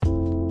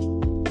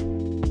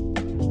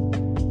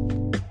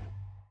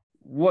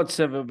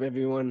What's up,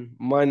 everyone?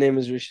 My name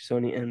is Rishi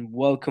Soni, and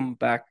welcome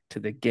back to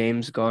the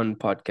Games Gone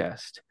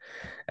podcast.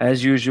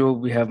 As usual,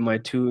 we have my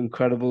two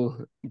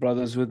incredible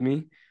brothers with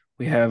me.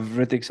 We have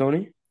Ritik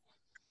Soni,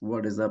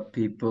 What is up,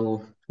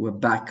 people? We're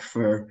back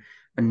for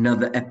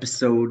another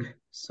episode,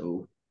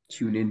 so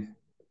tune in.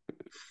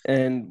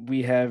 and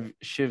we have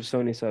Shiv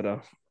Soni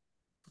Sada.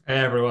 Hey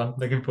everyone,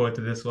 looking forward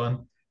to this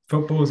one.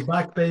 Football's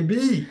back,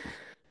 baby.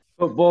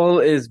 Football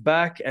is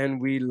back,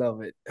 and we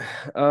love it.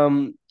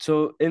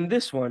 So in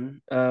this one,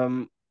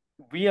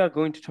 we are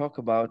going to talk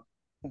about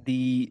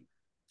the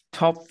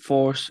top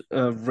four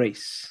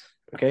race.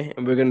 Okay,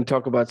 and we're going to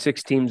talk about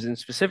six teams in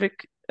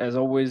specific. As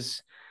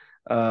always,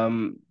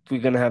 we're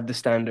going to have the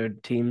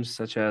standard teams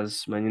such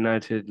as Man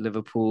United,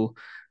 Liverpool,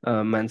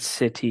 Man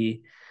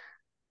City,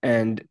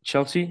 and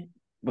Chelsea.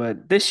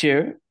 But this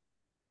year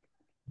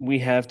we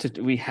have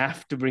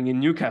to bring in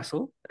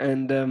Newcastle,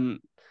 and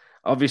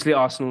obviously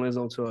Arsenal is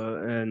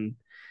also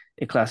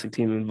a classic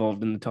team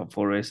involved in the top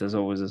four race as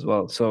always as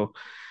well. So,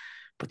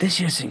 but this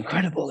year's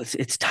incredible.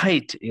 It's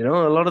tight. A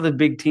lot of the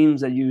big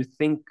teams that you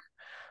think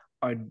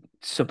are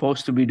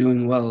supposed to be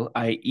doing well,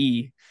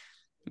 i.e.,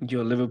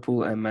 your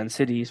Liverpool and Man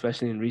City,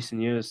 especially in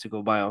recent years to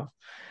go by,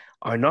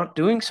 are not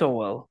doing so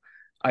well.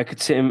 I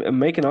could say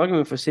make an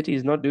argument for City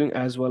is not doing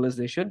as well as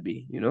they should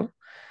be.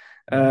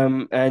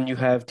 And you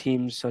have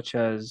teams such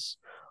as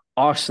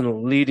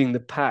Arsenal leading the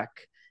pack,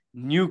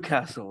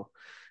 Newcastle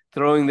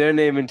throwing their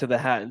name into the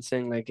hat and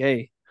saying like,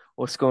 "Hey,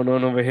 what's going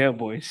on over here,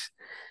 boys?"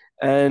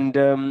 And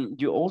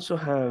you also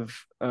have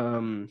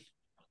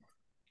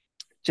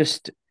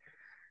just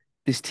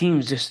this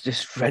team's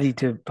just ready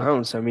to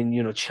bounce. I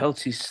mean,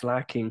 Chelsea's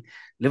slacking,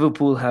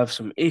 Liverpool have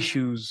some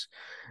issues.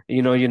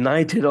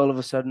 United all of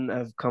a sudden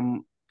have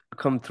come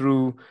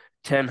through.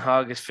 Ten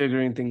Hag is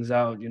figuring things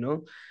out.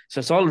 So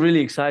it's all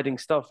really exciting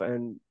stuff.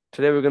 And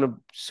today we're gonna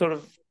sort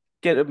of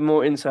get a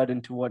more insight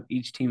into what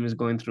each team is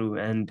going through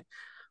and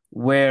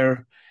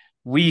where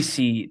we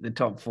see the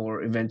top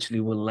four eventually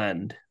will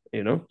land.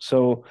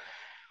 So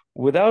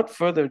without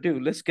further ado,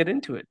 let's get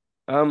into it.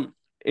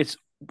 It's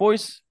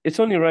boys, it's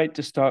only right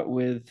to start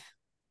with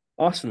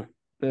Arsenal,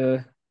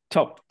 the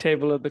top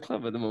table of the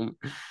club at the moment.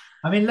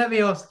 I mean, let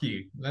me ask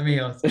you,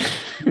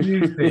 do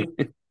you think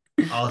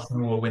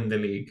Arsenal will win the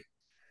league?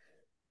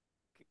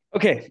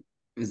 Okay,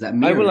 Is that I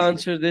me or will is it?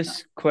 answer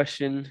this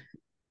question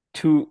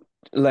to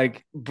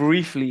like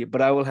briefly,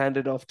 but I will hand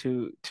it off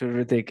to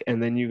Ritik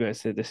and then you guys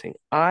say this thing.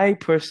 I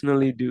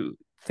personally do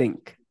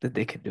think that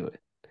they could do it.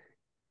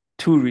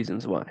 Two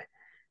reasons why.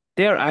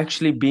 They are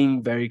actually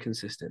being very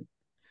consistent.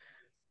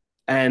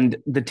 And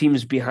the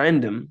teams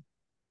behind them,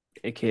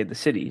 aka the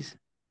cities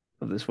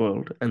of this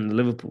world, and the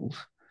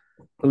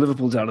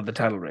Liverpool's out of the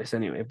title race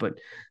anyway, but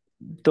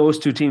those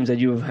two teams that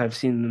you have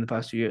seen in the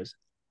past 2 years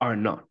are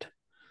not.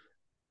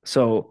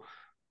 So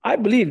I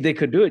believe they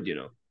could do it.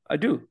 I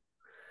do.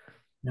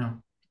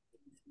 No.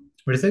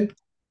 What do you think?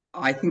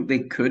 I think they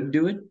could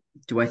do it.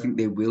 Do I think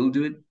they will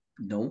do it?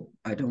 No,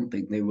 I don't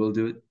think they will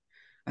do it.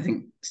 I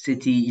think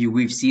City,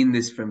 we've seen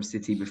this from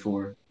City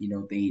before.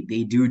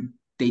 They do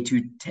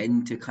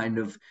tend to kind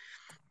of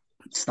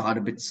start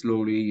a bit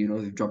slowly.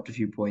 They've dropped a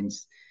few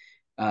points.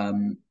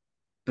 Um,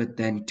 but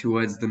then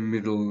towards the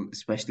middle,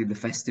 especially the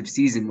festive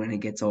season when it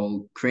gets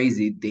all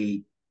crazy,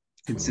 they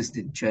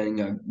consistent churning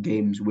out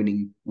games,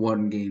 winning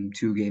one game,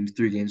 two games,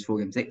 three games, four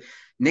games.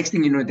 Next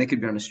thing you know, they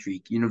could be on a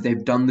streak.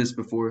 They've done this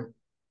before.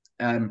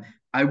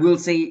 I will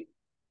say,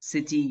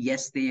 City,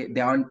 yes, they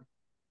aren't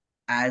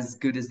as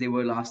good as they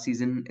were last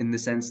season in the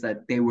sense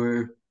that they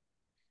were.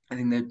 I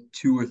think they're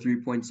 2 or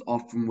 3 points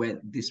off from where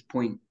this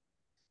point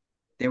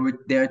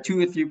there are 2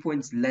 or 3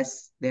 points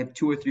less. They have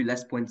 2 or 3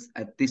 less points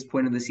at this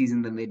point of the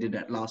season than they did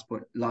at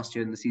last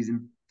year in the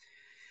season.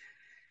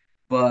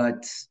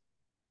 But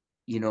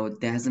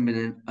there hasn't been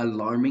an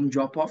alarming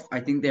drop off. I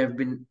think there have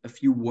been a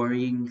few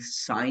worrying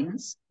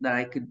signs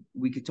that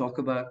we could talk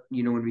about,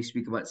 when we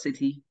speak about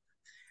City.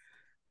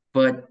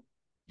 But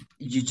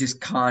you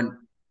just can't,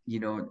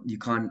 you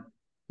can't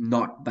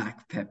not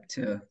back Pep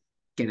to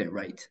get it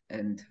right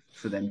and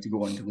for them to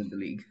go on to win the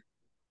league.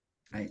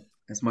 I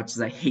as much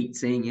as I hate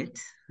saying it.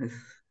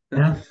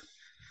 Yeah.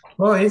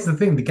 Well, here's the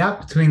thing. The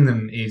gap between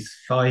them is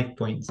 5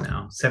 points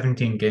now,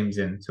 17 games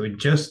in. So we're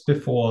just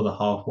before the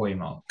halfway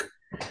mark.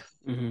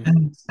 Hmm.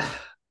 And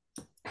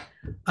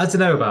I don't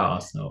know about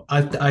Arsenal.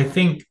 I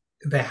think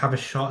they have a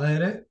shot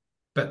at it,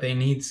 but they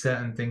need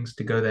certain things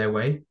to go their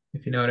way,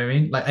 if you know what I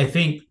mean. Like I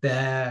think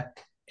they're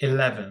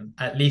 11,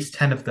 at least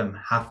 10 of them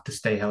have to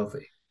stay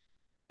healthy.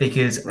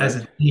 Because as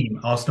Right. a team,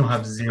 Arsenal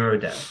have zero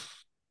depth.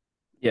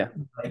 Yeah.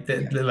 Like,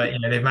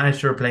 Yeah. they've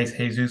managed to replace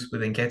Jesus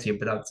with Nketiah,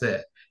 but that's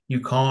it.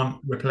 You can't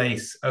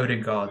replace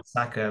Odegaard,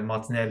 Saka,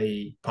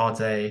 Martinelli,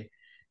 Partey.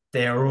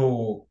 They are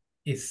all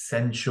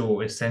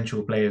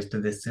essential players to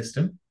this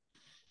system.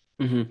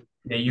 Hmm.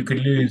 Yeah, you could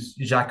lose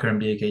Xhaka and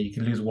be okay. You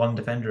could lose one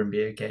defender and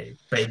be okay.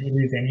 But if you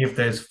lose any of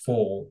those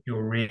four,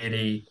 you're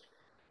really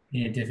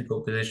in a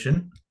difficult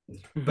position.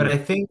 But Hmm.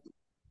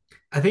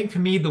 I think for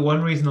me, the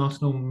one reason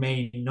Arsenal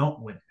may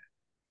not win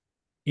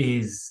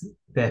is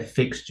their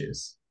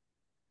fixtures.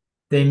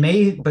 They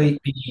may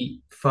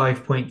be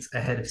 5 points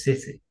ahead of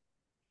City,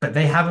 but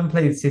they haven't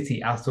played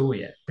City at all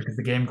yet because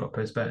the game got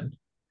postponed.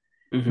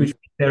 Which Hmm. means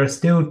there are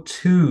still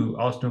two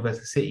Arsenal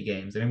versus City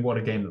games. I mean, what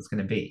a game that's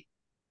going to be.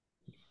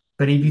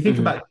 But if you think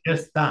Hmm. about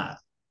just that,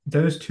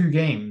 those two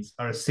games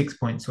are a 6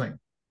 point swing.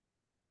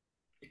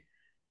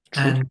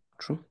 True, And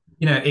true.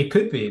 it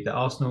could be that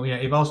Arsenal,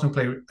 if Arsenal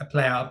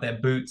play out of their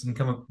boots and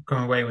come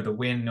away with a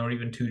win or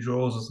even two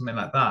draws or something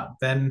like that,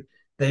 then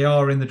they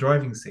are in the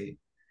driving seat.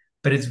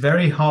 But it's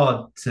very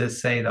hard to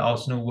say that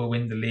Arsenal will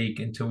win the league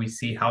until we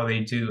see how they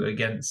do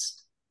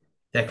against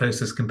their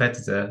closest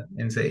competitor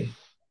in City.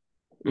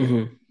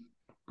 Hmm.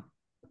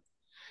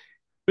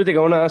 Ritik, I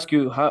want to ask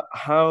you,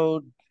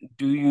 how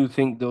do you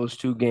think those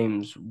two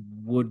games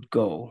would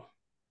go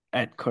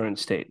at current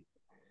state?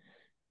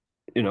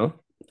 You know,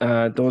 The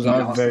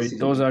Arsenal City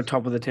those are games.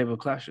 top of the table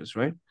clashes,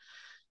 right?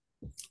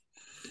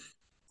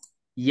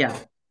 Yeah.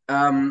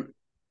 Um,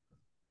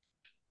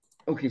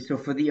 okay, so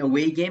for the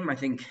away game, I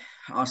think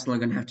Arsenal are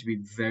going to have to be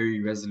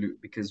very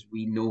resolute because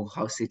we know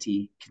how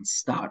City can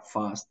start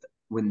fast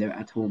when they're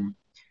at home.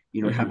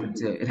 Hmm.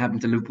 It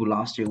happened to Liverpool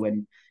last year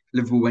when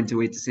Liverpool went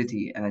away to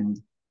City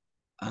and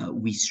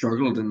we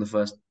struggled in the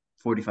first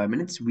 45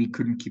 minutes. We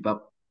couldn't keep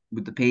up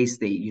with the pace.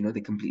 They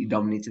completely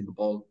dominated the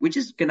ball, which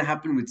is going to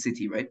happen with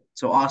City, right?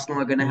 So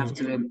Arsenal are going to have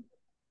to Hmm.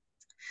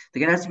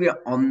 they're going to have to be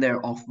on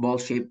their off-ball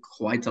shape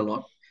quite a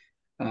lot.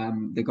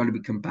 They're going to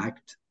be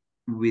compact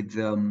with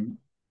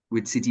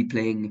City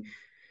playing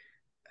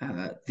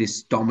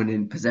this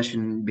dominant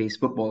possession-based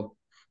football.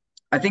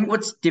 I think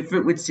what's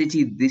different with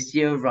City this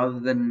year rather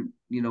than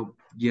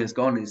years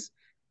gone is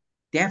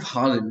they have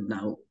Haaland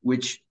now,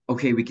 which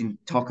okay, we can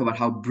talk about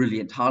how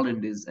brilliant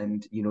Haaland is,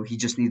 and he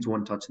just needs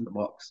one touch in the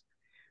box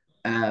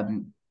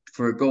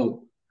for a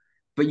goal.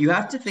 But you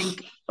have to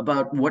think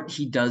about what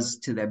he does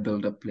to their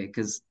build-up play,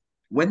 because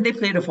when they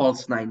played a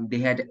false nine, they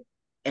had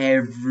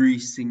every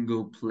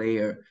single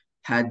player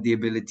had the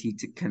ability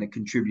to kind of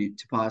contribute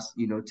to pass,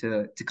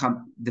 to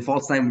come. The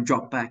false nine would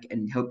drop back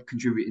and help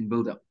contribute in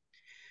build-up.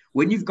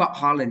 When you've got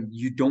Haaland,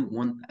 you don't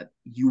want that.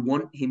 You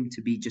want him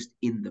to be just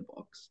in the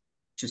box,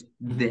 just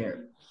Hmm.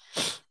 there.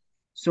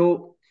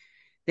 So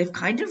they've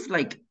kind of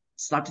like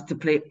started to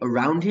play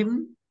around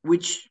him,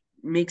 which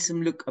makes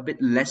him look a bit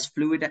less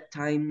fluid at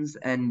times.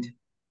 And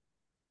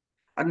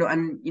I know,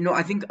 and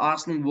I think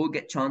Arsenal will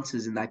get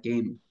chances in that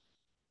game.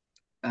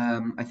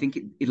 I think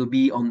it'll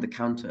be on the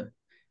counter.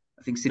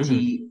 I think Hmm.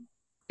 City,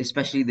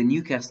 especially the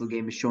Newcastle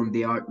game, has shown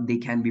they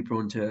can be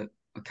prone to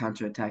a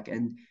counter attack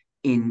and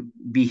in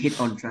be hit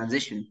on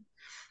transition.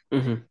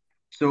 Hmm.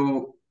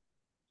 So,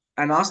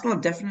 and Arsenal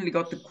have definitely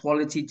got the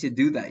quality to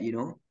do that.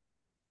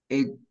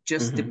 It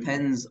just Hmm.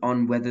 depends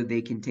on whether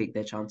they can take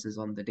their chances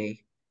on the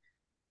day.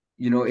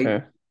 You know, it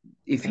Fair,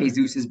 if fair.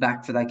 Jesus is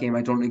back for that game,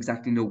 I don't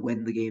exactly know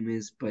when the game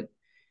is, but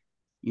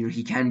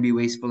he can be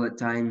wasteful at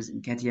times,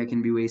 and Ketia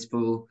can be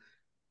wasteful.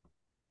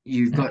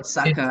 You've got It,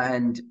 Saka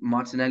and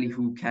Martinelli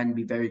who can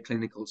be very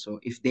clinical. So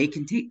if they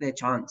can take their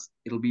chance,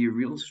 it'll be a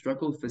real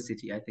struggle for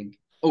City, I think.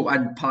 Oh,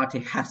 and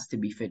Partey has to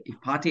be fit. If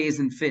Partey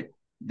isn't fit,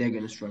 they're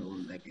going to struggle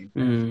in that game.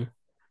 Mm.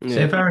 so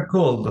Yeah. if I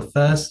recall, the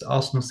first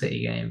Arsenal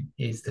City game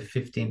is the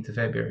 15th of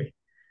February.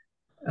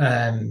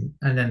 And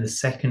then the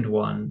second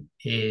one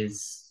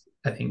is,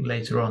 I think,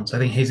 later on. So I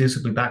think Jesus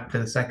will be back for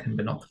the second,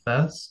 but not the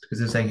first, because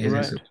they're saying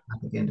Jesus will Right. be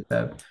back at the end of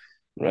Feb.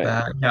 Right.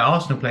 But yeah,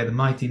 Arsenal played the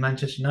mighty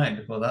Manchester United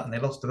before that, and they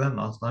lost to them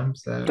last time.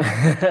 So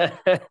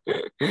The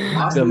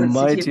Arsenal and City have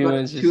mighty got two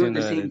Manchester of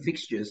the same United.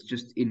 fixtures,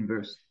 just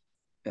inverse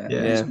this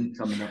yeah, Yeah. week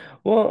coming up.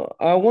 Well,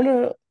 I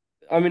wanna.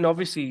 I mean,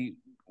 obviously,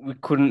 we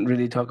couldn't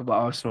really talk about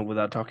Arsenal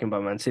without talking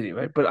about Man City,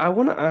 right? But I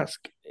want to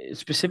ask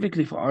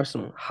specifically for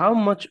Arsenal, how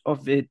much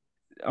of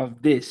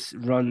this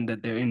run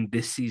that they're in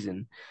this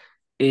season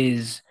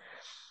is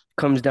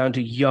comes down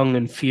to young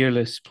and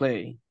fearless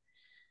play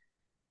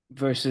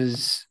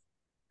versus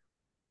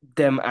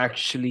them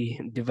actually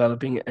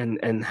developing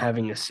and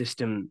having a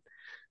system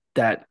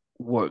that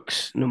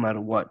works no matter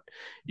what.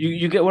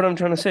 You get what I'm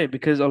trying to say?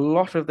 Because a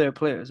lot of their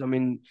players, I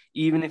mean,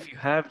 even if you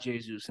have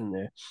Jesus in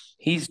there,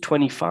 he's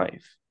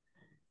 25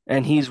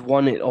 and he's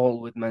won it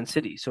all with Man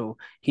City. So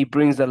he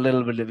brings that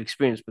little bit of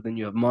experience. But then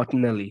you have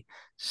Martinelli,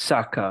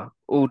 Saka,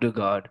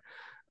 Odegaard,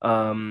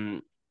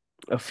 um,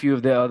 a few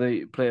of the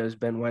other players,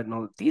 Ben White and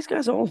all. These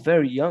guys are all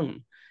very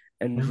young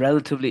and yeah.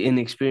 relatively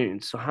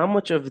inexperienced. So how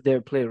much of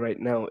their play right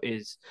now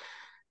is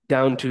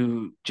down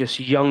to just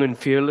young and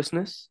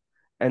fearlessness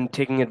and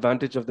taking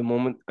advantage of the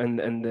moment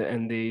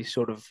and the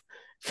sort of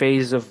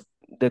phase of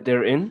that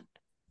they're in?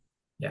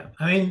 Yeah.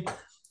 I mean,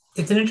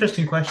 it's an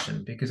interesting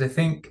question because I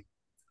think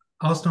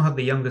Arsenal have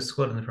the youngest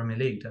squad in the Premier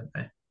League, don't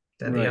they?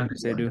 They're the Right,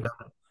 youngest they squad in do.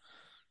 development.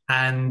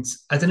 And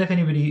I don't know if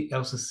anybody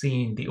else has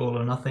seen the All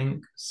or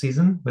Nothing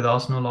season with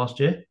Arsenal last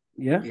year.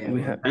 Yeah, Yeah,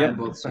 we have. we Yeah,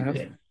 both I seen have.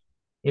 it.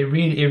 It,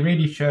 it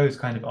really shows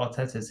kind of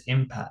Arteta's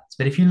impact.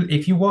 But if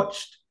you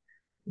watched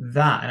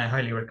that, and I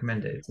highly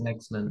recommend it, it's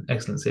an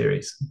excellent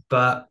series.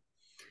 But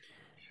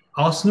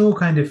Arsenal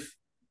kind of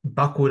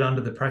buckled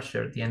under the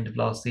pressure at the end of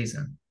last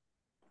season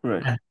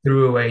Right. and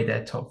threw away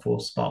their top four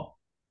spot.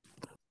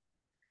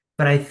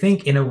 But I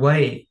think in a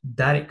way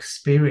that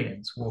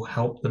experience will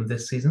help them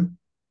this season.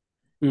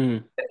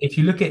 Mm, If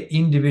you look at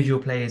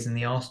individual players in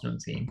the Arsenal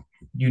team,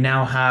 you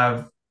now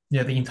have,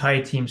 the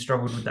entire team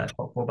struggled with that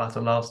top four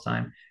battle last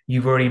time.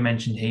 You've already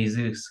mentioned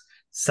Jesus,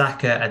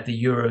 Saka at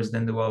the Euros,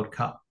 then the World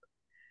Cup.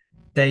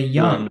 They're right.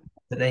 young,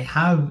 but they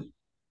have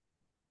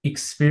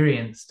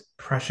experienced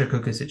pressure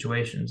cooker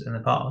situations in the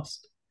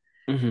past.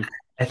 Hmm.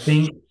 I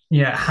think,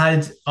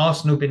 had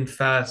Arsenal been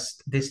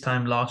first this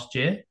time last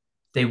year,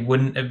 they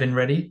wouldn't have been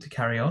ready to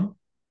carry on.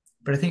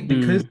 But I think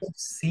because Mm, they've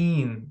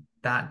seen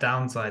that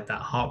downside,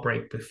 that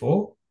heartbreak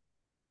before,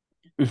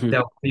 hmm.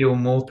 they'll feel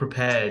more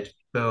prepared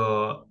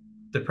for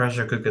the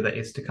pressure cooker that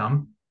is to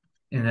come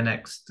in the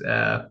next,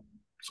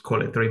 let's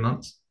call it 3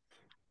 months.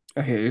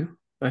 I hear you.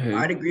 I hear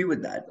I'd you. agree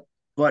with that,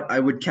 but I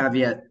would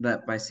caveat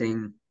that by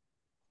saying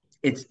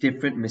it's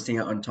different missing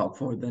out on top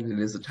four than it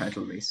is a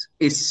title race,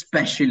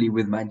 especially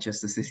with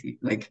Manchester City.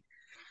 Like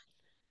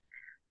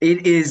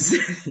it is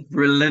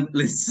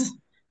relentless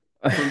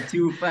from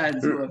two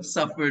fans who have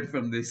suffered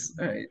from this.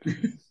 All right.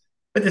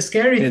 But the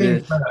scary It thing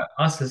is. for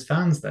us as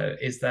fans, though,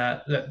 is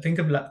that look, think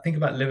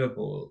about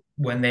Liverpool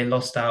when they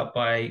lost out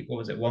by what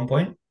was it, 1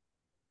 point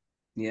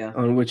Yeah.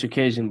 On which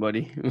occasion,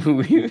 buddy?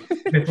 before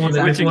It's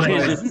the Which actually before they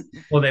twice. occasion?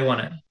 before they won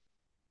it.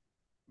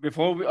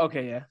 Before we,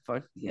 okay, yeah,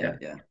 fine. Yeah, Yeah,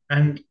 yeah.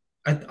 and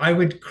I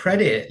would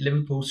credit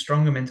Liverpool's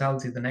stronger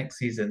mentality the next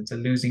season to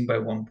losing by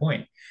 1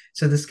 point.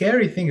 So the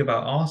scary thing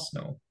about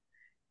Arsenal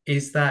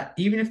is that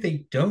even if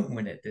they don't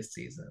win it this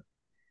season,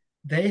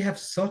 they have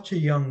such a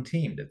young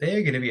team that they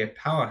are going to be a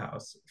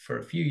powerhouse for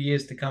a few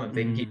years to come if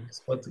they can keep Mm, the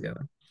squad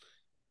together.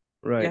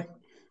 right. Yeah,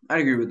 I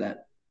agree with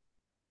that.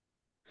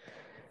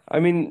 I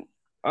mean,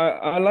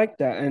 I like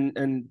that,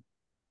 and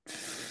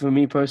for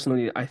me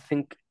personally, I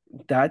think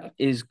that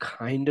is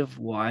kind of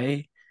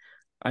why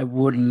I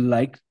would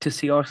like to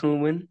see Arsenal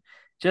win,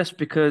 just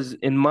because,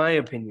 in my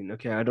opinion,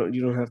 okay,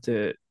 you don't have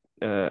to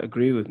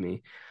agree with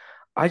me.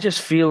 I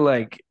just feel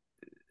like,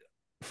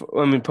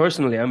 I mean,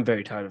 personally, I'm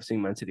very tired of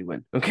seeing Man City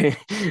win. Okay,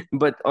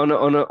 but on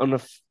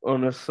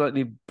a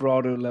slightly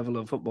broader level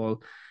of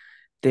football,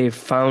 they've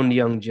found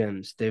young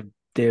gems.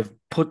 They've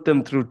put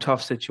them through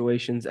tough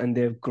situations, and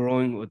they're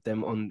growing with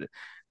them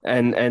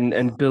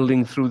and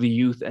building through the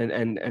youth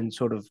and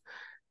sort of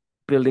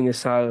building a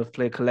style of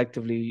play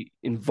collectively,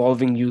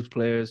 involving youth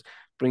players,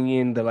 bringing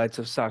in the likes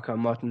of Saka,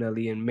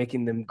 Martinelli, and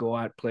making them go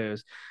out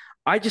players.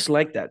 I just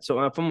like that.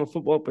 So from a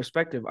football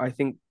perspective, I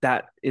think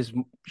that is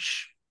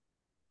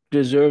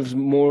deserves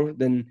more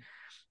than,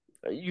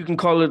 you can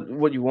call it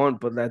what you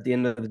want, but at the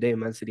end of the day,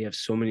 Man City have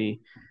so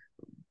many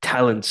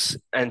talents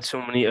and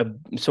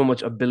so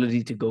much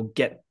ability to go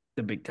get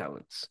the big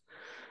talents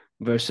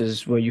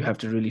versus where you have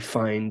to really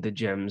find the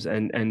gems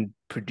and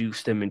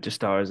produce them into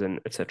stars and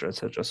etc.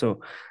 etc.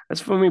 So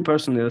that's, for me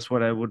personally, that's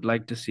what I would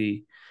like to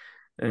see.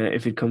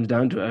 If it comes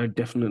down to it, I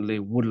definitely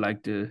would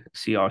like to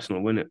see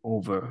Arsenal win it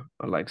over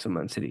like some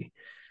Man City.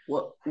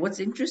 What's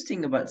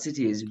interesting about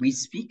City is we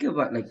speak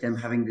about like them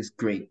having this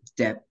great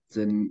depth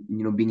and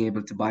being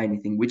able to buy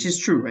anything, which is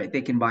true, right?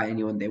 They can buy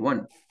anyone they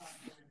want.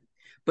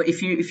 But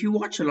if you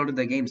watch a lot of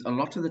their games, a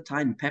lot of the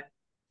time Pep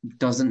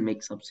doesn't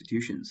make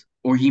substitutions,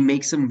 or he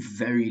makes them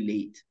very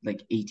late,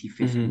 like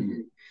 85th Hmm.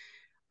 minute.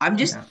 I'm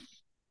just,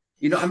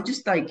 Yeah. I'm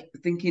just like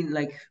thinking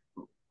like,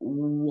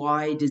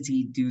 why does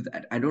he do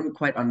that? I don't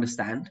quite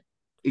understand.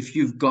 If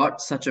you've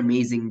got such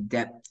amazing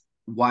depth,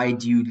 why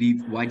do you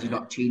leave? Why do you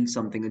not change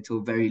something until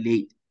very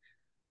late?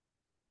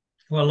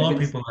 Well, a Like lot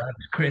of it's, people have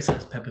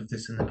criticized Pep of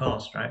this in the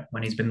past, right?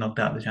 When he's been knocked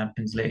out of the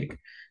Champions League,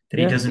 that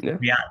he Yeah, doesn't yeah.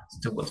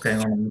 react to what's going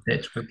on the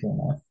pitch quickly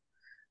enough.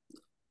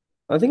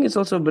 I think it's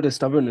also a bit of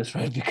stubbornness,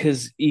 right?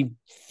 Because he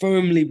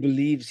firmly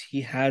believes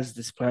he has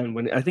this plan.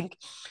 When I think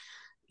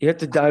you have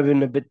to dive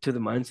in a bit to the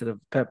mindset of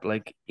Pep.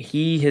 Like,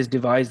 he has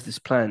devised this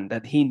plan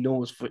that he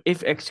knows, for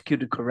if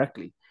executed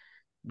correctly,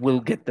 will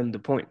get them the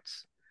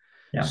points.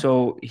 Yeah.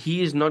 So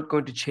he is not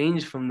going to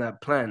change from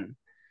that plan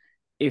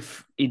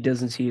if he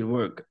doesn't see it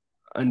work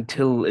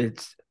until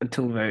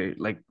very,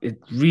 like, it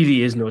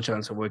really is no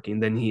chance of working.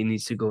 Then he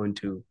needs to go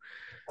into,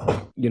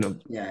 you know,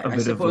 yeah, a I bit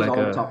of suppose like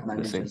all a top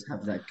this thing. managers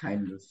have that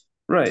kind of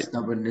Right,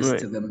 stubbornness right,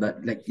 to them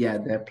that like, yeah,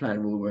 their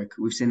plan will work.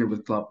 We've seen it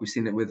with Klopp. We've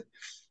seen it with,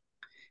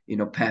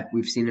 Pep.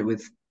 We've seen it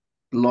with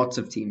lots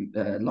of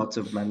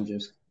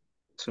managers.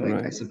 So I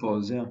right.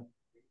 suppose, yeah.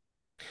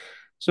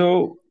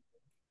 So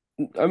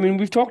I mean,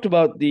 we've talked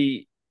about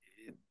you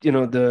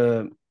know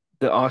the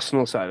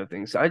Arsenal side of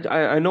things.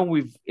 I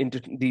know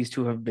these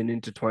two have been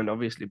intertwined,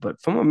 obviously,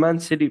 but from a Man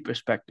City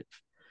perspective,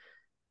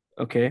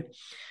 okay,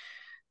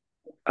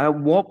 at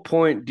what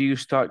point do you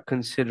start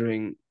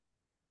considering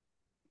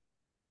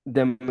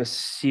them a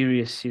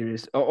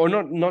serious, or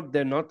not?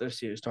 They're not a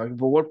serious target,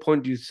 but what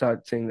point do you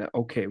start saying that,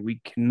 okay, we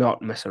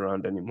cannot mess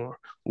around anymore?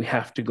 We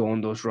have to go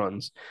on those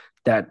runs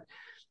that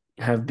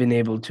have been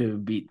able to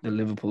beat the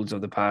Liverpools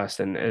of the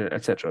past and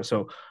etc.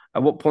 So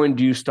at what point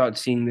do you start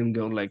seeing them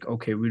go like,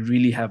 okay, we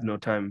really have no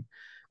time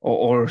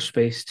or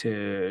space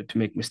to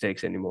make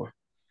mistakes anymore?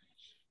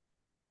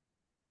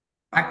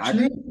 I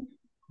Actually,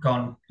 go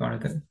on, I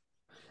think.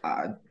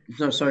 Uh,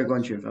 no, sorry, go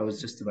on, Shiv. I was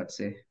just about to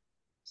say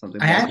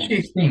something, I but I think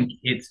actually think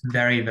it's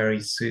very,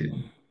 very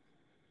soon.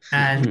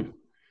 And Mhm.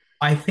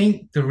 I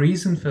think the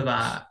reason for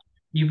that,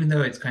 even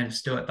though it's kind of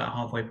still at that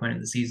halfway point of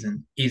the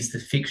season, is the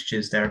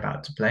fixtures they're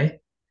about to play.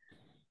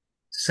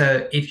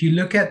 So if you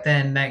look at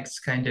their next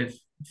kind of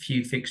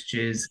few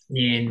fixtures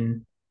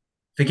in,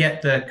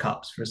 forget the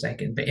cups for a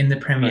second, but in the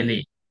Premier Right.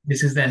 League,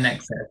 this is their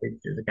next set of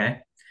fixtures,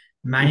 okay?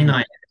 Man Hmm.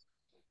 United,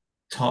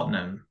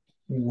 Tottenham,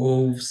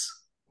 Wolves,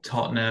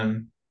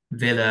 Tottenham,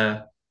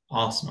 Villa,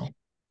 Arsenal.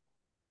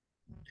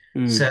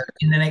 So Mm.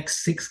 in the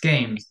next 6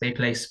 games, they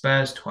play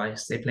Spurs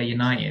twice, they play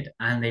United,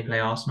 and they play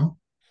Arsenal.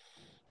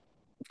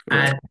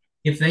 Right. And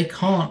if they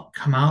can't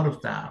come out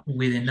of that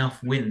with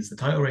enough wins, the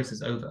title race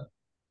is over.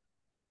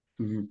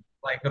 Mhm.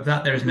 Like of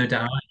that, there is no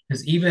doubt.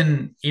 Because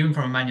even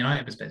from a Man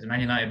United perspective, Man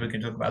United we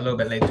can talk about a little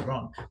bit later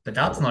on, but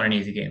that's not an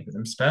easy game for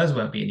them. Spurs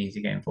won't be an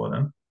easy game for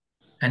them,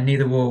 and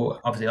neither will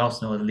obviously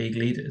Arsenal, are the league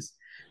leaders.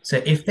 So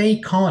if they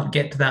can't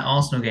get to that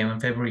Arsenal game on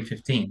February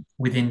 15th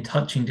within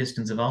touching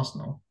distance of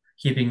Arsenal,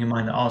 keeping in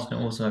mind that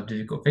Arsenal also have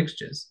difficult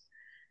fixtures,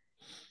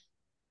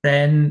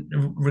 then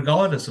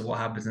regardless of what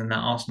happens in that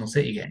Arsenal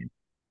City game,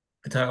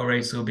 the title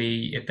race will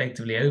be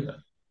effectively over.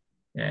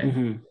 Yeah.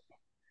 Hmm.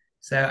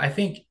 So I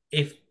think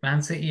if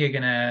Man City are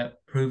going to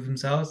prove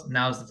themselves,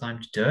 now's the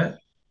time to do it.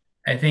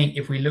 I think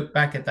if we look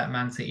back at that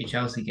Man City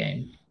Chelsea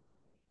game,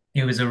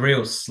 it was a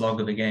real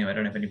slog of a game. I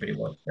don't know if anybody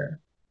watched it,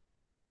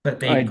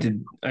 but I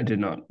did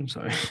not. I'm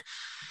sorry.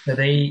 so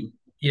they,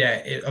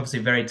 yeah, obviously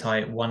very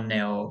tight,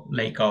 1-0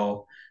 late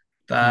goal,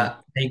 Mhm.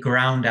 but they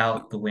ground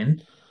out the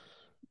win.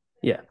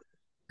 Yeah.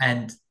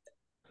 And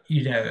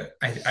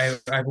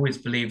I've always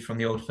believed from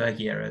the old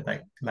Fergie era,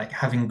 like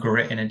having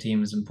grit in a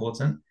team is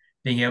important.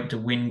 Being able to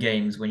win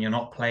games when you're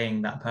not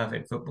playing that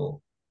perfect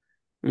football,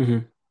 Hmm.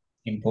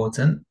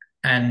 important.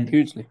 And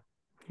Hugely.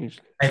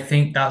 Hugely. I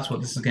think that's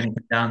what this is going to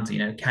come down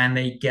to. Can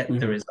they get the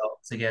Hmm.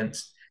 results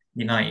against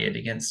United,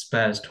 against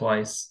Spurs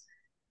twice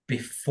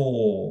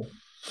before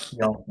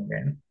the Arsenal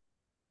game?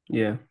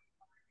 Yeah.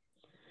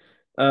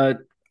 Uh,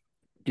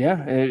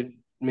 yeah, it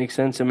makes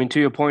sense. I mean, to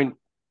your point,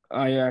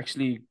 I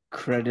actually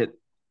credit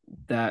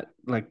that,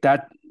 like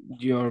that,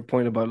 your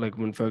point about like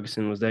when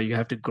Ferguson was there, you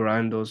have to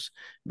grind those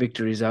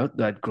victories out,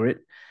 that grit.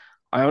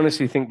 I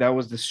honestly think that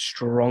was the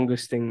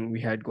strongest thing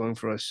we had going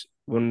for us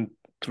when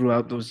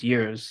throughout those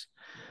years.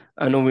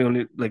 I know we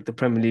only like the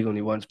Premier League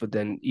only once, but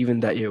then even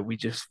that year we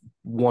just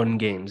won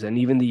games, and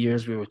even the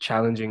years we were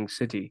challenging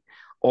City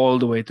all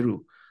the way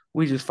through,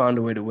 we just found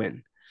a way to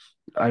win.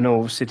 I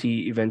know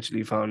City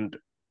eventually found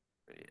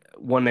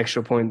one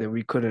extra point that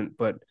we couldn't,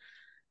 but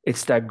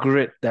it's that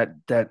grit that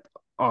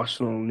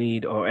Arsenal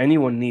need or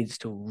anyone needs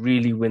to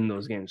really win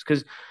those games.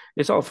 Because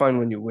it's all fine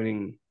when you're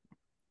winning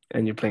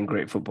and you're playing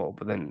great football,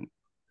 but then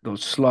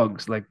those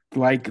slugs, like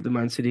the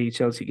Man City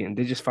Chelsea game,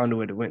 they just found a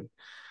way to win,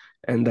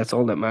 and that's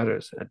all that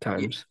matters at Yeah,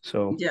 times.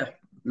 So yeah,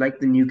 like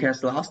the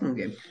Newcastle Arsenal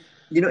game.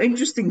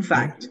 Interesting yeah,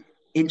 fact.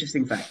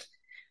 Interesting fact.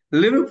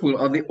 Liverpool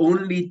are the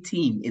only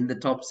team in the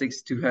top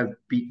six to have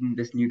beaten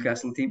this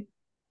Newcastle team.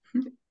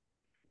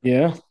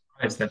 yeah.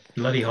 It's that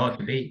bloody hard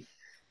to beat.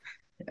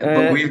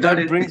 But we've done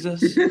That brings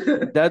us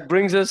it. that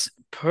brings us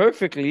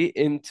perfectly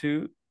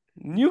into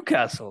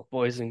Newcastle,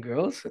 boys and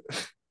girls. I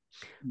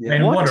Yeah.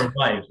 mean, what What a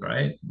ride,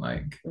 right?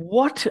 Like,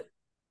 what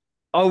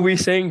are we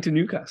saying to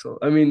Newcastle?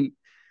 I mean,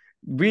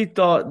 we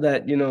thought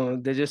that,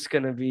 they're just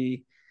gonna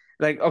be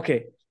like,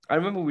 okay, I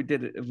remember we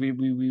did it.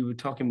 We were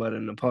talking about it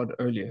in the pod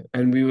earlier,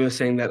 and we were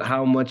saying that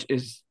how much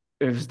is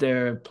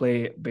their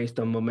play based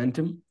on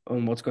momentum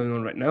on what's going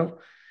on right now?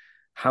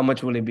 How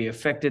much will it be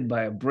affected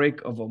by a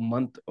break of a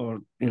month or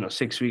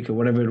 6 weeks or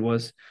whatever it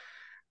was?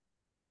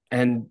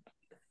 And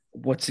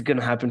what's going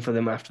to happen for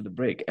them after the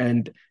break?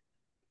 And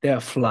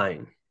they're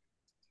flying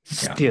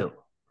yeah. still.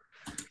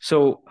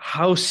 So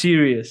how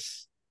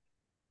serious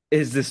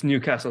is this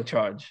Newcastle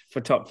charge for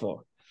top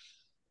four?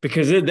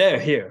 Because they're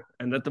here,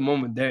 and at the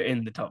moment they're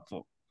in the top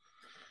four.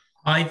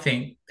 I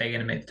think they're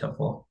going to make the top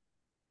four.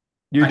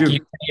 You I keep do.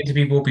 saying it to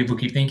people. People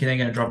keep thinking they're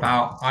going to drop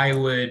out. I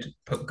would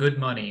put good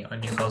money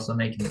on Newcastle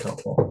making the top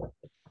four.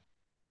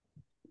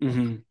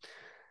 Hmm.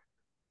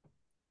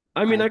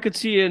 I mean, I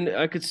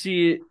I could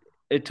see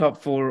a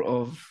top four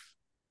of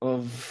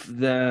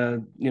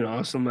the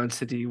Arsenal, Man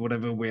City,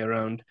 whatever way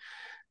around,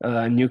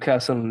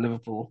 Newcastle and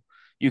Liverpool.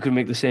 You could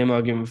make the same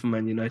argument for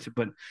Man United,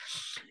 but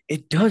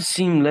it does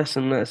seem less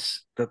and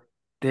less that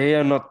they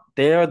are not.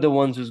 They are the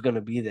ones who's going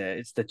to be there.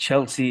 It's the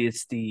Chelsea,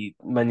 it's the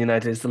Man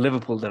United, it's the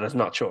Liverpool that is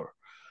not sure.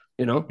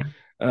 You know,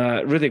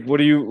 Riddick, what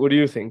do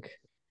you think?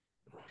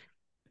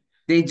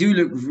 They do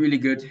look really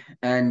good,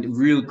 and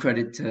real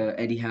credit to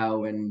Eddie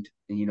Howe and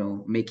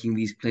making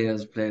these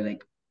players play.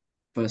 Like,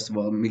 first of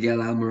all, Miguel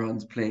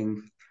Almiron's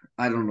playing,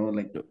 I don't know,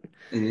 like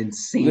an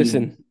insane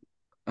Listen,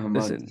 amount.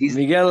 listen. He's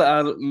Miguel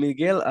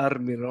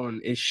Almiron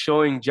is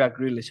showing Jack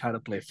Grealish how to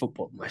play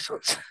football, my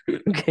sons.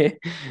 Okay.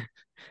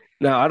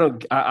 Now I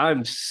don't.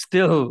 I'm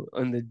still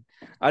on the.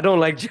 I don't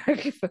like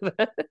Jack for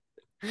that,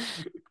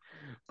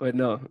 but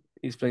no,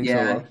 he's playing so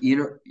Yeah, well.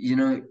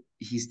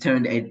 he's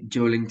turned Ed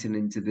Joelinton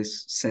into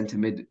this centre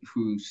mid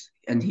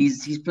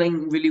he's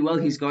playing really well.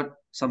 He's got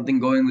something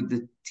going with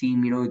the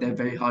team. You know, they're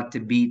very hard to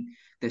beat.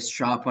 They're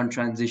sharp on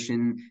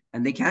transition,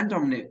 and they can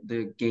dominate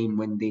the game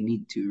when they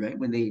need to. Right,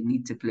 when they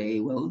need to play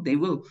well, they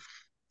will.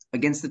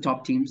 Against the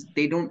top teams,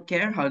 they don't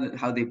care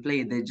how they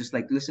play. They're just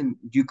like, listen,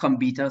 you come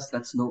beat us.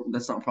 That's not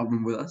a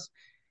problem with us.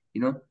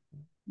 You know,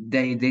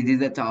 they did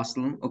that to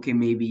Arsenal. Okay,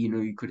 maybe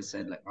you could have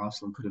said like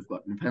Arsenal could have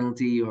gotten a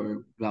penalty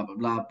or blah blah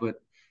blah, but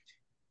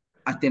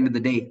at the end of the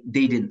day,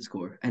 they didn't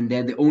score, and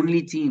they're the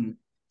only team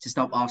to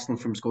stop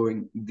Arsenal from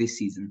scoring this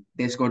season.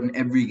 They've scored in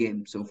every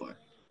game so far.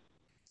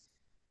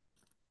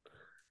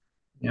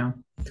 Yeah.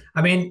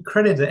 I mean,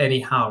 credit to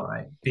Eddie Howe,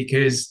 right?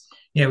 Because,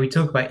 we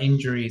talk about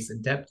injuries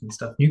and depth and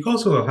stuff.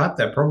 Newcastle have had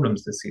their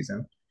problems this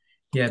season.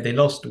 Yeah, they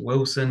lost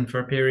Wilson for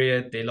a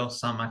period. They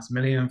lost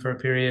Saint-Maximin for a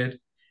period.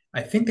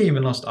 I think they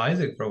even lost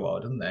Isaac for a while,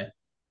 didn't they?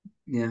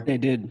 Yeah, They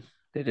did.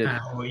 They did.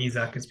 Or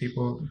Isaac, as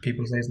people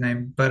say his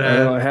name. But I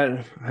know I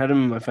had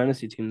him in my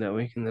fantasy team that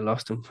week and they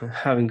lost him. I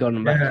haven't gotten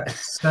him back.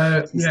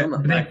 so he's still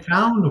not they back.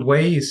 found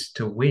ways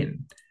to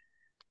win.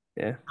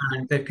 Yeah.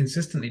 And they've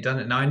consistently done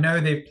it. Now I know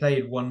they've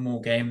played one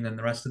more game than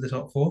the rest of the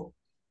top four,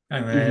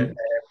 and they're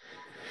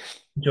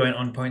joint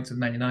on points with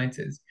Man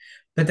United.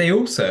 But they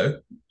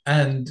also,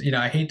 and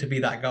I hate to be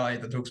that guy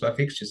that talks about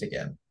fixtures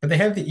again, but they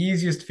have the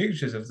easiest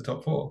fixtures of the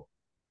top four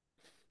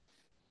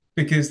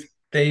because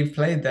they've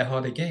played their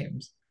harder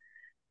games.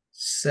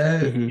 So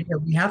hmm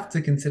we have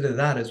to consider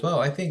that as well.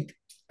 I think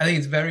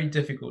it's very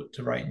difficult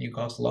to write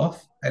Newcastle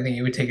off. I think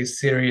it would take a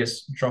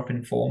serious drop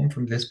in form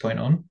from this point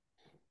on.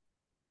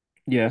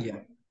 Yeah. Yeah,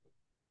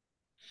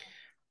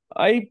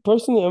 I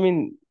personally, I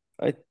mean,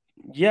 I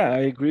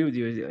agree with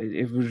you.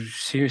 It would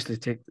seriously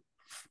take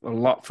a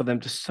lot for them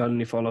to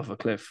suddenly fall off a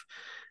cliff,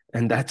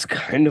 and that's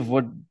kind of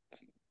what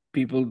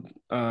people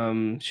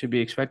should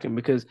be expecting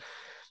because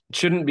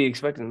shouldn't be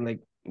expecting. Like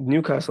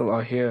Newcastle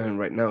are here and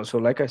right now. So,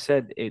 like I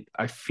said,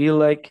 I feel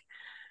like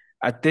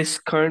at this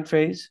current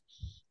phase,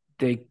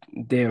 they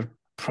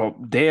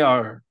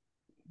are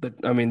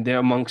I mean, they're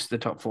amongst the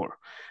top four.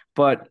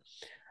 But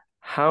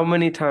how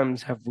many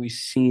times have we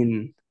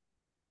seen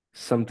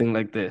something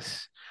like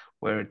this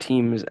where a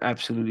team is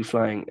absolutely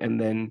flying and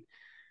then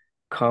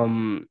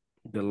come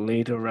the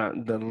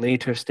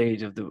later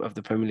stage of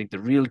the Premier League, the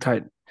real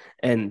tight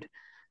end,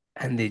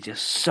 and they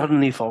just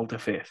suddenly fall to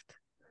fifth.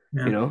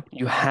 Yeah.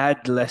 You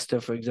had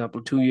Leicester, for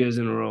example, 2 years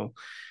in a row.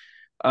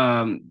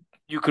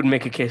 You could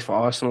make a case for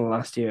Arsenal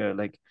last year.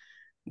 Like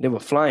they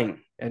were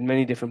flying at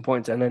many different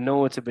points. And I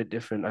know it's a bit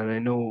different, and I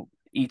know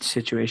each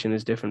situation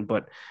is different,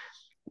 but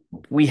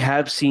we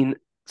have seen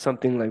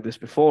something like this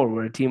before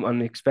where a team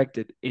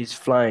unexpected is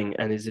flying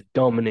and is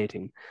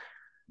dominating.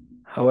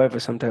 However,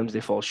 sometimes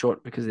they fall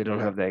short because they don't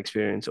have that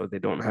experience or they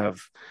don't have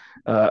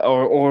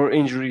or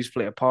injuries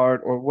play a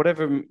part or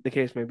whatever the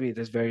case may be.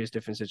 There's various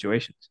different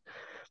situations.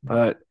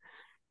 But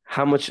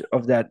how much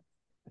of that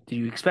do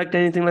you expect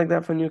anything like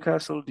that from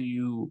Newcastle? Do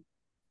you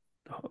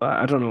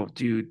I don't know.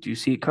 Do you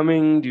see it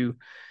coming? Do you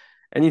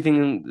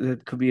anything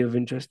that could be of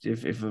interest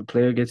if a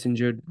player gets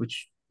injured,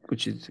 which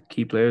is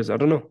key players? I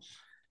don't know.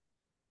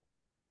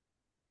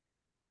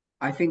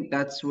 I think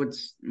that's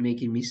what's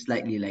making me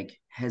slightly like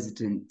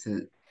hesitant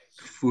to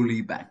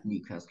fully back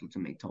Newcastle to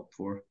make top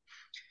four.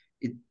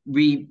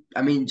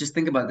 I mean, just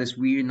think about this.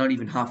 We're not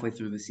even halfway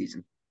through the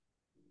season,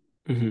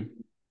 hmm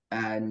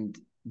and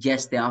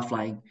yes, they are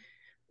flying,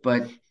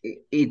 but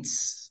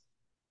it's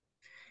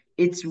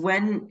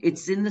when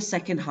it's in the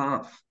second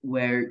half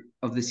where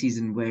of the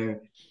season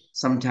where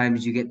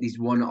sometimes you get these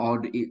one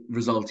odd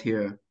result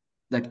here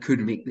that could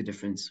make the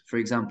difference. For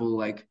example,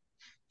 like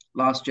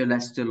last year,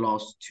 Leicester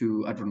lost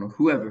to I don't know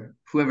whoever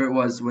it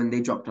was when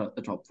they dropped out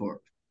the top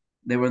four.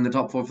 They were in the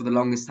top four for the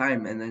longest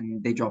time, and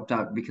then they dropped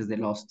out because they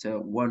lost to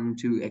 1,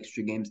 2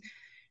 extra games.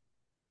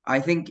 I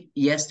think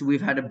yes,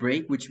 we've had a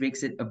break, which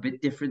makes it a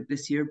bit different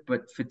this year,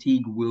 but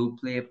fatigue will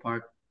play a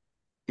part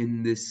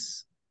in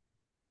this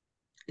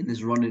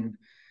run-in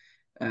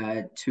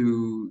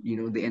to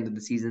the end of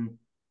the season.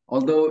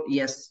 Although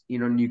yes,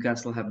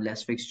 Newcastle have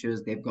less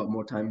fixtures, they've got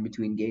more time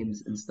between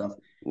games and stuff.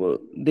 Well,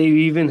 they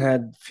even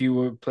had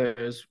fewer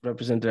players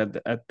represented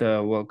at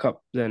the World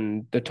Cup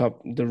than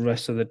the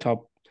rest of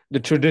the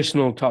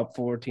traditional top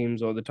four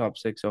teams or the top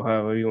six or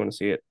however you want to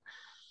see it.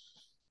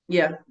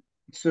 Yeah,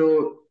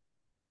 so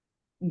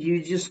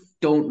you just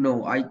don't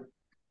know.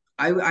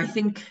 I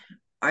think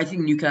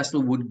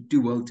Newcastle would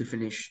do well to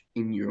finish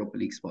in Europa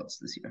League spots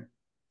this year,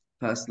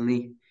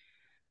 personally,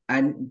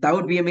 and that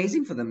would be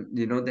amazing for them.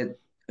 That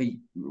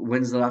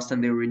when's the last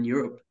time they were in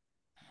Europe?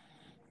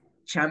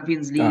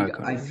 Champions Ah, League,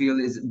 I God. feel,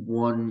 is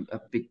one a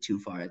bit too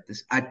far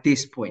at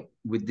this point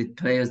with the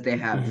players they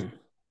have. Mhm.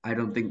 I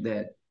don't think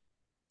they're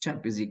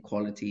Champions League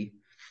quality,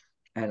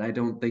 and I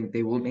don't think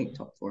they will make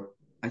top four.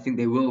 I think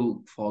they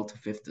will fall to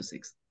fifth or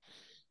sixth.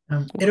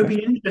 It'll Okay.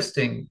 be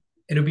interesting.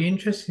 It'll be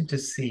interesting to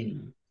see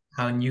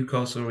how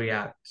Newcastle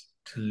react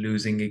to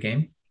losing a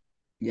game.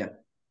 Yeah,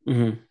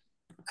 hmm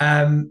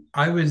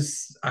I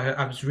was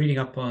reading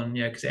up on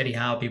because Eddie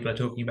Howe, people are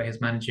talking about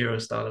his managerial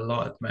style a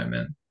lot at the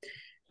moment.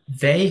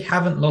 They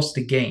haven't lost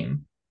a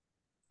game,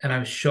 and I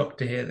was shocked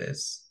to hear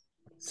this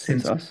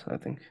Since since us, I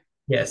think.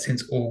 yeah,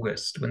 since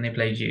August when they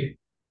played you.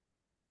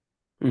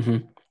 Hmm.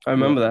 I Yeah.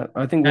 remember that.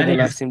 I think we're That the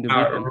last is team to beat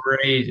them.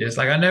 outrageous.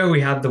 Like I know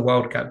we had the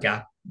World Cup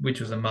gap, which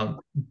was a month,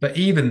 but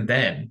even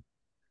then,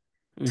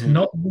 to Hmm.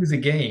 not lose a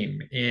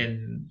game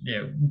in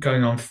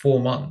going on 4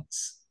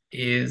 months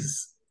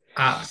is It's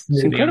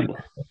absolutely incredible.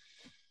 It's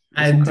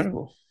and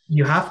incredible.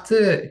 you have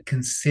to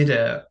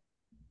consider,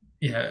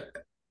 you know,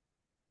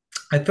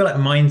 I feel like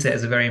mindset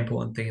is a very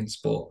important thing in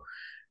sport.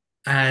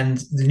 And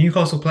the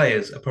Newcastle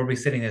players are probably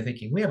sitting there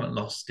thinking, we haven't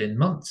lost in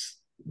months.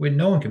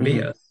 No one can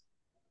beat Hmm. us.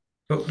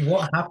 But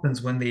what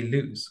happens when they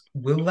lose?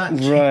 Will that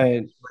change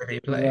Right, where they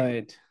play?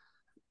 right.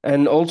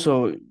 And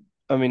also,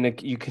 I mean,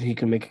 like you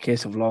can make a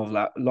case of law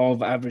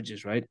of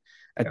averages, right?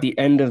 At Yeah. the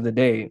end of the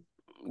day,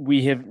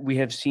 we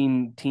have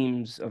seen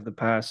teams of the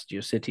past,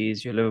 your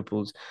Cities, your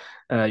Liverpools,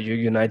 your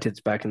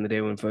Uniteds back in the day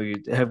when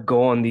Fergie have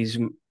gone on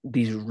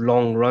these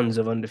long runs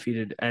of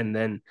undefeated and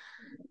then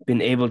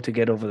been able to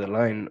get over the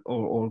line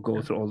or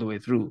go through all the way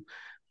through.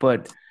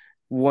 But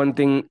one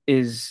thing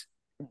is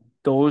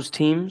those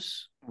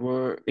teams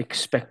were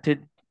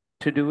expected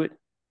to do it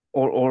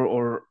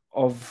or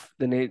of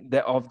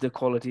of the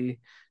quality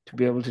to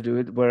be able to do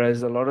it,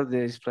 whereas a lot of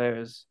these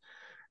players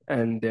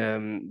and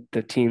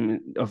the team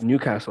of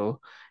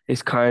Newcastle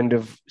is kind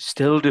of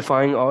still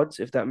defying odds,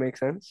 if that makes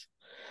sense.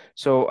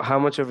 So how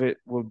much of it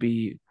will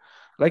be,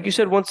 like you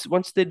said,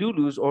 once they do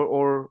lose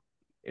or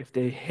if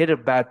they hit a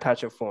bad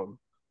patch of form,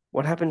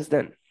 what happens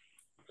then?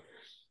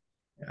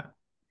 Yeah,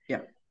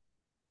 Yeah.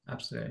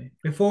 absolutely.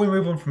 Before we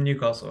move on from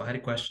Newcastle, I had a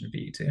question for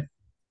you too.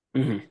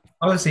 Hmm.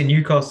 Obviously,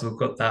 Newcastle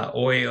got that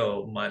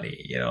oil money,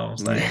 you know what I'm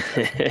saying?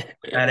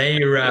 That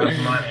Arab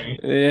money.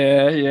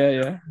 Yeah, yeah,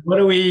 yeah. What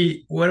are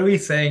we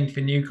saying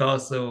for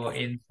Newcastle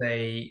in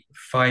say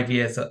 5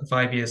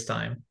 years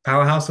time?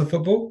 Powerhouse of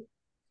football?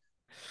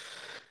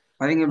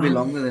 I think it'll be Um,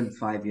 longer than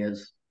 5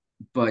 years,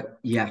 but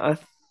yeah, I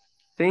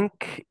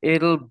think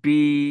it'll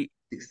be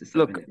 6 to 7,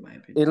 look, in my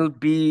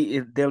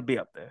opinion. they'll be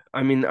up there.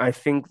 I mean, I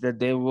think that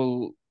they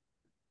will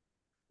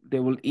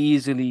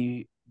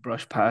easily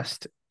brush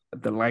past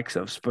the likes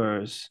of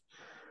Spurs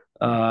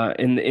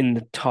in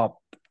the top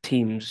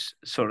teams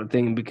sort of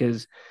thing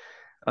because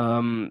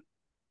um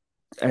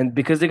and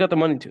because they got the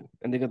money to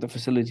and they got the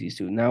facilities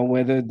to. Now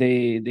whether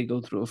they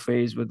go through a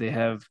phase where they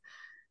have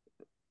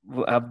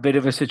a bit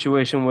of a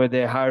situation where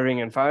they're hiring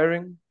and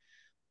firing,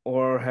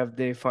 or have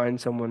they find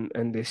someone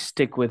and they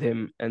stick with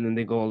him and then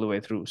they go all the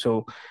way through.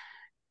 So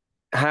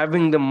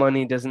having the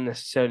money doesn't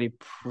necessarily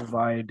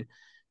provide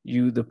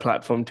you the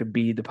platform to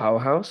be the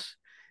powerhouse.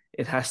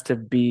 It has to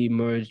be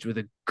merged with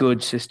a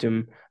good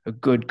system, a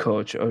good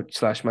coach or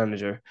slash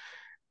manager,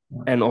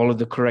 and all of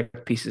the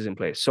correct pieces in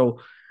place. So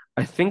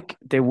I think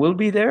they will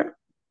be there,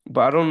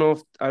 but I don't know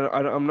if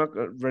I'm not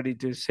ready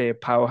to say a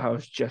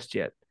powerhouse just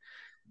yet.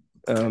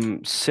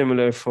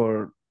 Similar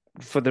for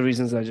the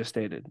reasons I just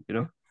stated, you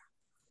know?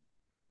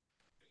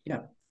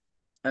 Yeah.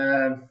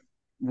 Um,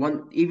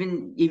 one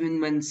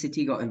even when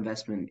City got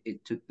investment,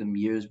 it took them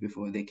years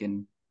before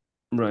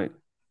Right.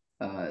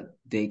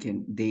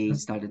 they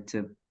started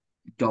to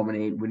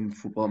dominate, win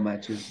football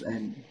matches, So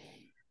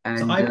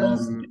and I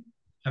personally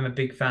am a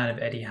big fan of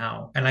Eddie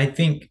Howe, and I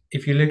think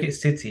if you look at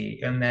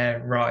City and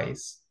their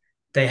rise,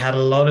 they had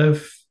a lot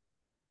of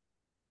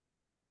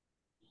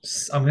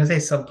I'm going to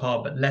say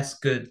subpar, but less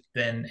good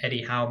than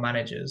Eddie Howe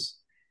managers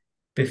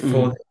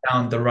before Hmm. they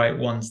found the right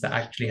ones that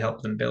actually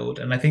helped them build.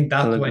 And I think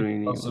that's when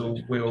Pellegrini was.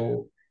 Newcastle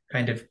will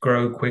kind of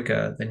grow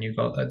quicker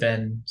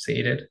than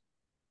City did.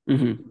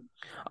 Hmm.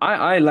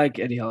 I like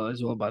Eddie Howe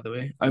as well, by the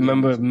way. I yeah, me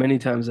remember too. many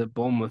times at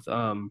Bournemouth.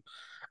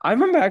 I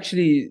remember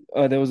actually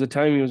there was a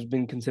time he was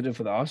being considered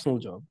for the Arsenal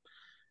job.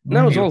 And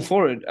I was Really? all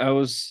for it. I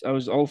was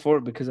all for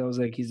it because I was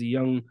like, he's a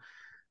young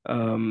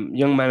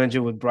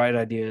manager with bright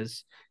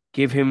ideas.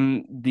 Give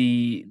him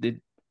the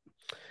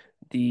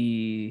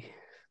the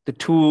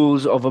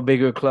tools of a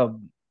bigger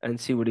club and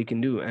see what he can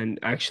do. And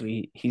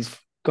actually, he's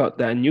got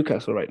that in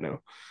Newcastle right now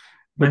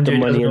with the Manager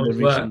money doesn't and the always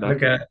reach work. and Look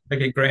backing. at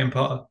look at Graham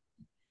Potter.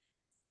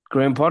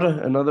 Graham Potter,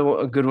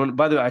 a good one.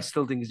 By the way, I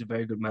still think he's a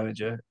very good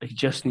manager. He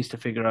just needs to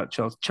figure out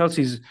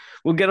Chelsea.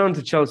 We'll get on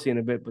to Chelsea in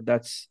a bit, but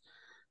that's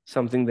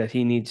something that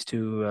he needs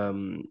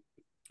to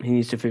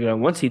figure out.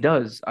 Once he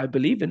does, I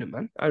believe in him,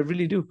 man. I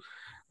really do.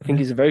 I think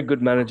Yeah. he's a very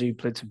good manager. He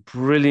played some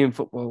brilliant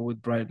football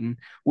with Brighton,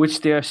 which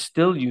they are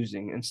still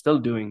using and still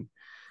doing.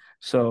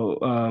 So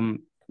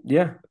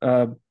yeah,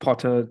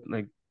 Potter,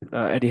 like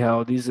Eddie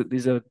Howe, these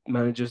are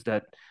managers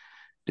that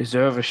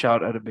deserve a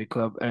shout at a big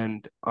club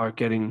and are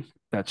getting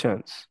that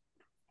chance.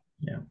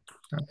 Yeah,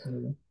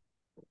 absolutely.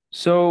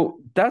 So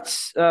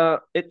that's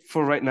it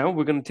for right now.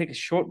 We're going to take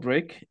a short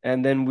break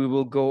and then we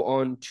will go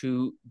on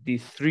to the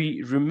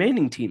three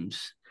remaining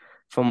teams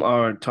from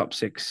our top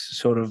six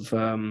sort of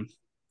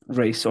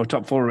race or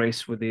top four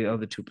race with the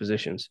other two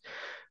positions.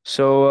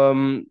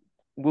 So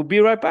we'll be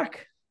right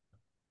back.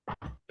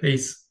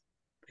 Peace.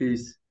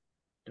 Peace.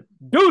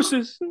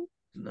 Deuces.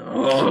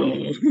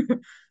 No.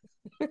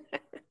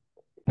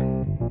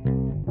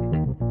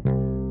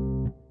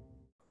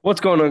 What's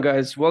going on,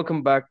 guys?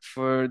 Welcome back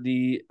for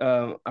the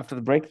after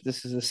the break.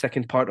 This is the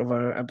second part of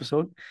our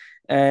episode,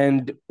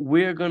 and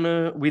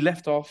we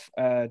left off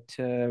at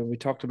we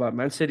talked about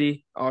Man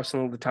City,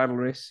 Arsenal, the title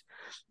race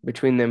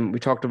between them. We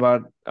talked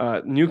about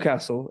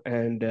Newcastle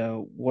and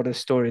what a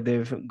story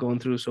they've gone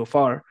through so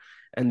far,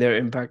 and their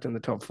impact on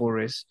the top four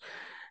race.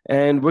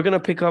 And we're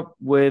gonna pick up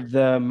with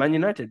Man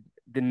United,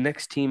 the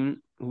next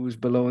team who's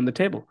below in the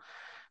table.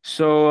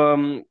 So,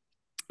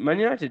 Man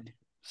United,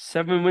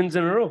 7 wins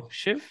in a row.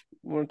 Shiv,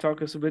 want to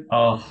talk us a bit?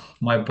 Oh,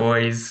 my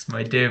boys,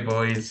 my dear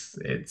boys.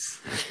 It's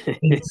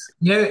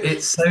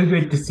so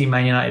good to see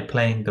Man United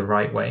playing the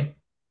right way.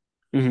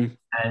 Hmm.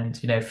 And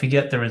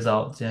forget the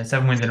results.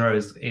 7 wins in a row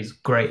is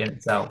great in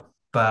itself.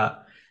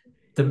 But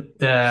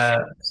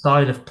the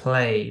style of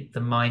play,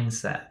 the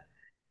mindset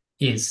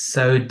is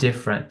so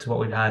different to what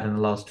we've had in the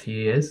last few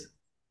years.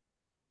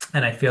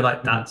 And I feel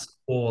like Hmm. that's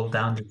all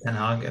down to Ten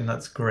Hag, and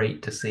that's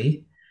great to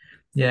see.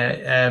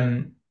 Yeah,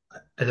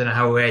 I don't know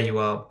how aware you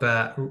are,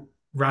 but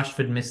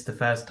Rashford missed the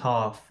first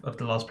half of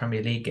the last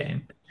Premier League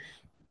game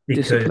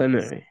because,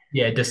 Disciplinary.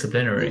 yeah, Yeah.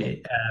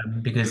 disciplinary,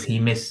 because he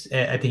missed,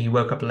 I think he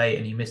woke up late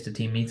and he missed a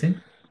team meeting.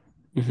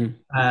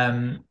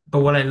 Hmm. But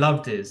what I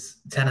loved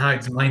is Ten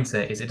Hag's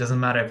mindset is it doesn't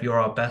matter if you're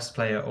our best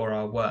player or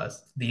our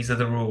worst. These are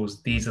the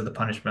rules. These are the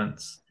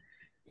punishments.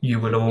 You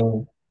will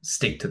all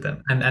stick to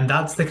them. And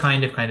that's the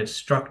kind of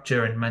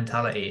structure and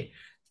mentality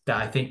that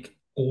I think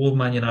all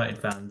Man United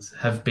fans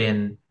have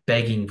been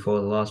begging for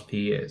the last few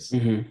years. Hmm.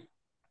 With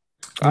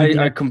I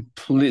the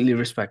completely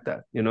respect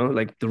that.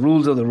 Like the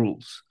rules are the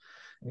rules.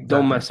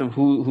 Don't Exactly. mess with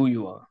who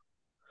you are.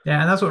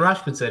 Yeah, and that's what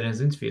Rashford said in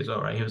his interview as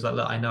well, right? He was like,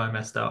 "Look, I know I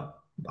messed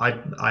up.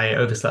 I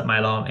overslept my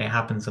alarm. It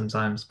happens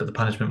sometimes, but the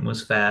punishment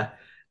was fair,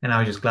 and I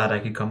was just glad I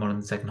could come on in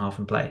the second half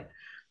and play."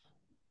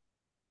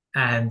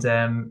 And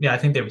yeah, I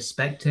think they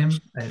respect him.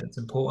 I think that's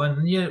important.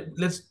 And yeah,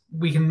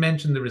 we can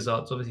mention the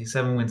results. Obviously,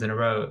 7 wins in a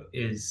row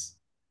is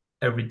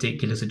a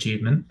ridiculous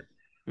achievement.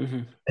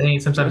 Hmm. I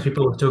think sometimes Yeah.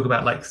 people always talk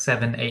about like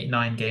 7, 8,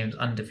 9 games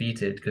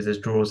undefeated because there's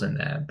draws in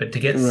there, but to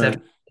get seven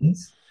Right.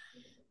 wins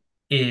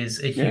is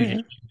a Yeah, huge yeah.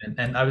 achievement.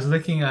 And I was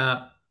looking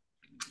at,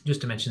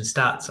 just to mention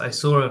stats, I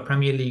saw a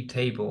Premier League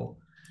table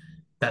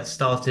that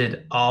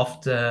started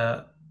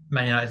after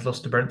Man United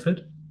lost to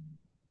Brentford.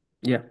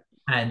 Yeah.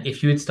 And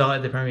if you had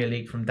started the Premier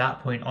League from that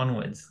point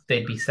onwards,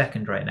 they'd be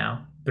second right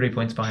now, 3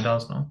 points behind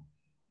Arsenal.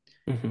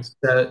 Hmm.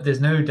 So there's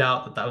no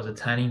doubt that that was a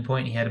turning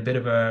point. He had a bit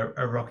of a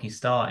rocky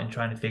start in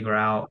trying to figure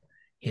out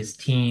his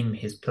team,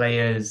 his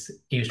players.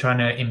 He was trying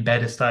to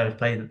embed a style of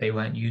play that they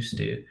weren't used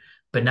to.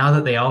 But now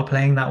that they are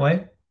playing that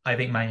way, I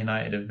think Man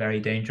United are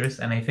very dangerous.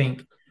 And I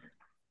think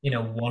in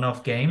a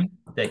one-off game,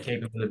 they're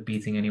capable of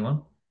beating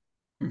anyone.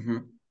 Hmm.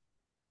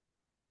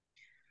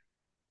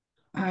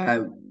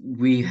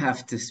 We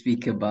have to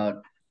speak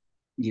about,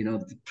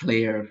 the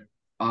player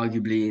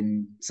arguably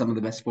in some of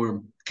the best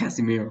form,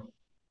 Casemiro.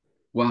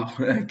 Wow.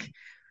 Like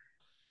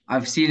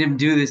I've seen him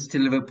do this to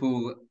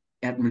Liverpool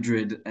at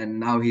Madrid, and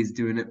now he's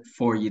doing it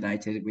for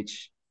United,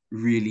 which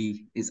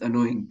really is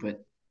annoying, but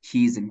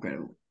he's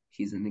incredible.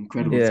 He's an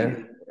incredible Yeah.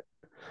 player.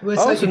 Well, I it's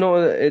like also if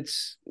know that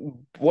it's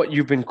what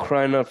you've been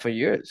crying out for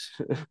years,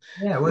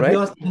 Yeah, well, if you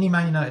right? ask any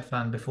Man United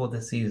fan before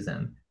the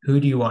season, who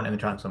do you want in the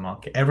transfer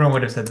market? Everyone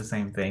would have said the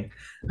same thing: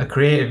 a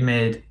creative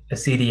mid, a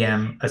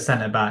CDM, a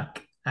centre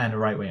back, and a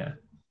right winger.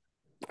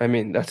 I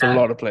mean, that's a Uh,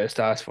 lot of players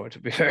to ask for, to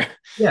be fair.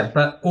 yeah,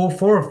 but all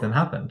four of them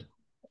happened.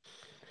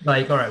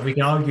 Like, all right, we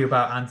can argue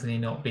about Anthony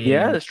not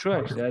Yeah, being that's true, the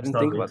actually. I didn't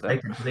stars think we about that.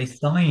 expected, but they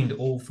signed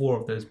all four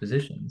of those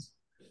positions.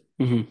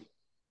 Hmm.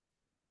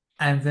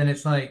 And then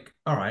it's like,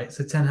 all right,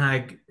 so Ten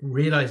Hag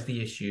realized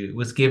the issue,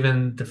 was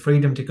given the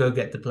freedom to go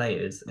get the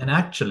players, and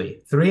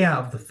actually, three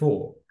out of the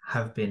four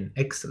have been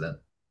excellent.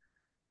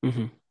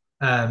 Hmm.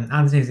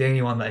 Anthony's the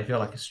only one that I feel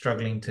like is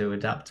struggling to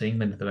adapt to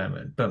England at the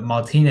moment. But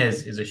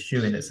Martinez is a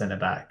shoe-in at centre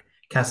back.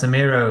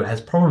 Casemiro has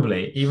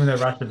probably, even though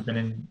Rashford's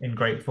been in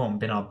great form,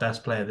 been our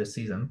best player this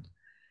season.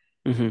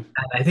 Hmm. And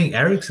I think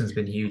Eriksen's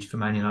been huge for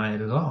Man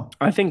United as well.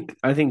 I think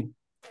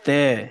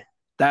there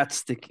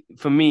that's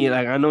for me,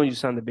 like I know you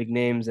sound the big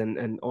names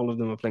and all of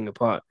them are playing a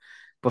part,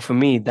 but for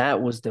me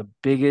that was the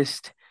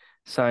biggest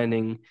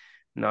signing,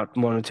 not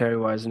monetary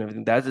wise and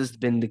everything. That has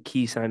been the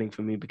key signing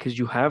for me because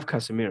you have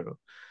Casemiro,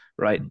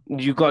 right?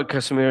 You got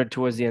Casemiro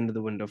towards the end of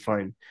the window,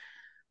 fine.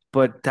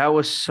 But that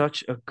was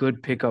such a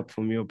good pickup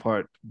from your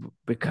part Yeah.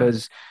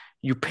 because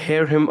you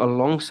pair him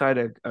alongside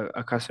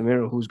a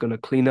Casemiro who's going to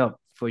clean up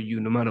for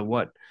you no matter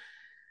what,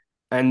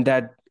 and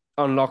that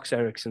unlocks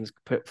Eriksen's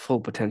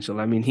full potential.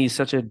 I mean, he's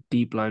such a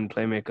deep line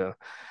playmaker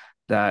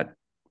that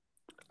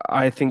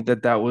I think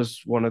that that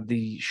was one of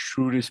the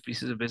shrewdest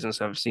pieces of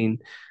business I've seen.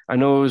 I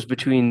know it was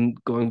between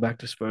going back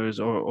to Spurs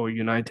or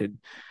United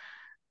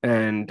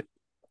and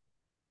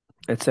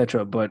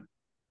etc. But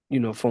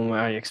from what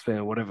I explain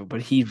or whatever,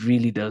 but he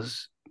really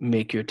does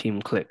make your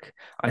team click.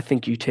 I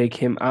think you take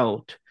him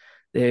out,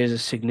 there is a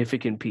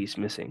significant piece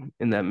missing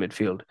in that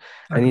midfield.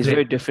 I And he's very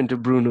completely. different to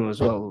Bruno as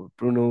well.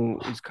 Bruno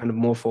is kind of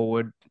more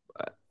forward,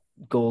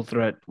 goal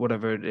threat,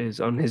 whatever it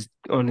is on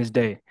his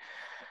day.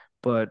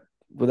 But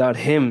without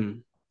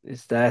him,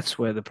 is that's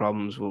where the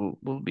problems will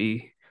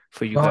be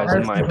for you Well, guys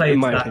Eriksen in plays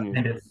my that opinion.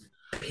 kind of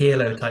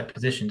Pirlo type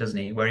position, doesn't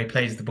he? Where he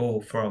plays the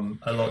ball from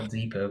a lot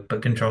deeper,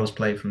 but controls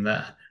play from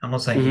there. I'm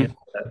not saying he is,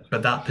 Hmm.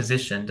 but that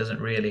position doesn't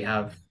really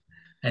have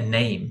a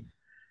name.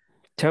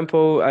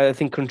 Tempo, I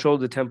think control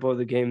the tempo of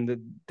the game,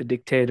 the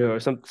dictator or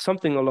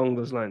something along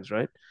those lines,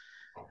 right?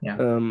 Yeah.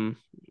 Um,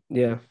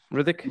 yeah.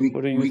 Hrithik, We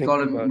what are you we call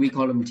thinking him we about?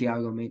 call him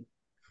Thiago, mate.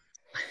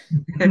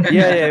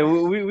 Yeah, yeah,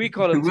 we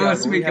call him We'll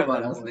Thiago. We speak have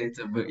about that us boy.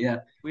 later, but yeah.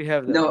 We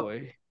have that No,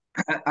 boy.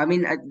 I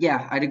mean,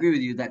 yeah, I'd agree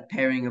with you that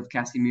pairing of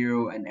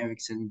Casemiro and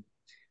Eriksen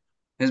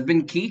has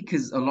been key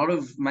because a lot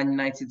of Man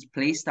United's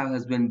play style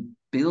has been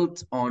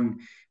built on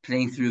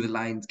playing through the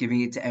lines,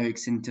 giving it to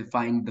Eriksen to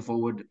find the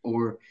forward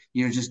or,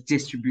 just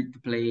distribute the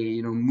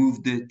play,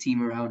 move the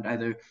team around.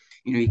 Either,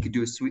 he could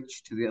do a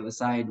switch to the other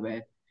side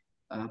where,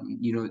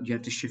 you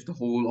have to shift the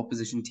whole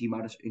opposition team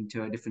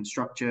into a different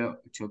structure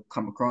to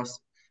come across.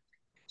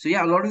 So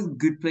yeah, a lot of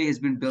good play has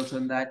been built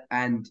on that,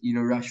 and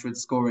Rashford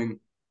scoring.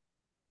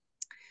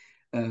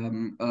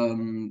 Um,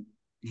 um,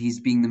 he's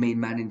being the main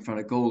man in front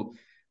of goal.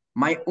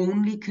 My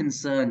only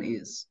concern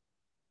is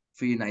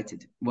for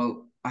United.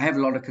 Well, I have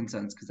a lot of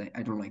concerns because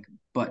I don't like him.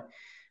 But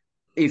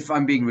if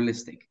I'm being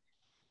realistic,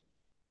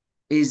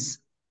 is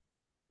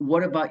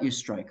what about your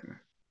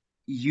striker?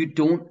 You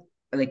don't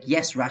like,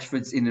 yes,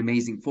 Rashford's in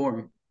amazing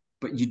form,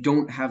 but you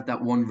don't have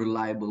that one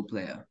reliable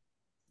player,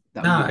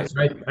 that No, one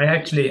striker. I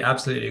actually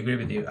absolutely agree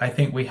with you. I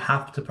think we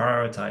have to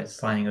prioritize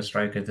signing a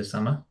striker this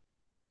summer.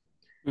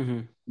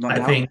 Hmm. Not I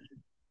now. think,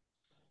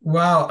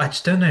 well, I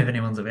just don't know if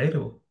anyone's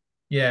available.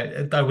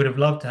 Yeah, I would have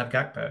loved to have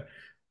Gakpo,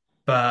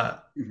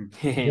 but Mhm.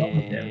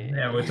 beyond him,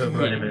 yeah, we'll talk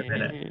about him in a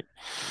minute.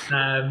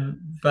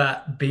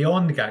 But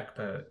beyond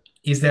Gakpo,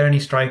 is there any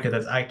striker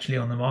that's actually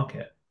on the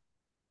market?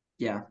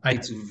 Yeah, I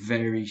it's a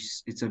very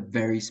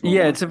small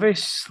Yeah, it's a market. very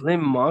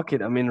slim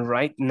market. I mean,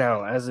 right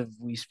now, as of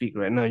we speak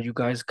right now, you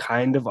guys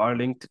kind of are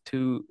linked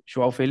to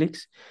Joao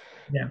Felix,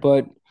 Yeah.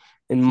 but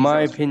in He's my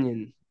not a striker.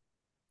 opinion,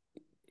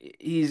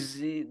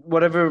 he's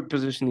whatever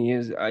position he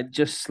is. I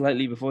just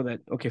slightly before that.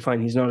 Okay,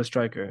 fine, he's not a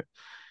striker,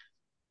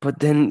 but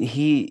then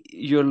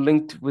you're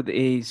linked with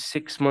a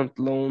 6 month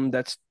loan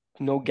that's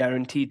no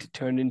guarantee to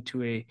turn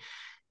into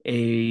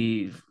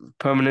a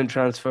permanent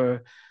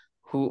transfer,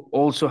 who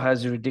also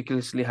has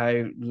ridiculously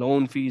high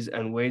loan fees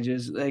and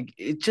wages. Like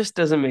it just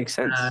doesn't make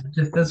sense.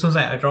 Just that's what I'm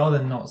saying. I'd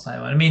rather not sign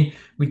one. I mean,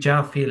 with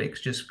Joao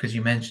Felix, just because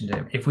you mentioned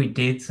him, if we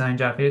did sign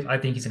Joao Felix, I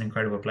think he's an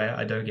incredible player.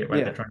 I don't get why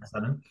they're Yeah. trying to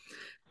sign him.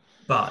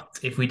 But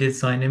if we did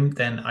sign him,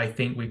 then I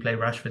think we play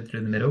Rashford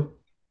through the middle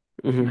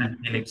and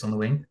Hmm. Felix on the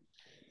wing.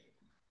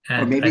 Or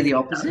And maybe I the think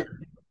opposite.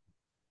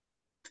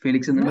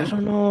 Felix in the I that, middle.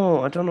 don't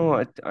know. I don't know.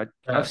 I've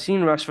uh,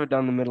 seen Rashford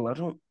down the middle. I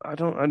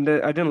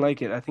didn't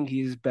like it. I think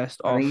he's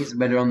best I think off he's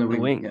better on the the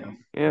wing. wing. Yeah.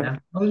 Yeah. yeah,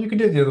 well, you can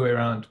do it the other way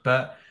around.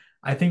 But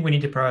I think we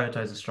need to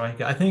prioritize a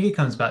striker. I think it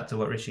comes back to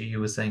what Rishi you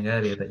were saying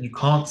earlier that you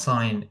can't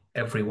sign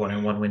everyone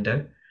in one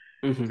window.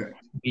 Hmm. Correct.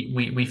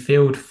 We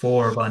filled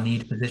four of our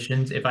need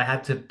positions. If I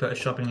had to put a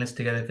shopping list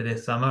together for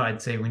this summer,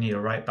 I'd say we need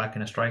a right back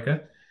and a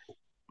striker,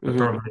 but Hmm.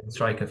 probably a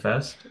striker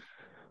first.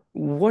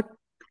 What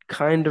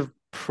kind of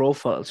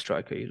profile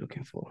striker are you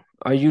looking for?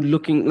 Are you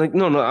looking like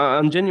no, no?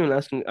 I'm genuinely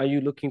asking. Are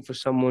you looking for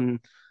someone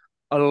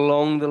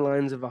along the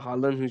lines of a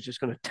Haaland who's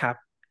just going to tap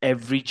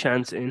every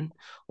chance in,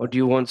 or do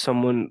you want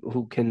someone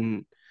who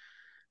can,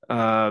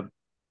 uh,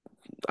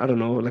 I don't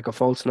know, like a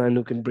false nine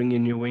who can bring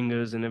in your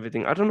wingers and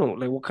everything? I don't know,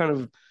 like what kind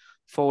of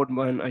forward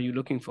man are you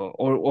looking for,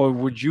 or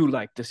would you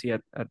like to see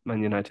at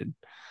Man United?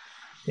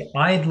 Yeah,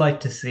 I'd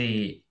like to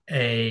see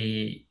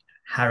a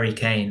Harry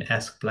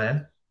Kane-esque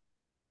player,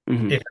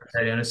 Hmm. if I'm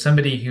totally honest,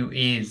 somebody who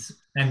is,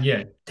 and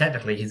yeah,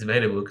 technically he's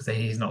available because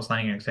he's not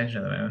signing an extension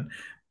at the moment,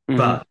 Hmm.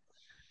 but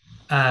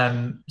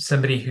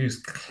somebody who's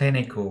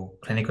clinical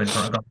in front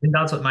of goal. I think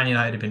that's what Man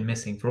United have been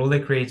missing. For all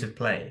their creative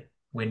play,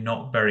 we're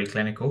not very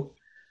clinical.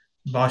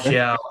 Yeah,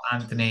 Martial,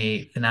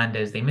 Anthony,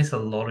 Fernandez, they miss a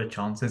lot of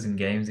chances in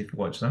games if you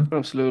watch them.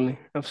 absolutely,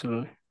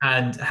 absolutely.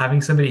 And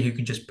having somebody who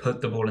can just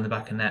put the ball in the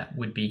back of net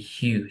would be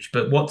huge.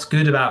 But what's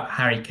good about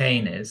Harry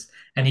Kane is,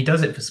 and he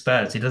does it for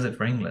Spurs, he does it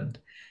for England.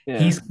 Yeah.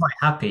 He's quite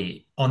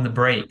happy on the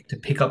break to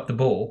pick up the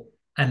ball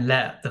and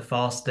let the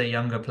faster,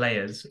 younger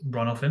players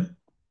run off him.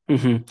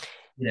 Hmm.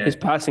 You His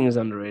know, passing is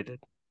underrated.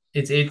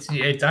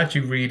 it's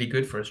actually really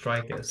good for a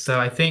striker. So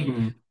I think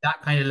Hmm.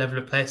 that kind of level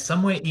of player,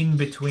 somewhere in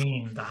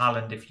between the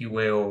Haaland, if you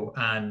will,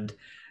 and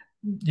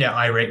yeah,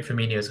 I rate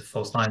Firmino as a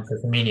false nine for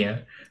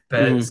Firmino,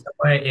 but Hmm.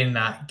 somewhere in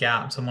that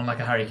gap, someone like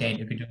a Harry Kane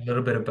who could do a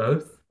little bit of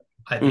both,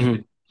 I think Hmm.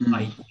 would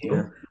be Yeah.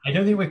 ideal. I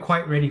don't think we're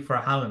quite ready for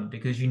a Haaland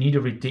because you need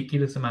a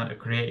ridiculous amount of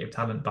creative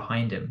talent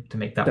behind him to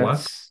make that work.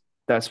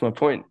 That's my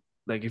point.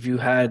 Like if you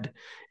had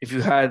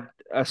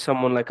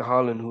someone like a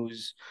Haaland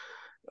who's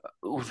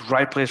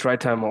right place, right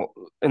time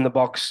in the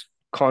box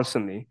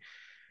constantly,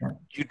 Yeah.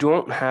 you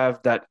don't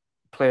have that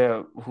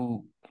player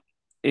who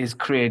is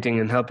creating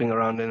and helping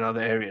around in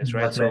other areas,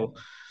 right? That's it. So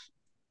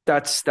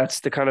that's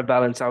the kind of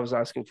balance I was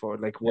asking for.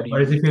 Like, Yeah.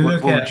 Whereas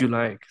what would you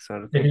like?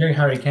 Sort of if thing. you look at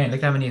Harry Kane,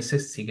 look how many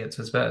assists he gets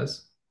for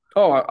Spurs.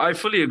 Oh, I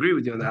fully agree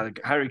with you on that.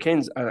 Like, Harry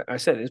Kane's, I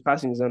said his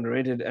passing is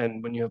underrated,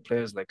 and when you have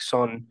players like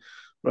Son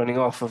running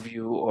off of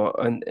you, or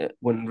and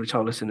when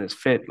Richarlison is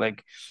fit,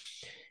 like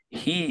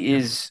he Yeah.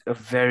 is a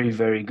very,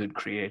 very good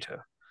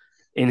creator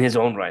in his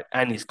own right,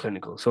 and he's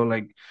clinical. So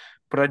like,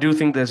 but I do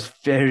think there's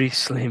very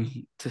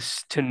slim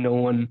to no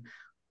one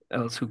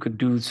else who could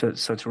do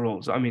such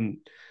roles. I mean,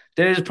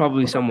 there is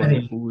probably someone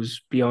Many.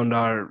 who's beyond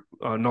our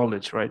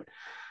knowledge, right?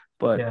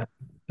 But Yeah.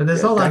 But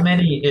there's yeah, not that that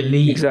many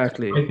elite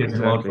exactly, strikers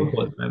in world exactly.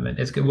 football at the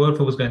moment. World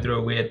football's going through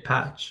a weird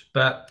patch.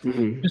 But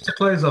Hmm. just to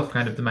close off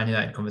kind of the Man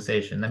United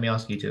conversation, let me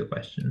ask you two a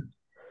question.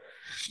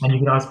 And you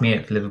can ask me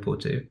it for Liverpool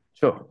too.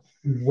 Sure.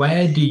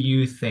 Where do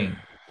you think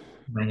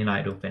Man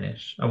United will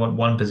finish? I want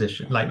one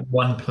position, like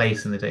one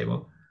place in the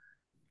table.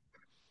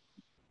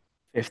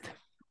 Fifth.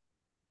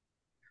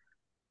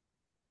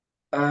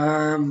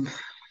 Um,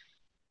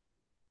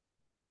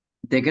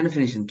 they're gonna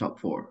finish in top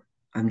four.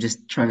 I'm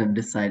just trying to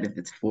decide if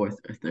it's fourth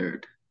or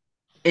third.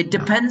 It Yeah.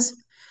 depends.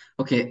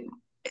 Okay,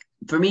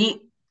 for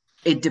me,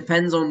 it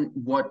depends on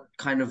what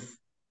kind of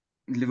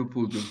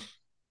Liverpool do.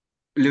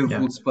 Yeah.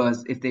 Liverpool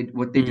Spurs, if they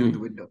what they do in the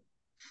Mm. window.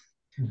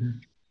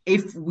 Mhm.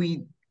 If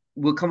we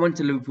will come on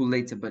to Liverpool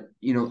later, but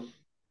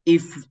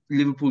if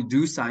Liverpool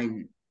do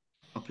sign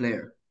a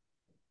player,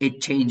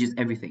 it changes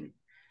everything.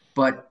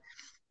 But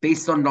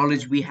based on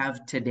knowledge we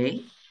have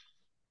today,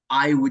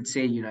 I would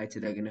say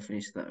United are going to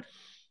finish third.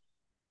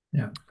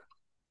 Yeah.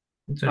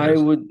 It's I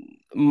interesting.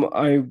 would,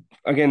 I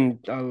again,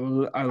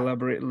 I'll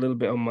elaborate a little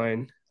bit on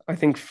mine. I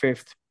think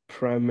fifth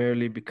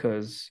primarily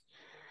because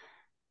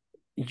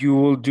you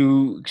will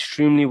do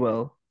extremely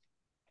well,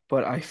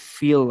 but I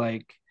feel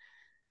like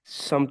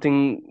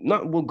something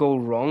not will go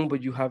wrong,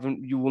 but you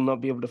will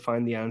not be able to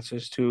find the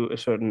answers to a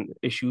certain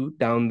issue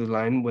down the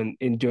line when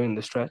in during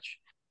the stretch,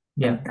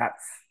 and Yeah.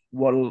 that's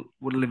what'll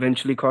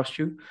eventually cost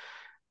you.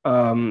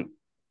 Um,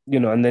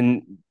 and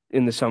then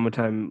in the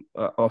summertime,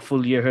 a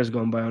full year has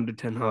gone by under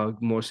Ten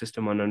Hag, more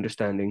system and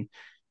understanding.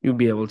 You'll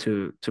be able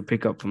to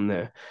pick up from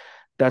there.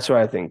 That's what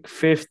I think.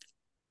 Fifth,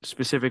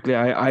 specifically,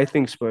 I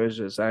think Spurs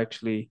is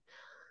actually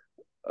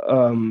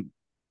um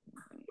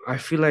I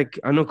feel like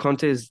I know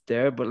Conte is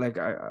there, but like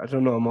I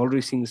don't know. I'm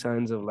already seeing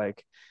signs of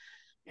like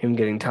him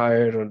getting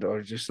tired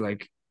or just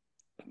like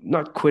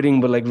not quitting,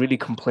 but like really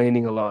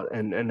complaining a lot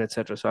and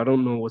etc. So I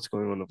don't know what's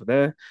going on over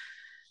there.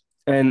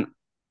 And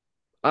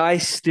I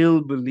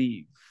still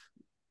believe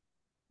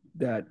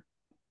that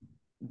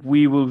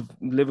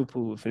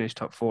Liverpool will finish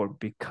top four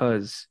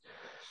because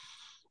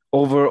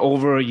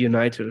over a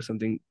United or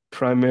something,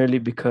 primarily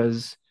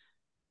because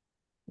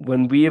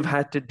when we have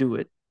had to do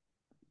it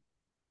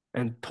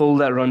and pull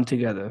that run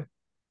together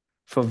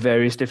for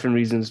various different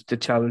reasons to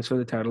challenge for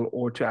the title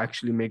or to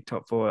actually make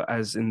top four,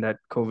 as in that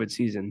COVID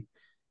season,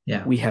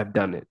 Yeah. we have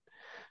done it.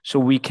 So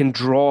we can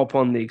draw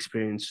upon the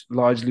experience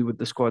largely with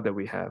the squad that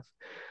we have.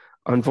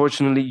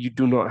 Unfortunately, you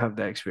do not have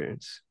that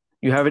experience.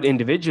 You have it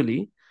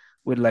individually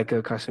with like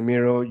a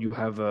Casemiro, you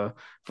have a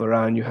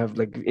Varane, you have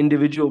like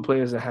individual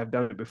players that have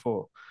done it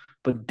before.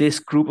 But this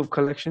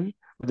collection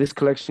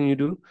you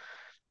do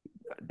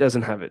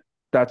doesn't have it.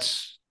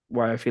 That's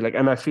why I feel like,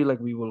 and I feel like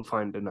we will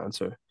find an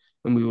answer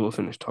and we will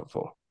finish top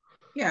four.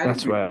 Yeah, I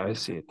That's agree. why I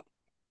see it.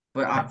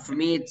 But Yeah. for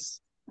me,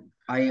 it's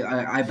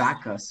I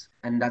back us,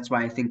 and that's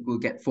why I think we'll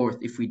get fourth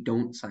if we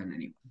don't sign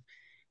anyone.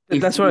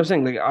 If That's what I we, was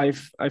saying. Like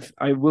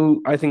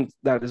I think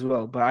that as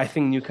well. But I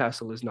think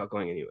Newcastle is not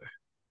going anywhere.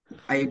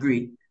 I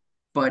agree,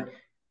 but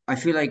I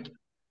feel like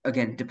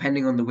again,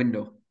 depending on the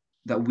window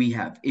that we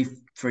have, if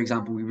for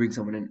example we bring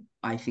someone in,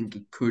 I think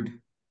it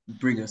could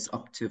bring us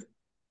up to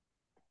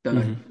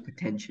third Hmm.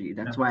 potentially.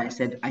 That's Yeah. why I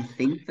said I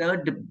think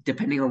third,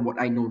 depending on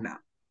what I know now.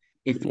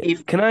 If Yeah.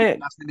 if Can if I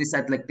after this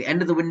at like the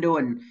end of the window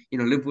and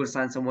Liverpool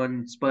signed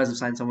someone, Spurs have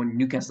signed someone,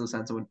 Newcastle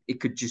signed someone, it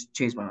could just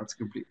change my answer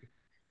completely.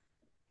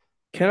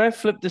 can I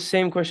flip the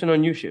same question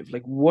on you, Shiv?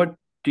 Like, what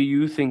do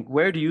you think?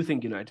 Where do you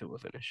think United will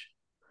finish?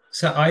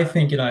 So I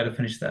think United will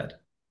finish third.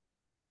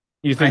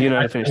 You I, think I,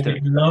 United I finished would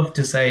third? love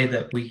to say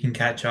that we can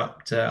catch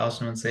up to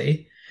Arsenal and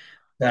City.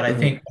 That I Uh-huh.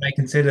 think when I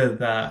consider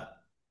that,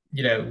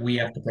 we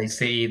have to play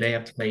City, they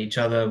have to play each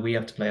other, we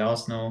have to play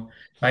Arsenal.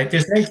 Like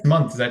this next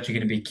month is actually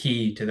going to be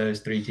key to those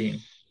three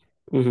teams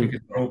because Hmm.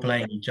 we're all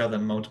playing each other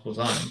multiple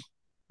times.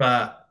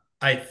 But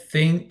I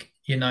think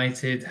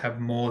United have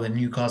more than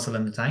Newcastle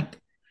in the tank.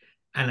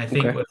 And I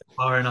think Okay. we're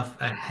far enough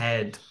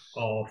ahead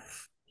of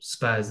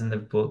Spurs and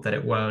Liverpool that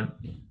it won't,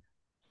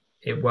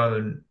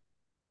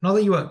 not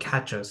that you won't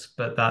catch us,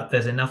 but that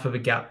there's enough of a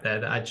gap there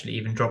that actually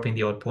even dropping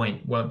the odd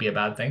point won't be a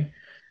bad thing.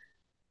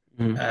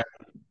 Mhm. Uh,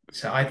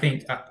 so I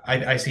think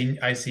I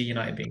see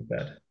United being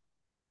third.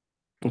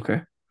 Okay.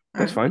 All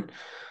That's right.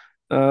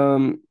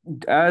 fine.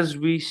 As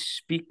we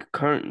speak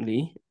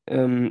currently,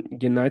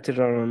 United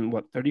are on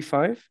what,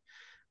 35,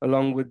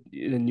 along with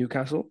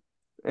Newcastle,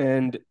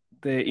 and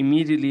the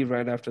immediately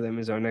right after them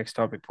is our next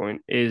topic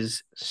point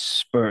is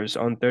Spurs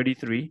on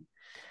 33.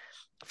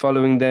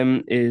 Following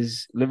them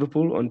is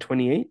Liverpool on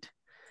 28.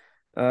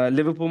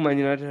 Liverpool, Man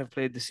United have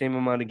played the same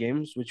amount of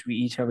games, which we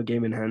each have a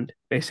game in hand,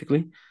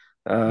 basically.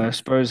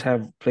 Spurs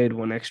have played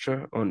one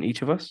extra on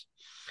each of us.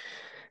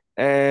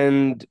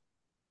 And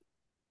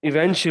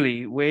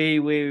eventually, way,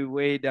 way,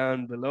 way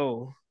down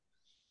below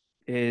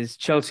is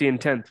Chelsea in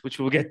 10th, which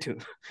we'll get to,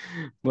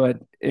 but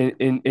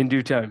in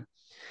due time.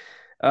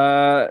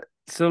 Uh,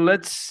 so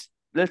let's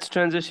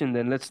transition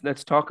then.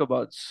 Let's talk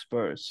about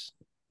Spurs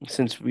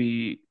since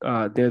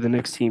they're the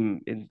next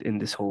team in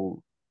this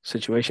whole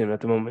situation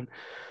at the moment.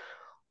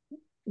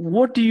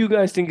 What do you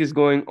guys think is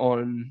going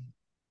on,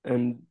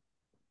 and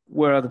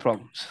where are the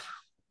problems?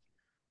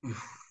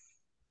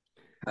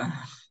 Uh,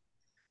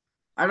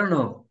 I don't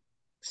know.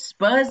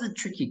 Spurs are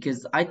tricky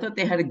because I thought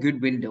they had a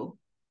good window.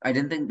 I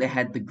didn't think they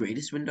had the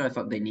greatest window. I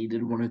thought they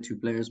needed one or two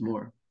players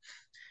more,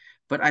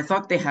 but I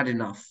thought they had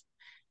enough.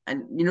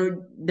 And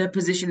their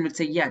position would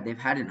say, yeah, they've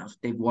had enough.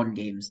 They've won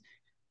games.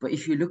 But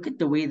if you look at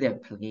the way they're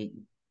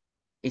playing,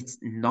 it's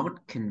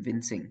not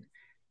convincing.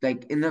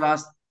 Like in the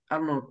last, I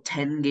don't know,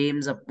 10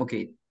 games up,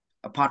 okay,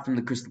 apart from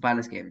the Crystal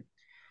Palace game,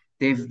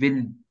 they've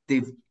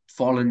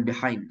fallen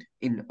behind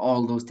in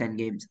all those 10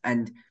 games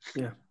and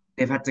Yeah.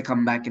 they've had to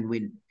come back and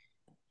win.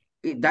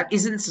 That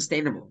isn't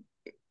sustainable.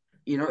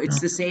 It's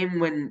No. the same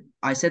when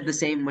I said the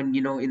same when,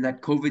 in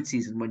that COVID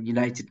season when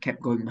United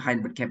kept going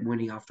behind but kept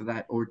winning after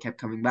that or kept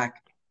coming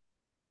back.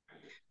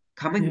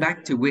 Coming Yeah.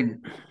 back to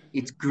win,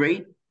 it's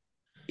great,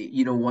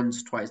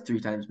 once, twice, three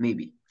times,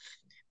 maybe,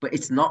 but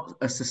it's not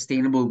a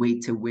sustainable way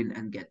to win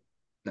and get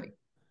like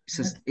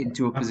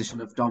into a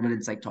position of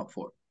dominance like top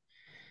four.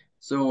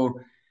 So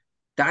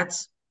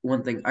that's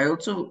one thing. I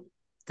also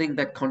think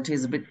that Conte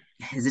is a bit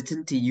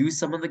hesitant to use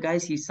some of the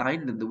guys he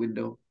signed in the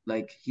window.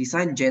 Like he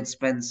signed Jed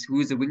Spence, who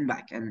is a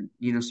wingback, and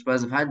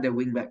Spurs have had their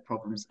wingback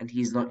problems, and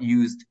he's not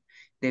used.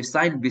 They've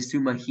signed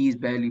Bissouma, he's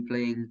barely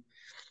playing.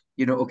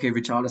 Okay,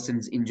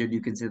 Richarlison's injured,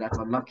 you can say that's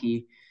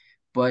unlucky,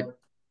 but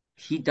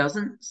he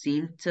doesn't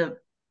seem to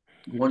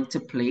want to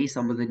play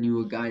some of the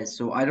newer guys.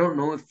 So I don't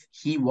know if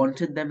he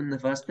wanted them in the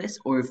first place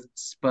or if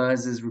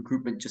Spurs'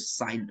 recruitment just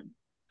signed them.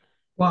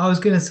 Well, I was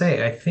going to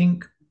say, I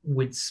think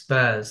with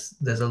Spurs,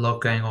 there's a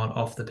lot going on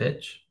off the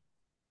pitch.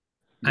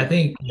 I Yeah.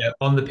 think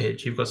on the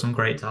pitch, you've got some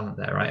great talent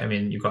there, right? I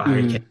mean, you've got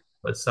Harry Kane, Hmm.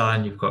 you've got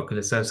Son, you've got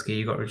Kulusevski,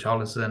 you've got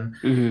Richarlison,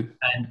 Hmm.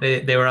 and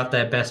they were at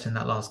their best in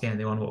that last game.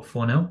 They won, what,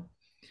 4-0?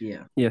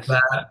 Yeah. Yes.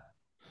 But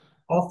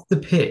off the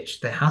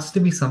pitch, there has to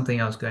be something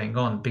else going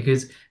on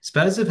because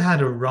Spurs have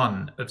had a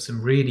run of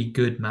some really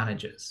good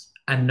managers,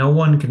 and no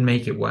one can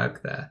make it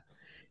work there.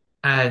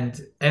 And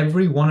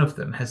every one of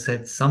them has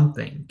said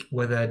something,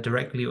 whether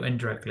directly or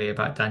indirectly,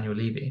 about Daniel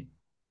Levy.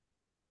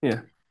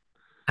 Yeah.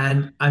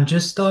 And I'm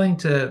just starting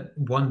to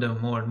wonder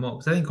more and more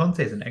because I think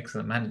Conte is an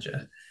excellent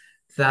manager.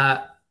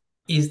 That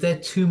is there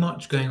too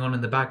much going on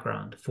in the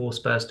background for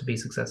Spurs to be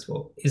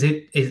successful?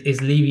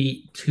 Is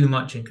Levy too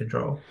much in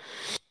control?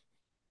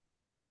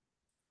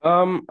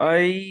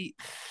 I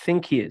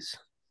think he is.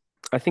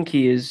 I think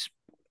he is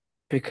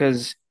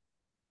because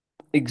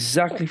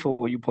exactly for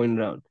what you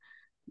pointed out,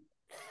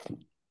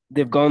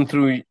 they've gone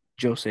through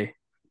Jose.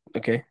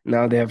 Okay,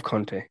 now they have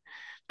Conte.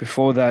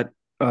 Before that,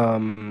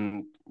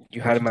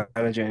 you had a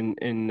manager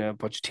in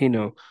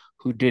Pochettino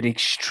who did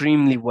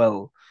extremely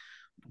well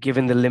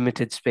given the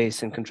limited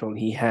space and control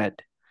he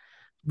had.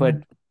 But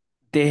Mm.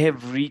 they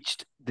have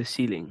reached the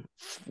ceiling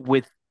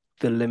with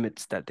the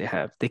limits that they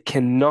have. They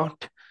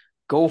cannot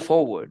go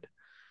forward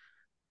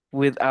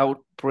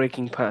without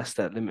breaking past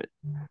that limit.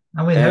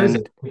 And with Jose,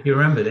 And if you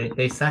remember,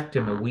 they sacked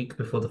him a week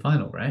before the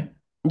final, right?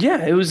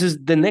 yeah, it was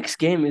the next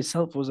game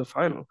itself was a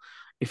final.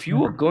 If you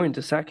were Yeah. going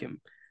to sack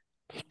him,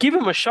 give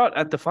him a shot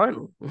at the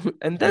final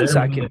and then Let him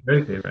sack win the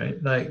him, trophy,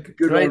 right? Like,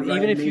 Good right? old Even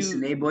Ryan if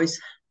Mason, you, eh, boys?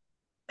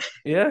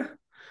 yeah.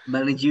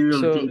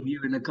 Managerial So,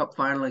 debut in a cup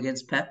final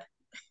against Pep.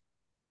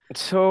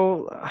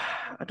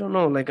 I don't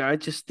know. Like, I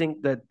just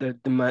think that the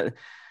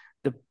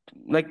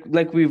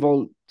like we've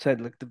all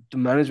said, like the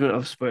management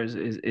of Spurs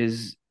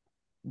is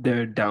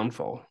their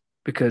downfall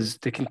because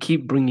they can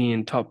keep bringing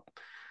in top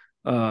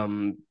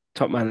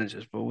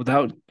managers, but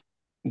without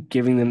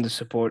giving them the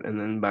support and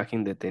then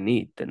backing that they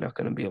need, they're not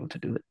going to be able to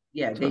do it.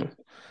 Yeah, So,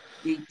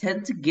 they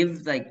tend to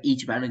give like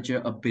each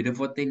manager a bit of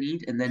what they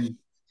need, and then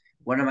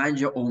when a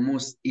manager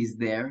almost is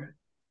there,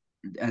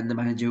 and the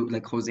manager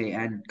like Jose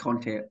and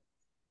Conte,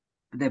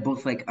 they're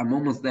both like, I'm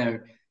almost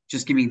there.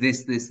 Just give me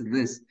this, this, and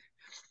this.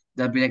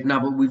 They'll be like, no,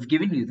 but we've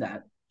given you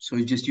that, so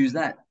you just use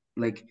that.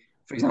 Like,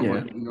 for example,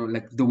 yeah,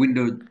 like the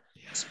window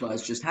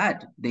Spurs just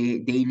had, they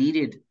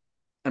needed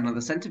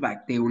another centre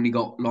back. They only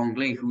got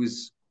Longley,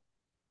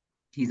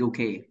 he's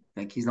okay.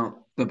 Like he's not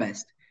the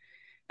best.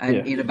 And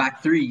yeah, in a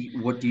back three,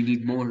 what do you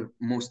need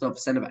most of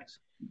centre backs?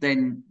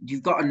 Then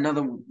you've got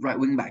another right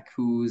wing back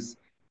who's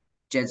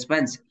Jed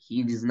Spence. He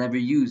is never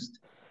used.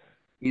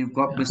 You've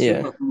got yeah.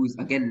 yeah. Basuma, who's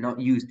again not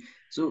used.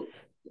 So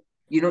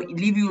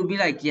Levy will be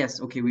like,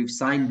 yes, okay, we've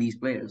signed these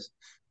players,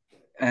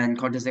 and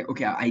Conte's like,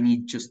 okay, I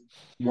need just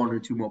one or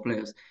two more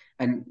players,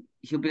 and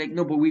he'll be like,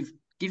 no, but we've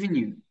given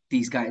you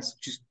these guys,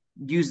 just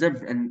use them,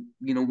 and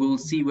we'll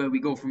see where we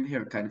go from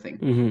here, kind of thing.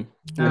 Hmm. And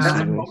that's a Um,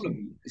 Absolutely.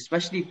 problem,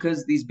 especially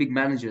because these big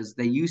managers,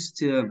 they used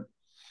to,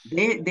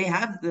 they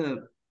have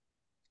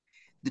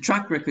the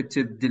track record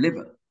to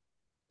deliver,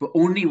 but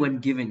only when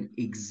given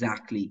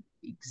exactly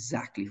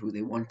who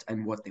they want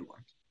and what they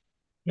want.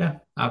 Yeah,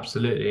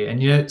 absolutely.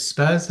 And you know,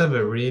 Spurs have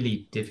a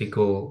really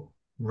difficult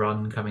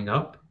run coming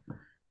up.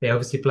 They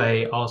obviously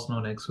play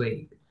Arsenal next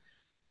week,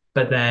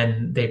 but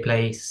then they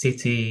play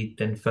City,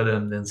 then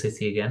Fulham, then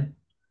City again.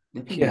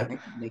 They play Yeah. United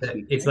next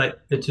week, It's right?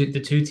 like the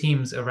two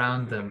teams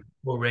around them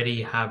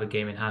already have a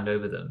game in hand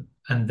over them,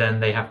 and then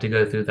they have to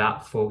go through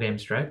that 4 game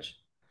stretch.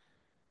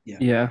 Yeah.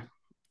 Yeah.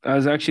 I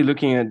was actually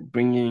looking at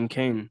bringing in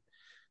Kane,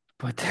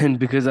 but then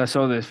because I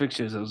saw their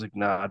fixtures, I was like,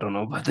 nah, I don't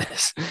know about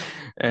this.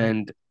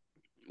 And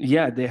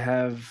yeah, they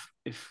have,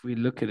 if we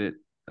look at it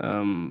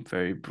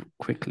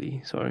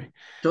quickly, sorry.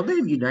 Don't they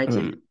have United,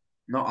 Um,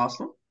 not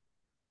Arsenal?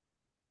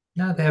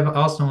 No, they have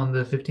Arsenal on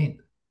the 15th.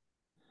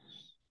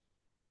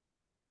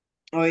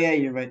 Oh yeah,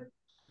 you're right.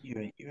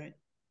 You're right.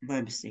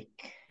 My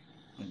mistake.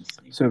 My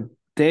mistake. so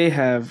they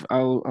have,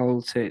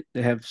 I'll say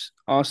they have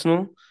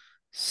Arsenal,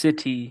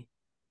 City.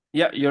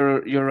 Yeah,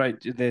 you're right.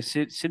 They're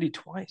City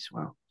twice.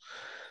 Wow.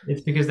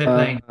 It's because they're Uh,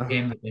 playing a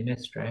game that they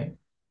missed, right?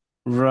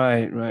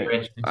 right, right.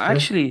 Rearranged fixture.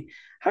 Actually,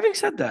 having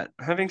said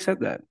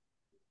that,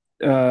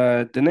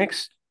 the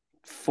next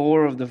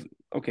four of the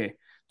okay,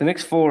 the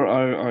next four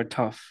are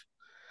tough.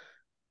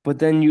 But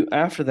then you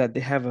after that they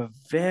have a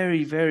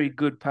very, very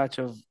good patch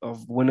of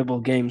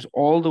winnable games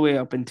all the way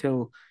up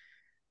until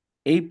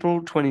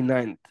April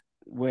 29th,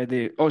 where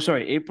they oh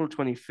sorry, April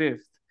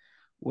 25th,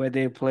 where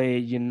they play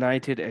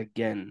United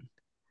again.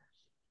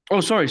 Oh,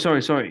 sorry.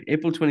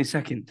 April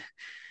 22nd.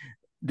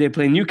 They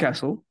play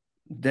Newcastle,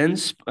 then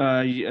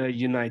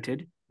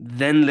United,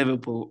 then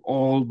Liverpool,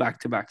 all back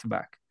to back to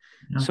back.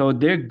 Yeah. So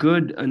they're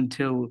good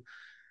until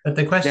But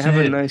the they question have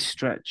a is, nice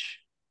stretch.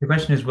 the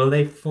question is, will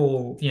they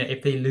fall? You know,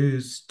 if they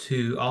lose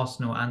to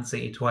Arsenal and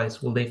City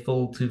twice, will they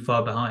fall too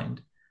far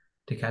behind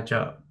to catch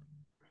up?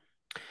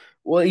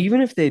 Well, even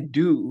if they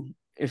do,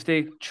 if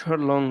they trot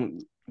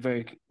along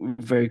very,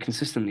 very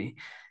consistently,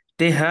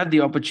 they have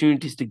the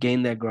opportunities to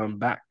gain their ground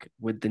back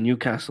with the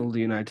Newcastle, the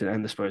United,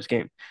 and the Spurs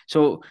game.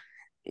 So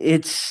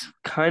it's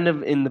kind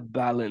of in the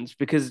balance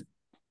because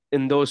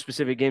in those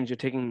specific games, you're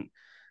taking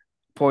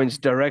points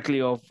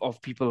directly of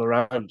people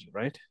around you,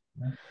 right?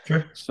 Yeah. True,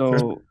 true.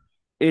 So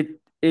it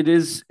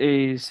is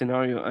a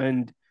scenario,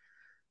 and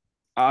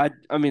I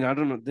mean I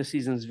don't know. This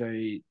season is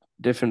very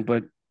different,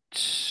 but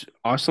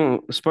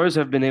Arsenal Spurs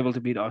have been able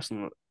to beat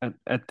Arsenal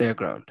at their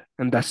ground,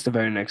 and that's the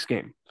very next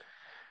game.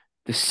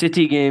 The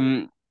City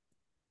game,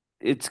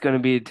 it's going to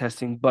be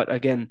testing, but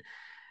again,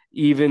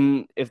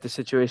 even if the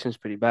situation is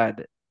pretty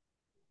bad,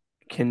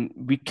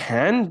 we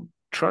can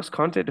trust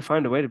Conte to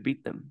find a way to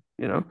beat them.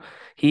 You know,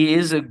 he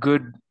is a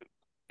good,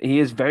 he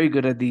is very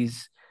good at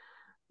these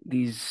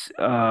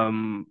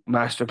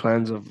master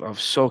plans of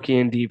soaking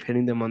in deep,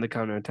 hitting them on the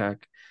counter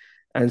attack.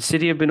 And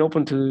City have been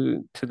open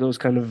to those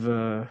kind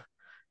of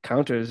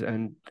counters.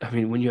 And I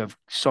mean, when you have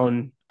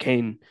Son,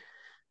 Kane,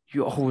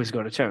 you always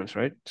got a chance,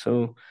 right?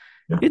 So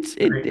Yeah, it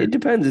agree.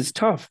 depends. It's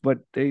tough, but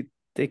they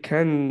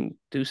can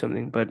do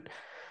something. But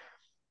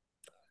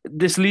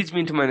this leads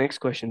me into my next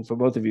question for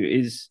both of you: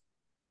 is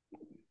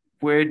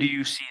where do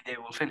you see they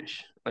will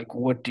finish? Like,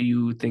 what do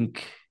you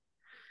think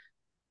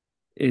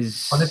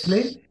is,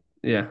 Honestly,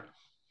 yeah,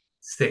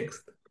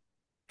 sixth. I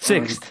was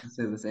sixth? going to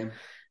say the same.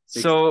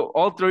 Sixth. So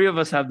all three of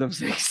us have them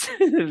sixth.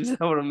 Is that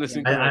what I'm Yeah.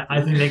 listening I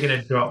correctly? think they're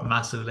going to drop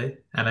massively,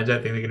 and I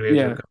don't think they're going to be able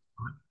to Yeah. recover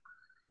from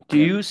Do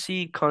Yeah. you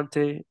see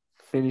Conte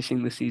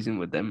finishing the season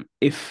with them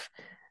if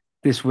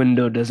this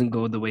window doesn't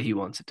go the way he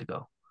wants it to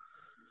go?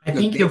 it. I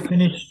Look, think he'll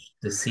finish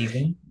the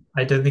season.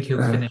 I don't think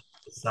he'll Uh, finish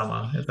the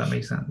summer, if that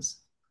makes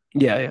sense.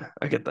 yeah,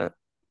 I get that.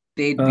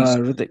 they'd be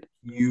Hrithik.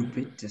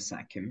 stupid to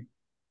sack him.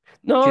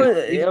 No, Just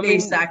I if they mean,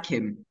 sack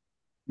him,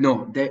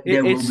 no, there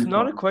will it's be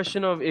not a problems.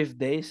 question of if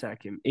they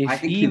sack him. I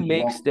If think he he'll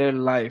makes walk. their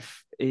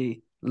life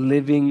a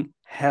living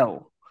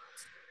hell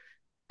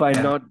by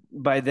Yeah. not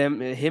by them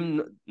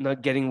him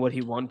not getting what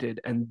he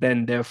wanted, and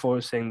then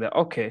therefore saying that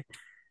okay,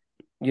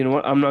 you know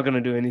what, I'm not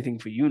gonna do anything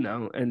for you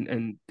now,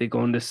 and they go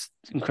on this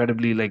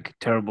incredibly like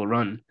terrible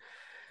run.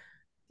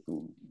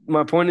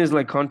 My point is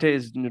like Conte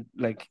is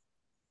like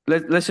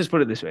let's just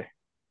put it this way.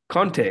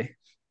 Conte,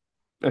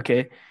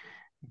 okay,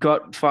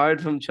 got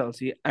fired from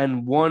Chelsea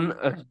and won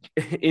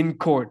in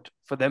court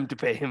for them to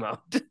pay him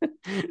out.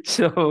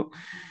 So,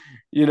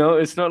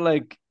 it's not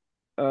like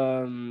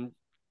um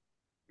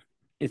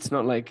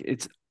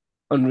it's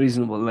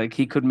unreasonable. Like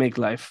he could make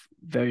life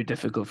very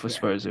difficult for Yeah,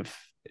 Spurs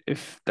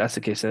if that's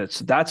the case. So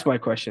that's my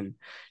question.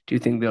 Do you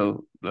think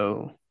that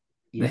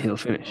yeah. he'll No,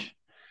 finish?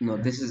 no,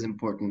 this is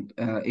important.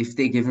 If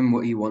they give him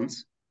what he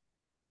wants,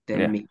 then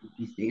Yeah. maybe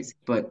he stays.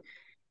 But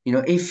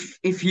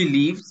if he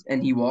leaves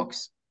and he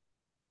walks,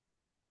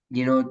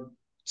 you know,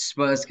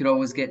 Spurs could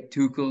always get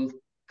Tuchel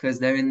because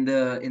they're in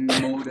the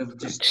mode of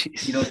just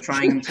Jeez.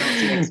 trying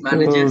Chelsea Oh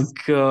ex-managers.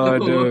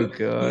 God. Oh So he's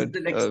God. the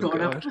next Oh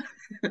door up.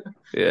 God.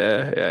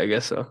 Yeah, I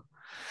guess so.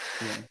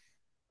 Yeah,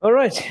 All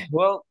right.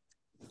 Well,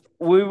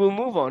 we will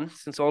move on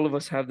since all of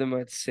us have them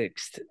at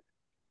sixth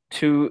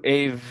to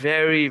a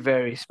very,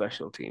 very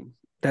special team.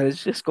 that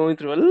is just going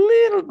through a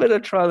little bit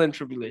of trial and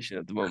tribulation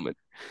at the moment.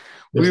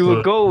 We Just will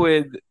thought, go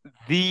with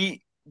the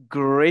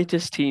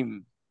greatest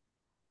team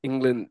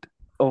England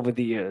over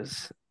the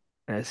years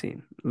has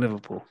seen,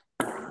 Liverpool.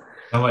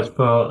 so much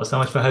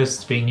for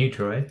hosts being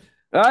neutral, eh?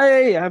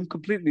 I'm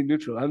completely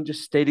neutral. I'm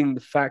just stating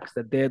the facts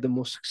that they're the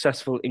most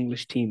successful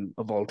English team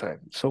of all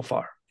time so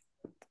far.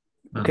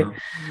 Okay.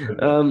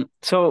 Uh-huh.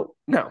 So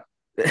now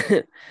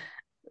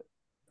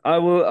I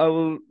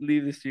will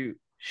leave this to you.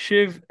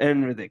 Shiv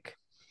and Riddick.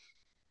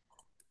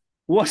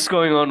 What's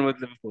going on with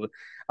Liverpool?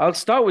 I'll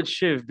start with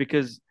Shiv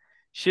because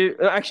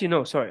Shiv actually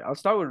no, sorry. I'll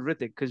start with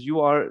Riddick because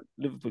you are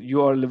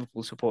a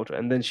Liverpool supporter,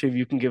 and then Shiv,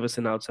 you can give us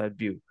an outside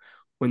view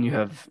when you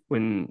hear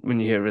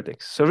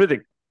Riddick. So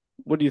Riddick,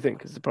 what do you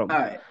think is the All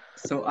problem? right.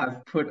 So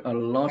I've put a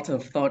lot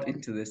of thought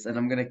into this, and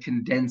I'm gonna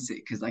condense it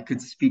because I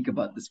could speak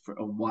about this for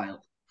a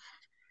while.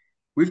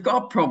 We've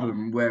got a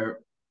problem where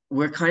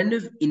we're kind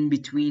of in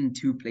between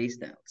two play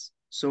styles.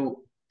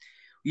 So,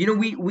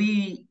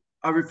 we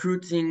our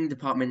recruiting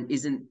department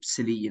isn't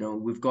silly,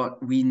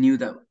 we knew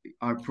that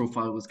our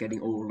profile was getting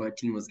old, our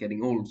team was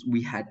getting old. So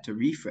we had to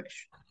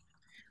refresh.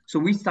 So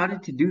we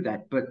started to do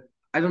that, but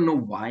I don't know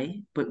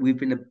why, but we've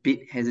been a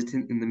bit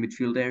hesitant in the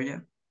midfield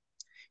area.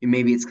 And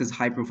maybe it's because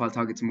high profile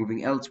targets are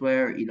moving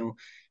elsewhere,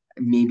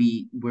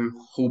 maybe we're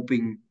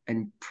hoping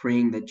and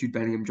praying that Jude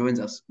Bellingham joins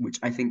us, which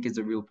I think is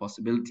a real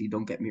possibility,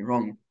 don't get me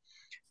wrong.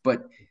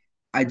 But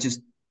I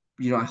just,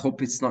 I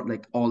hope it's not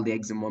like all the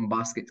eggs in one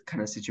basket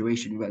kind of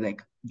situation where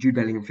like Jude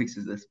Bellingham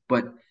fixes this.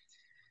 But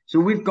so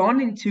we're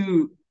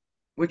transitioning,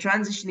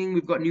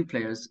 we've got new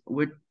players,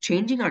 we're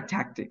changing our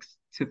tactics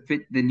to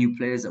fit the new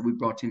players that we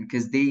brought in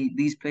because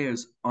these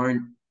players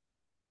aren't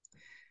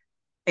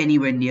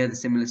anywhere near the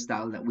similar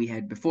style that we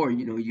had before.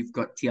 You've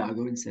got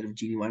Thiago instead of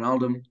Gini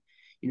Wijnaldum.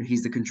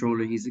 He's the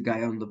controller, he's the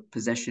guy on the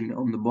possession,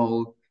 on the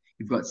ball.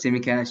 You've got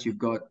Tsimikas, you've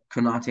got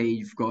Konate,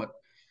 you've got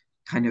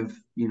kind of,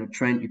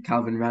 Trent, you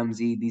Calvin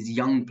Ramsey, these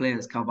young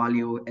players,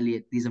 Carvalho,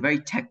 Elliott. These are very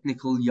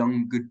technical,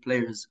 young, good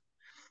players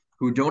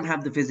who don't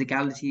have the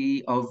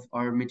physicality of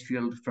our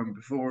midfield from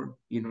before,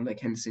 like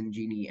Henderson,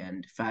 Gini,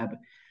 and Fab,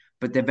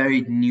 but they're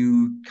very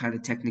new kind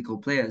of technical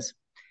players.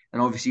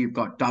 And obviously, you've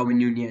got Darwin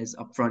Nunez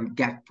up front,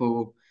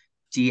 Gakpo,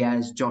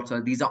 Diaz,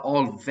 Jota. These are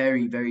all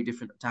very, very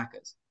different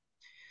attackers.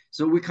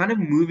 So we're kind of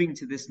moving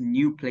to this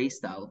new play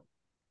style,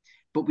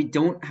 but we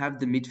don't have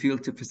the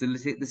midfield to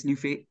facilitate this new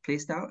play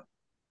style.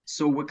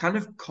 So we're kind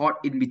of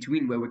caught in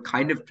between where we're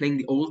kind of playing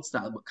the old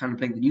style, but kind of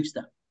playing the new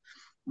style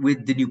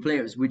with the new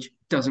players, which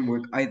doesn't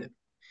work either.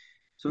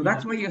 So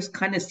that's why you're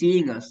kind of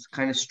seeing us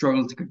kind of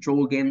struggle to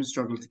control games,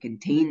 struggle to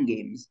contain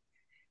games.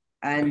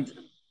 And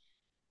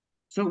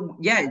so,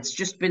 yeah, it's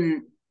just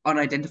been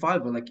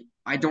unidentifiable. Like,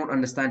 I don't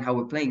understand how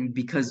we're playing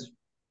because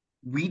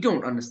we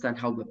don't understand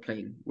how we're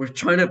playing. We're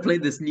trying to play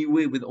this new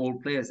way with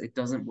old players. It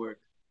doesn't work.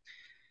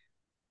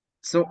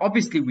 So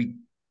obviously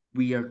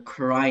we are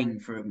crying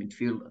for a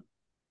midfielder.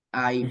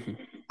 I Mhm.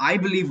 I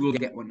believe we'll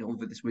get one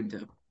over this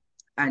winter.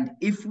 And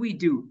if we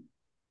do,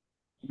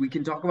 we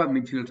can talk about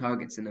midfield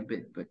targets in a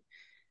bit, but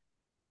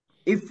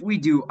if we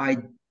do, I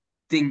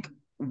think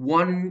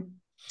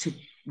to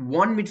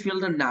one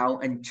midfielder now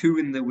and two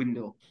in the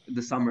window,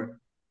 the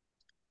summer,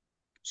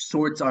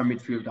 sorts our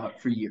midfield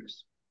out for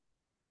years.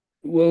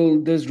 Well,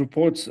 there's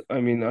reports.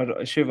 I mean,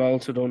 Shiv, I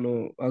also don't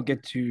know. I'll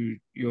get to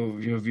your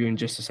view in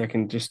just a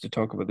second, just to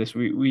talk about this.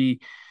 We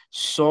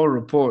saw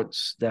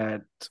reports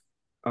that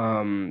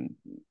um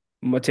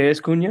Mateus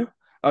Cunha,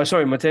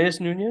 Mateus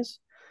Nunes,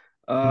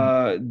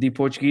 Hmm. the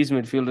Portuguese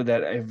midfielder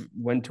that I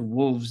went to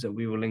Wolves that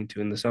we were linked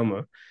to in the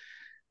summer.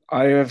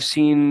 I have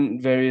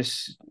seen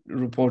various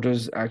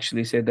reporters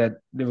actually say that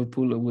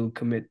Liverpool will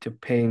commit to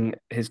paying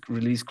his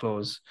release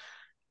clause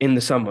in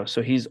the summer,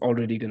 so he's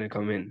already going to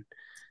come in.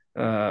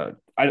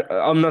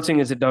 I'm not saying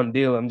it's a done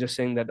deal. I'm just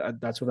saying that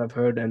that's what I've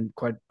heard, and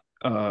quite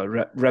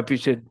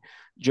reputed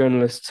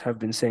journalists have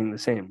been saying the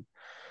same.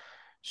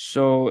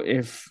 So,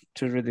 if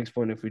to Riddick's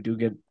point, if we do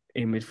get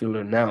a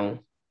midfielder now,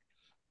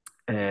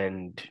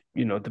 and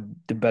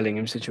the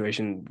Bellingham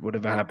situation,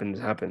 whatever happens,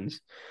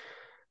 happens.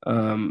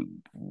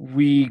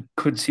 We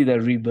could see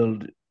that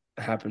rebuild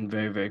happen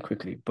very, very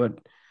quickly. But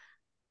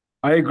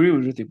I agree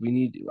with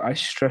Hrithik. I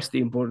stress the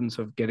importance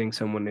of getting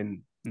someone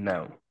in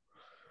now.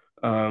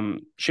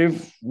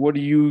 Shiv, what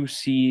do you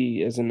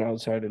see as an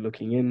outsider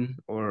looking in,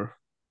 or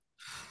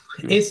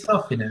hmm. It's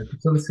tough, because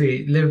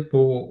obviously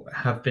Liverpool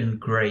have been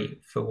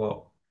great for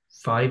what,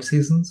 5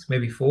 seasons,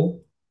 maybe four,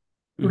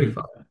 probably Mhm.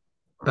 five.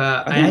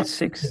 But I think it's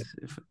six,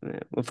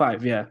 well,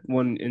 five, yeah,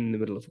 one in the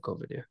middle of a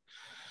COVID,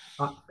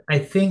 yeah. I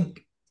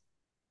think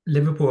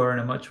Liverpool are in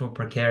a much more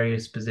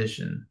precarious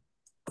position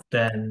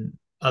than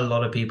a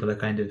lot of people are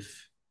kind of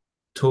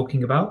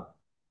talking about.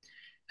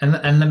 And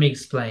let me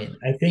explain.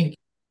 I think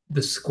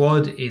the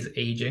squad is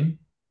aging.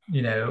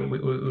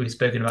 We've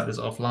spoken about this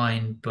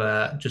offline,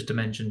 but just to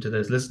mention to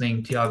those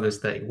listening, Thiago's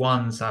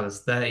 31,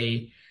 Salah's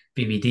 30,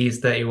 BVD's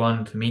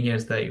 31,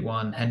 Firmino's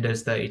 31,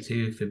 Hendo's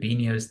 32,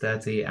 Fabinho's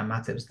 30, and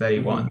Matip's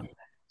 31. Mhm.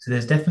 So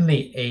there's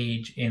definitely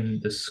age in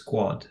the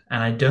squad,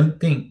 and I don't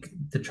think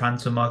the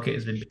transfer market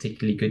has been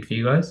particularly good for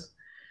you guys.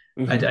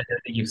 I Hmm. don't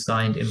think you've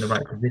signed in the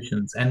right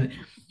positions, and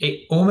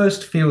it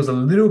almost feels a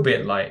little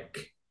bit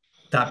like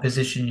that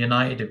position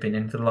United have been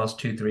in for the last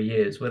 2, 3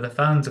 years, where the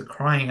fans are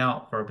crying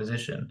out for a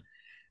position,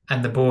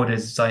 and the board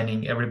is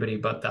signing everybody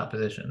but that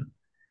position.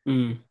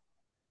 Mm.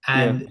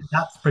 Yeah. And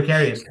that's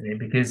precarious to me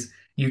because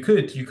you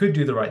could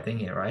do the right thing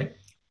here, right?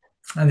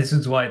 And this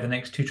is why the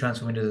next two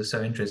transfer windows are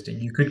so interesting.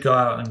 You could go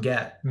out and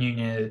get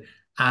Nunez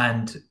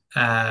and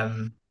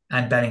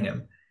and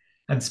Bellingham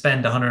and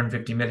spend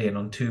 150 million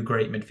on two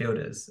great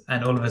midfielders,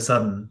 and all of a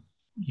sudden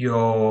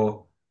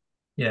you're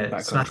Back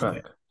on smashing track.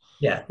 it.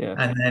 Yeah. Yeah.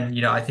 And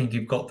then, I think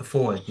you've got the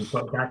forwards. You've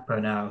got Gakpo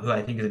now, who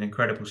I think is an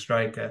incredible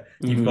striker.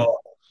 You've Hmm. got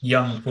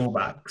young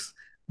fullbacks,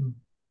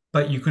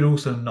 but you could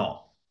also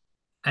not.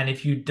 And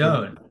if you Yeah.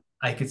 don't,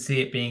 I could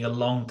see it being a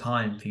long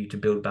time for you to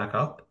build back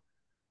up.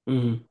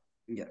 Hmm.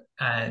 Yeah.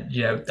 And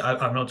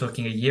I'm not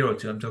talking a year or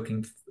two. I'm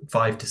talking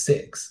 5 to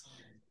 6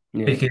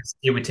 Yeah. because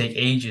it would take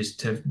ages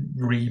to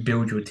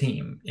rebuild your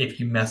team if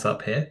you mess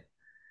up here.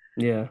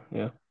 Yeah.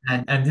 Yeah.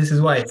 And this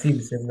is why I see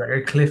this as like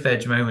a cliff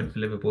edge moment for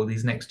Liverpool.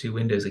 These next two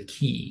windows are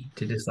key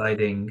to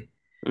deciding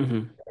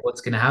Hmm.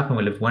 what's going to happen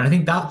with Liverpool. And I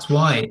think that's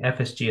why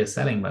FSG are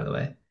selling, by the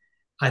way.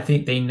 I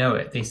think they know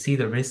it. They see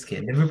the risk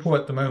here. Liverpool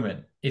at the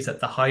moment is at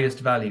the highest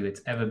value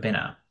it's ever been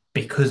at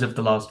because of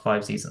the last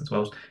 5 seasons.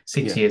 Well,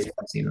 six Yeah. years,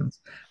 5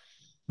 seasons.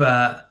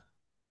 But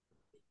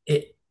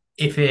it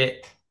if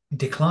it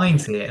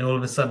declines here and all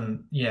of a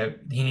sudden,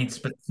 he needs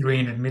to put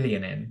 300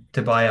 million in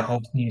to buy a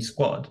whole new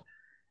squad,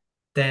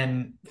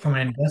 then from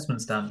an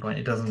investment standpoint,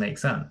 it doesn't make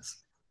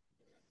sense.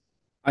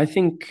 I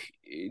think,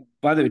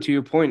 by the way, to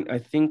your point, I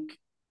think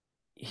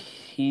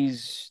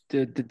he's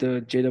the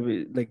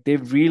JW, like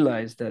they've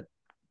realized that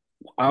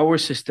our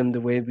system,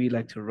 the way we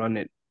like to run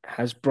it,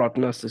 has brought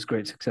us this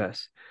great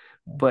success.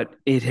 But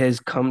it has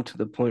come to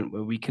the point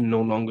where we can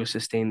no longer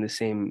sustain the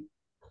same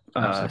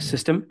Absolutely.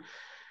 system.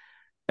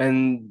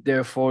 And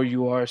therefore,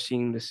 you are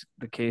seeing this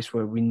the case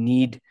where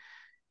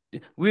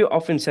we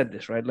often said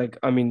this, right? Like,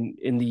 I mean,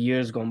 in the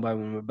years gone by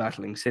when we're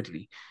battling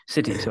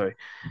sorry,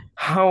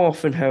 how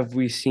often have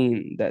we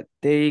seen that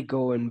they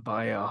go and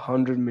buy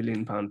 £100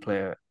 million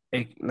player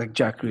like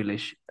Jack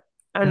Grealish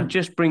and Yeah.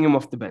 just bring him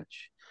off the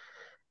bench?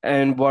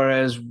 And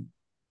whereas,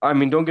 I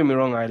mean, don't get me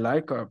wrong, I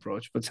like our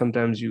approach, but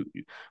sometimes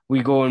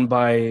we go and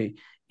buy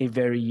a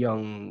very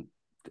young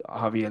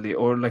Javier Elliott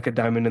or like a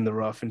diamond in the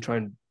rough and try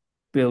and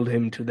build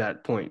him to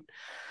that point.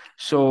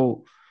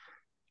 So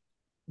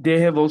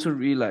they have also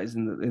realized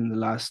in the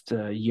last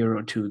year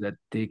or two that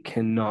they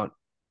cannot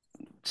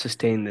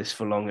sustain this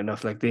for long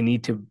enough. Like they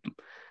need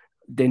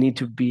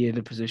to be in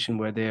a position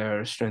where they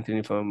are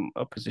strengthening from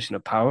a position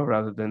of power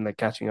rather than like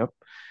catching up.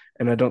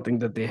 And I don't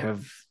think that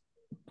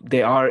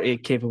they are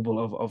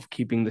capable of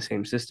keeping the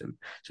same system.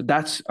 So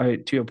that's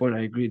to your point,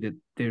 I agree that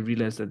they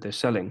realize that they're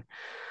selling.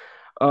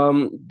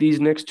 These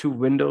next two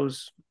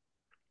windows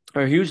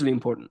are hugely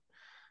important.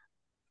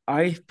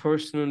 I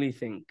personally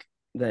think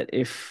that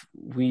if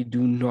we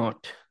do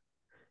not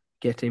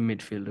get a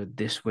midfielder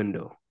this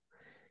window,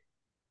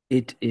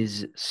 it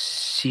is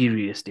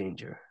serious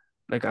danger.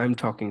 Like I'm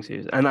talking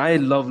serious. And I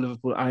love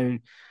Liverpool.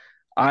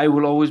 I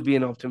will always be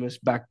an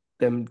optimist, back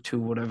them to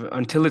whatever.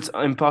 Until it's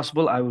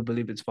impossible, I would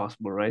believe it's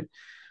possible, right?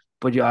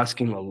 But you're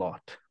asking a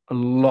lot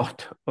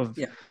of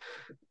Yeah.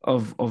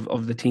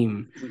 of the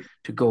team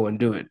to go and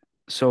do it.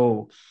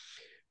 So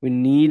we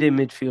need a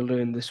midfielder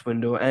in this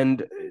window.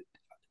 And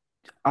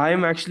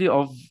I'm actually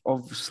of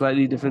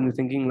slightly different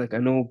thinking. Like I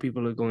know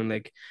people are going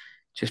like,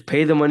 just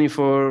pay the money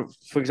for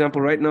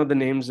example, right now the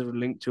names that are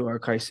linked to are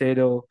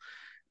Caicedo,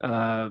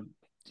 uh,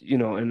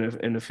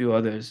 and a few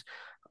others.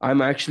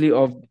 I'm actually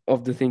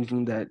of the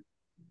thinking that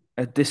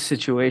at this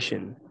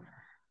situation,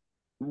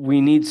 we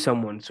need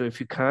someone. So if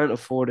you can't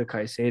afford a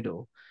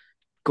Caicedo,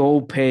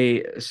 go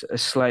pay a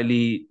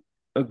slightly,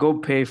 go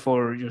pay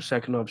for your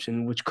second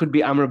option, which could be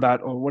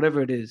Amrabat or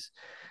whatever it is,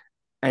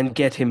 and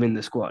get him in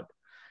the squad.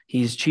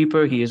 He's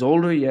cheaper. He is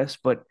older, yes,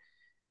 but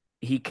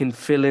he can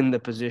fill in the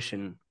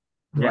position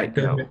Yeah, right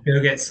now.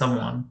 go get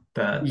someone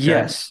that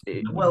Yes,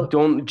 Well,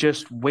 don't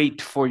just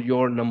wait for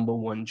your number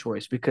one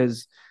choice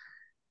because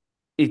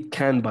it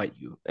can bite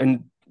you.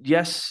 And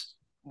yes,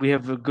 we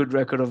have a good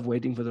record of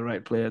waiting for the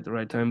right player at the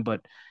right time,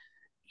 but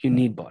you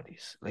need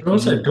bodies. but Like you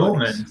also need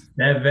bodies. Dortmund,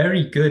 they're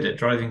very good at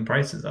driving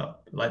prices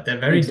up. Like they're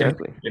very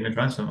difficult Exactly. in the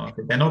transfer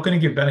market. They're not going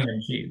to give Bellingham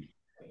cheap.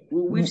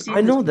 we've I seen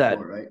this know that.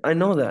 before, right? I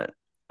know that.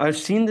 I've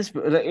seen this.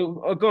 Like,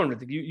 go on,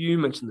 Ritik. You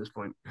mentioned this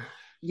point.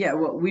 Yeah,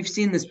 well, we've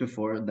seen this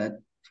before that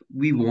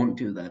we won't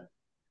do that.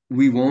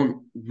 We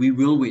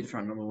will wait for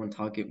our number one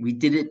target. We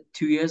did it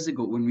 2 years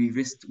ago when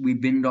we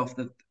binned off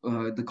the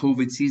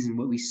COVID season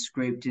where we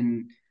scraped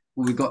in,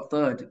 where we got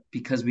third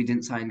because we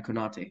didn't sign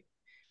Konate.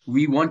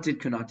 We wanted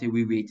Konate,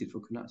 we waited for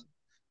Konate.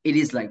 It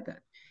is like that.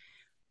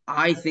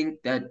 I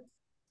think that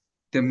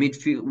the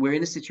midfield, we're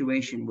in a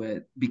situation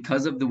where,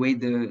 because of the way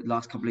the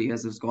last couple of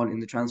years has gone in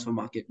the transfer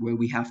market, where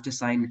we have to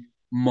sign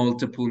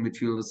multiple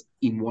midfielders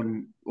in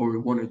one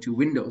or two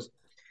windows,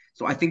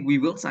 So I think we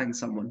will sign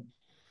someone.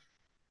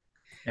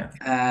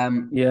 Yeah.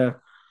 Yeah.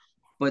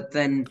 But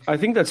then I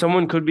think that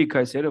someone could be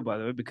Caicedo, by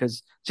the way,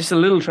 because just a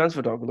little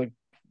transfer talk. Like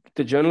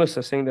the journalists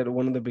are saying that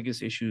one of the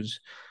biggest issues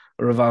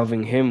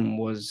revolving him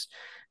was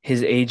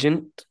his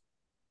agent,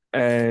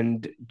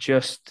 and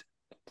just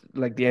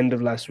like the end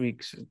of last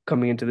week,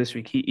 coming into this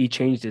week, he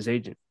changed his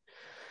agent.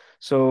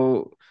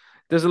 So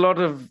there's a lot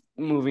of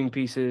moving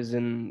pieces,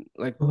 and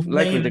like with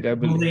the guy,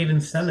 Will they even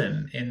sell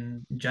him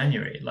in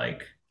January,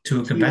 like to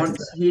a he competitor?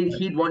 wants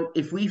he'd want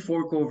if we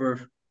fork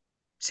over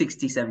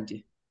 60,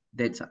 70,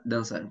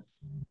 they'll sign.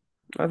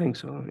 I think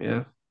so.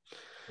 Yeah.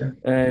 Yeah.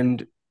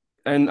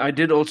 And I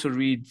did also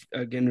read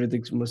again.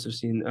 Riddick must have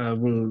seen.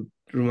 Will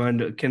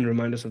remind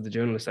us of the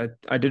journalist.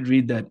 I did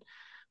read that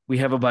we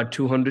have about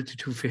 200 to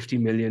 250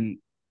 million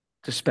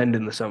to spend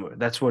in the summer.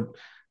 That's what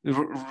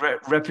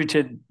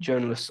reputed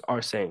journalists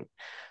are saying.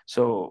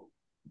 So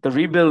the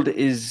rebuild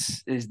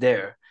is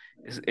there,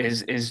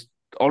 is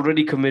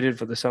already committed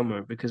for the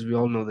summer, because we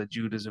all know that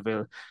Jude is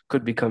available,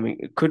 could be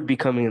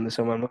coming in the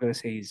summer. I'm not going to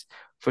say he's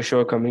for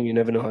sure coming. You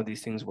never know how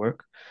these things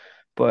work,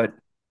 but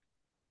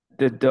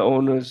the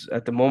owners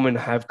at the moment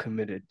have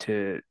committed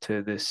to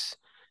this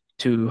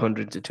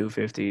 200 to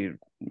 250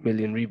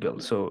 million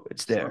rebuild, so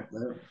it's It's not there.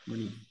 their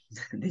money.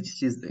 They just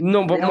use it.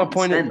 No, They but my don't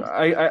point is, spend.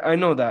 I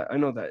know that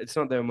it's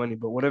not their money,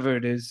 but whatever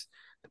it is,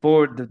 the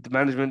board, the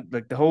management,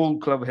 like the whole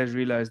club has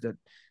realized that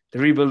the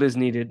rebuild is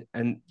needed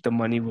and the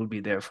money will be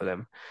there for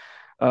them.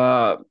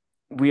 Uh,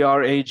 we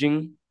are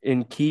aging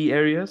in key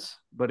areas,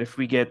 but if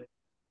we get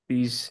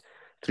these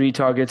three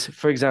targets,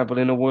 for example,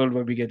 in a world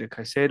where we get a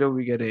Caicedo,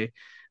 we get a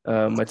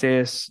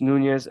Mateus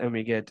Nunez, and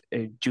we get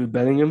a Jude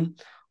Bellingham,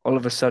 all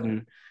of a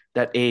sudden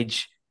that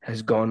age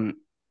has gone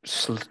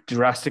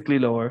drastically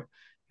lower.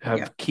 You Yeah.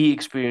 have key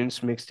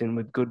experience mixed in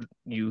with good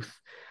youth.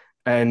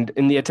 And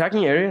in the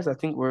attacking areas, I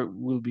think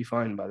we'll be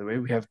fine, by the way.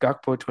 We have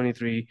Gakpo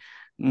 23,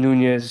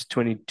 Nunez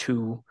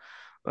 22.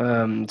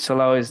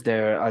 Salah is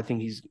there. I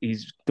think he's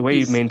the way he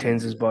He's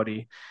maintains his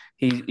body,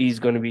 he's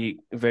going to be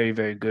very,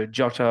 very good.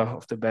 Jota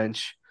off the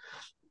bench.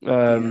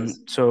 Diaz.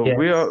 So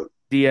we Yes. are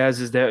Diaz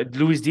is there.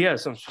 Luis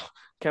Diaz. I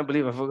can't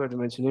believe I forgot to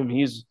mention him.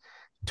 He's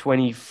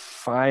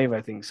 25,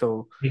 I think.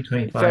 So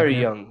 25, very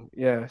yeah. young.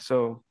 Yeah.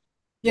 So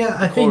Yeah,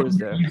 the I think core is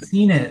there. you've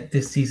seen it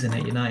this season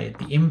at United.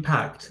 The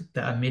impact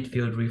that a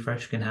midfield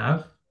refresh can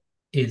have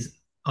is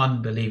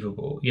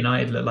unbelievable.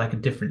 United look like a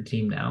different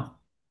team now.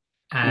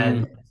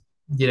 And, Hmm.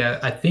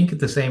 I think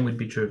the same would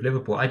be true of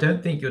Liverpool. I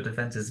don't think your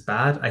defense is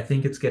bad. I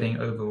think it's getting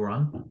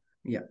overrun,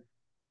 Yeah.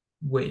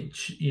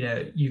 which,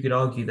 you could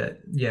argue that,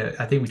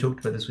 I think we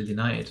talked about this with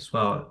United as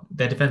well.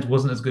 Their defense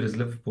wasn't as good as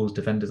Liverpool's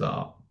defenders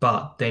are,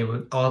 but they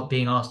were all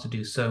being asked to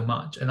do so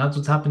much. And that's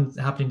what's happening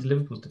to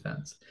Liverpool's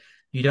defense.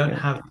 You don't Yeah.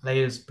 have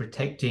players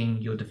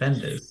protecting your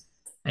defenders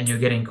and you're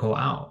getting caught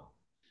out.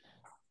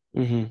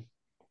 Hmm.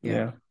 Yeah.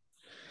 Yeah.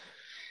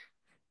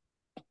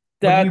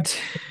 What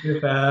do you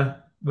That. think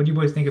what do you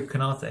boys think of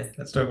Kanate?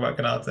 Let's talk about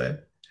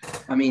Kanate.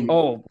 I mean,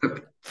 Oh,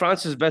 look,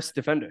 France's best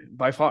defender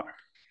by far.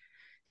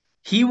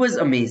 he was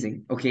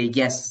amazing. Okay,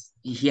 yes,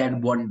 he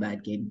had one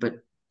bad game,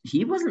 but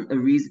he wasn't a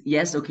reason.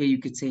 Yes, okay, you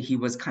could say he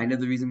was kind of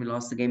the reason we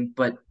lost the game,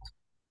 but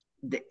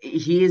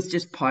he is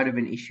just part of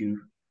an issue.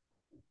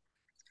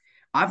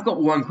 I've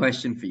got one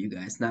question for you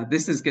guys. Now,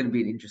 this is going to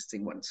be an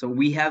interesting one. So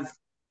we have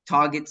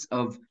targets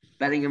of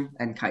Bellingham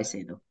and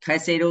Caicedo.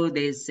 Caicedo,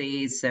 they say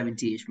is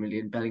 70-ish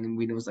million. Bellingham,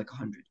 we know is like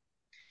 100.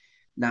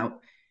 Now,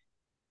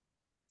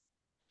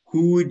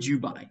 who would you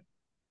buy?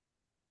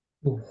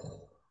 Ooh.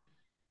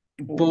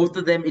 Both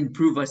of them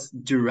improve us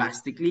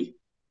drastically.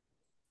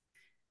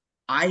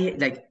 I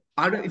like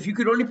out of if you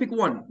could only pick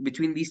one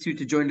between these two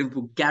to join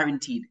Liverpool,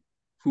 guaranteed,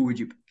 who would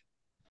you pick?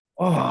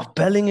 Oh,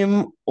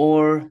 Bellingham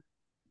or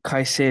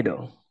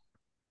Caicedo?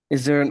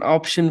 Is there an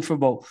option for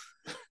both?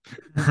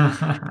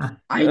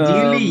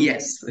 Ideally, Um,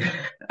 yes.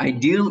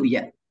 Ideal,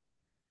 yeah.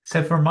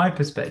 So from my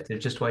perspective,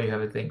 just while you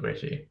have a think,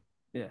 Richie,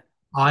 yeah.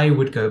 I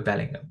would go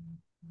Bellingham.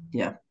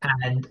 Yeah.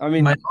 And I my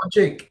mean,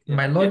 logic, yeah,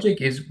 my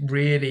logic is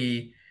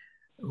really,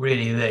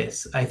 really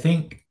this. I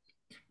think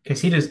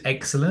Casido's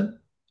excellent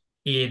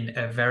in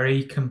a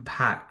very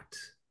compact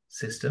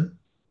system.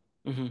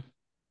 hmm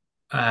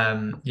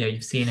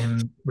You've seen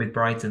him with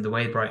Brighton, the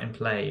way Brighton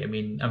play. I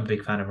mean, I'm a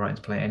big fan of Brighton's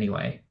play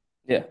anyway.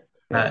 yeah,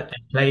 yeah. They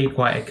play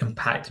quite a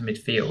compact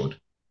midfield.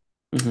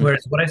 hmm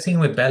Whereas what I've seen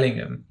with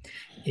Bellingham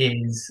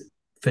is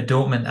for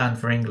Dortmund and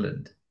for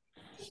England,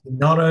 he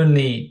not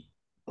only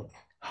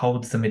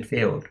holds the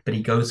midfield, but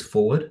he goes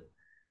forward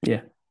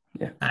Yeah,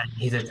 yeah, and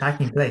his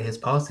attacking play, his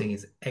passing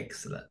is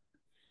excellent.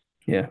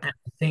 yeah. And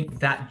I think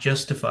that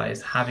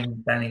justifies having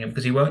Bellingham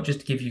because he won't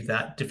just give you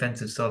that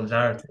defensive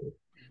solidarity.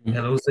 Mhm.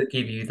 He'll also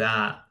give you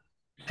that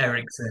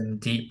Ericsson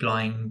deep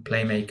lying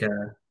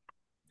playmaker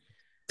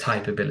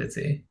type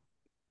ability.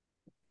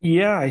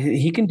 Yeah,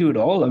 he can do it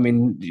all. I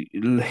mean,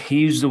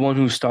 he's the one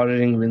who started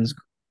England's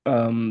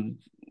um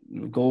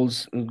goal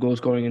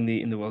scoring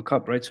in the World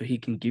Cup, right? So he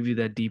can give you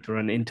that deep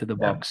run into the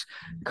Yeah. box,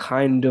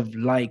 kind of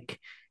like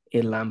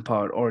a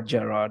Lampard or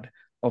Gerrard,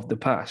 of the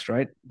past,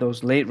 right?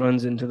 Those late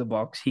runs into the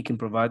box, he can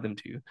provide them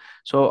to you.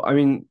 So I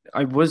mean,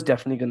 I was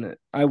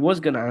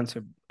gonna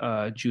answer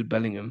Jude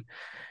Bellingham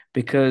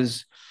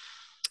because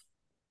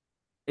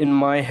in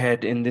my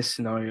head, in this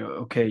scenario,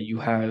 okay, you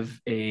have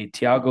a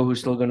Thiago who's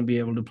still gonna be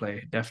able to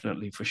play,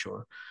 definitely for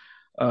sure.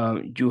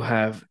 You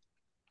have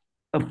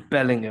a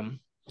Bellingham.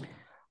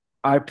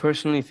 I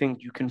personally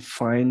think you can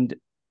find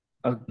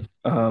a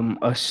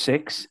a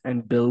six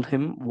and build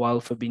him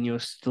while Fabinho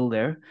is still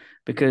there Yeah.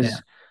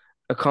 because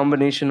a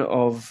combination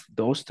of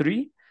those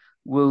three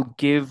will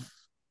give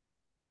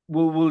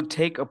will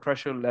take a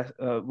pressure less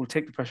will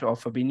take the pressure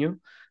off Fabinho.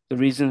 The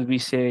reasons we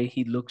say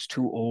he looks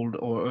too old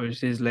or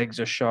his legs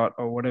are short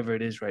or whatever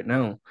it is right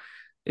now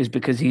is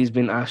because he's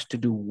been asked to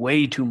do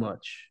way too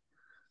much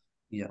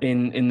Yeah.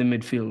 in the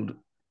midfield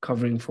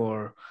covering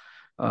for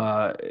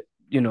uh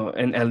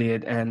an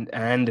Elliot and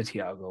a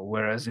Thiago.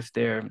 Whereas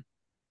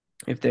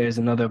if there's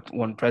another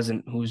one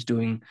present who's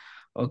doing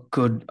a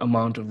good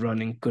amount of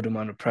running, good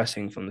amount of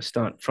pressing from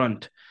the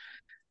front.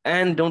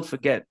 And don't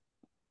forget,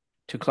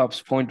 to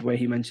Klopp's point where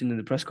he mentioned in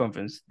the press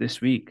conference this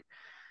week,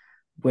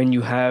 when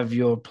you have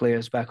your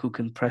players back who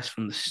can press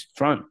from the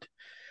front,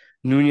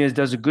 Nunez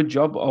does a good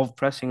job of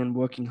pressing and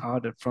working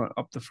hard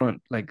up the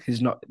front. Like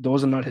his not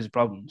those are not his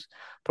problems.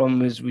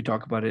 Problem is we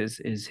talk about is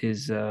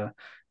his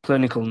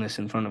clinicalness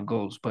in front of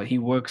goals. But he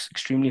works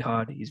extremely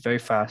hard. He's very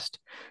fast.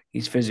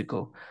 He's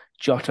physical.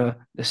 Jota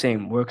the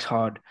same, works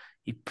hard.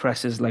 He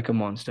presses like a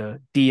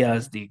monster.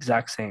 Diaz the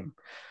exact same.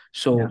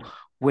 Yeah. So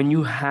when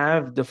you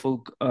have the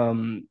full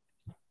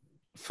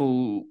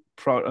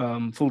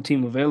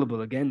team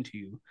available again to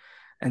you,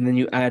 and then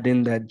you add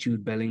in that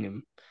Jude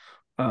Bellingham,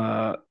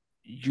 uh,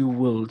 you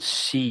will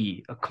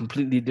see a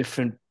completely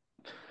different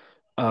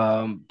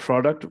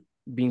product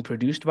being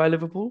produced by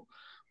Liverpool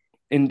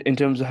in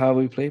terms of how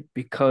we play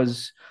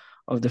because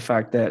of the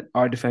fact that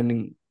our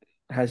defending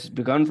has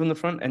begun from the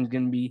front and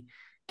can be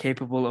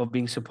capable of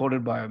being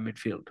supported by our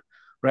midfield.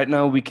 Right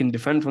now, we can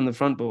defend from the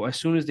front, but as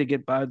soon as they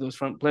get by those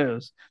front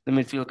players, the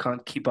midfield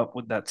can't keep up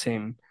with that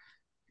same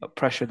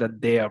pressure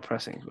that they are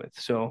pressing with.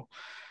 So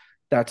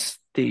that's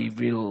the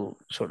real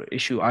sort of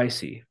issue I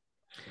see.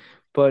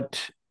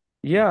 But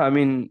yeah, I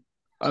mean,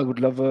 I would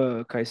love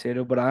a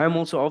Caicedo, but I am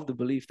also of the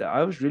belief that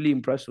I was really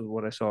impressed with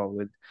what I saw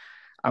with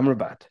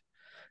Amrabat.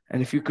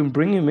 And if you can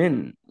bring him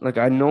in, like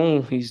I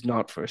know he's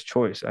not first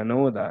choice, I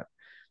know that,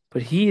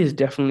 but he is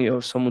definitely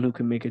of someone who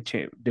can make a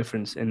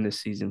difference in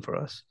this season for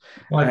us.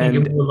 Well, I think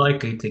you're And more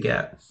likely to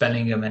get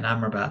Bellingham and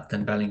Amrabat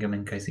than Bellingham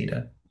and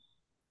Caicedo.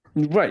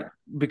 right,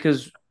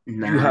 because you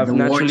Nah, have the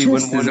war naturally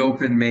chest is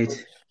open,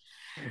 mate.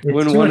 It's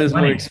when too one much is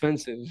more money.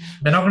 expensive.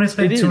 They're not going to It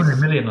spend 200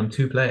 is. million on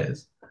two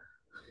players.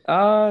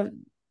 Uh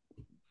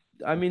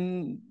I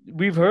mean,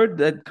 we've heard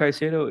that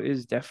Caicedo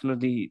is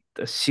definitely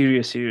a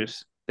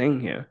serious thing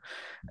here.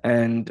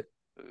 And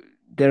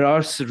there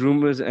are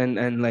rumors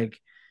and like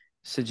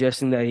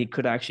suggesting that he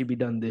could actually be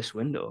done this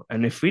window.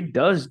 And if he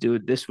does do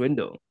it this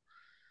window,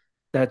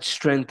 that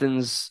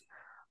strengthens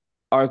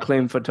our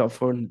claim for top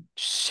four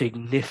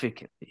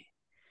significantly,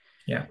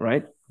 Yeah,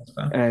 right? that's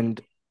fair.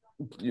 And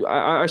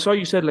I saw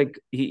you said like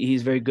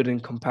he's very good in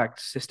compact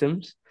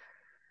systems.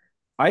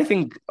 I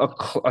think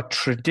a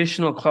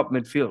traditional club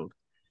midfield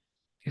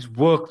is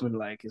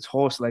workmanlike, it's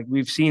horse like.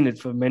 We've seen it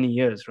for many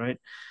years, right?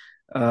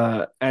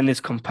 And it's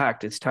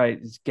compact, it's tight,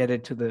 it's get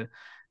it to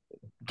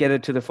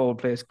the forward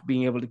players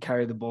being able to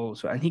carry the ball.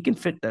 So and he can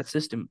fit that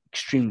system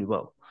extremely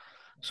well.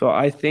 So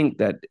I think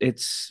that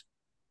it's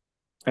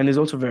and he's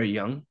also very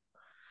young,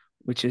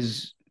 which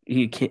is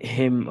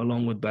him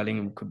along with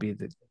Bellingham could be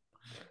the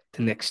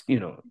next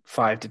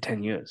 5 to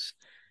 10 years,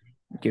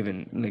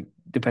 given like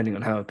depending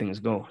on how things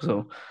go.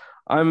 So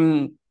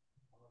I'm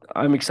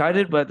I'm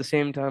excited, but at the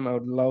same time, I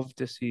would love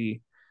to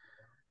see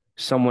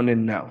someone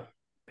in now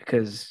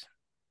because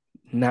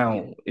Yeah.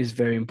 now is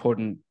very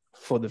important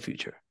for the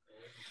future.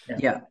 Yeah.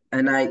 Yeah,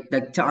 and I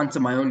like to answer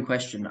my own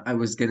question, I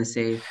was gonna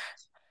say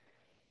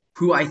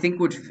who I think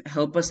would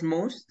help us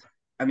most.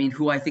 I mean,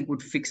 who I think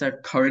would fix our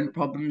current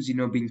problems,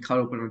 being caught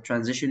up in a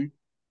transition.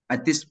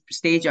 At this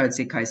stage, I'd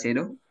say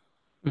Caicedo.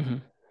 Hmm.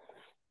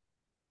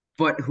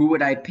 But who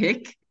would I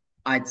pick?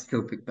 I'd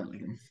still pick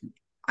Bellingham.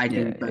 I Yeah,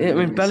 think I mean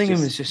Bellingham is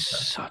Bellingham is just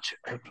just such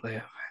a good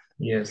player,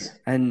 Yes.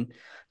 and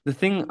the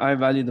thing I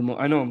value the most.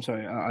 I know, I'm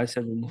sorry, I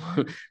said more.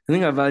 The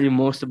thing I value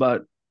most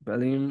about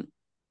Bellingham,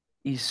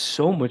 he's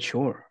so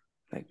mature.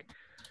 Like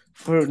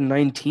for a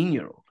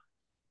 19-year-old,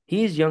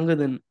 he is younger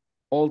than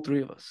all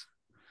three of us.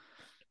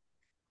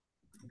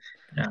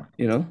 Yeah.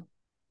 You know,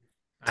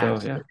 so yeah.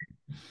 Absolutely.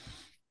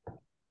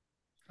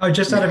 Oh,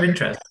 just out yeah. of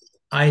interest,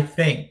 I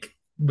think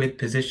with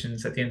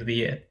positions at the end of the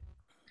year,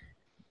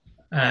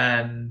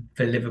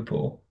 for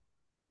Liverpool,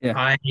 Yeah.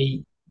 I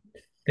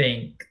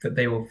think that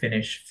they will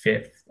finish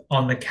fifth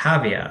on the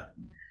caveat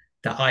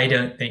that I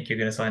don't think you're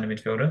going to sign a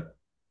midfielder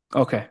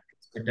Okay.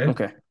 this window.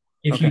 Okay.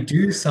 If you Okay.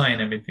 do sign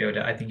a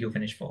midfielder, I think you'll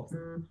finish fourth.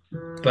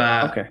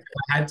 But Okay. if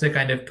I had to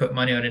kind of put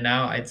money on it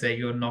now, I'd say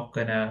you're not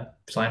going to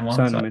sign one.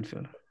 Sign a So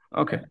midfielder.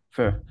 Okay. yeah.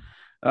 Fair.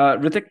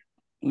 Ritik,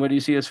 where do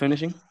you see us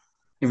finishing?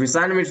 If we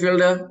sign a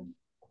midfielder,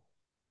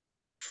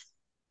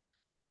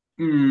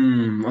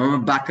 I'm gonna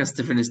back us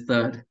to finish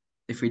third.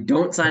 If we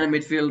don't sign a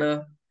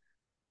midfielder,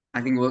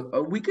 I think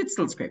we could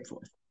still scrape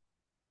fourth.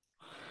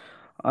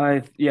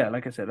 Yeah,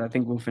 like I said, I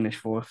think we'll finish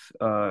fourth.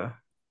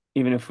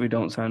 Even if we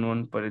don't sign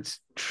one, but it's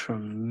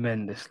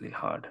tremendously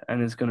hard,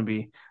 and it's going to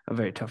be a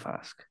very tough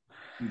ask.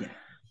 Yeah.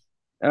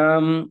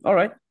 All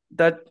right,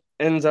 that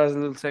ends our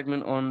little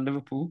segment on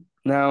Liverpool.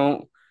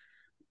 Now,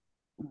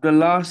 the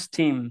last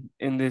team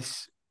in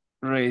this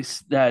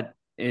race that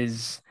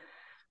is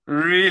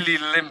really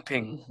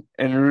limping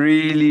and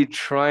really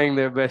trying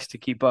their best to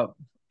keep up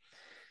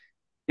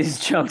is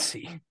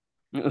Chelsea,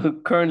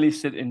 who currently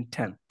sit in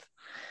 10th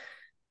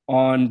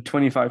on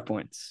 25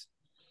 points.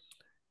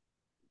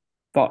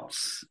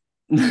 Thoughts?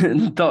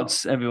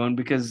 Thoughts, everyone,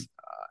 because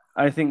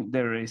I think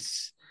their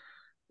race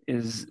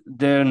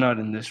they're not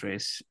in this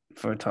race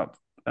for a top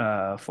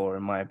four,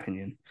 in my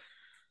opinion.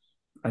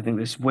 I think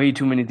there's way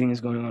too many things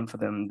going on for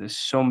them.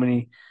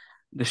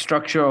 The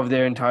structure of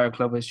their entire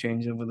club has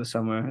changed over the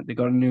summer. They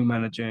got a new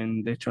manager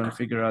and they're trying to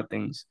figure out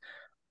things.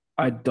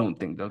 I don't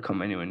think they'll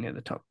come anywhere near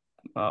the top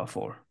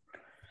four.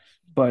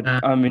 But Uh,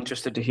 I'm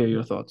interested to hear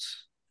your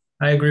thoughts.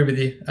 I agree with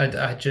you.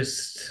 I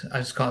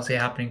just can't see it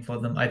happening for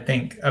them. I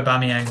think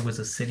Aubameyang was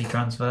a silly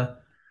transfer.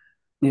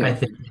 I Yeah,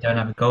 think they don't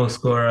have a goal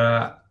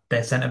scorer.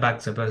 Their centre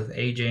backs are both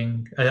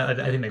aging. I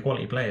think they're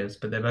quality players,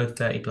 but they're both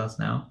 30 plus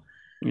now.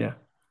 yeah.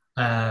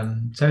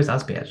 So is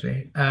Aspi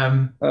actually.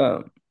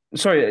 Uh,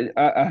 Sorry,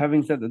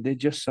 having said that,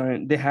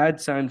 they had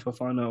signed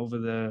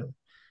Fofana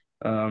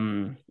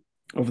um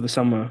over the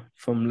summer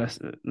from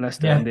Leicester,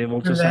 Yeah, and they've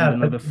also they signed have,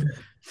 but another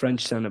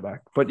French centre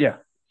back. But yeah,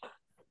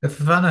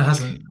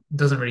 Fofana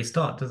doesn't really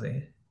start, does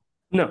he?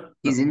 no,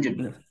 He's no, injured.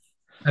 no.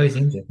 Oh, he's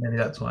injured. Maybe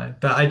that's why.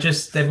 But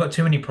they've got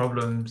too many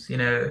problems.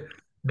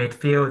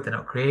 Midfield, they're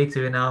not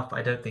creative enough.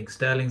 I don't think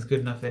Sterling's good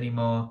enough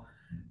anymore.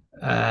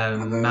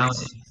 Mount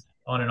Havertz. is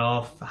on and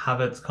off.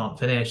 Havertz can't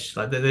finish.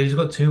 Like they've just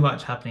got too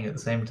much happening at the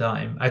same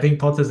time. I think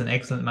Potter's an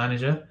excellent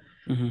manager.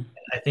 Hmm.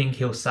 I think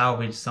he'll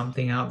salvage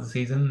something out of the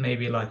season,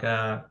 maybe like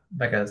a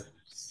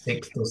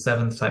sixth or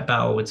seventh type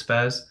battle with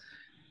Spurs.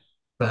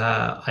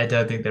 But I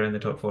don't think they're in the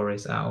top four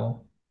race at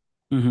all.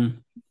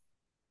 Hmm.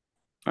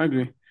 I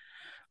agree.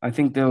 I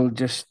think they'll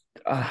just.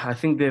 I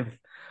think they've.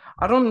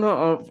 I don't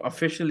know if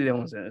officially they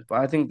won't say it, but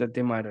I think that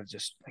they might have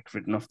just like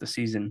written off the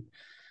season.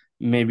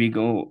 Maybe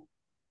go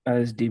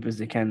as deep as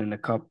they can in the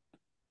cup.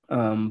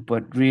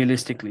 But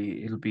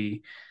realistically,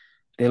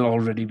 they'll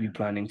already be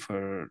planning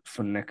for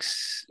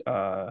next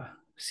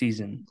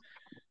season,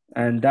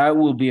 and that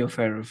will be a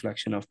fair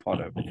reflection of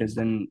Potter because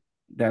then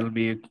that'll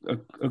be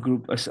a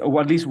group,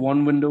 or at least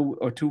one window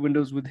or two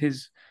windows with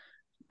his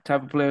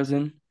type of players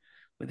in,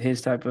 with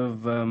his type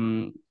of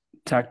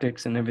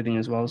tactics and everything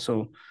as well.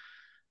 So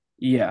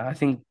yeah, I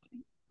think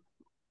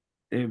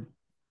they've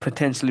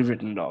potentially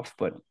written it off,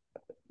 but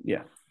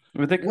yeah,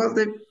 Ritik? Well,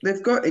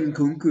 they've got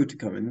Nkunku to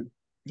come in.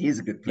 He's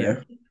a good Yeah,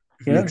 player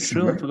yeah, next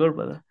true. I summer. forgot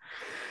about that.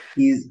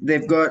 He's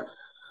they've got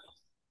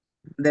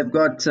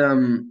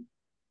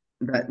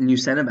that new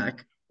centre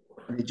back.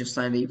 They just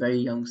signed a very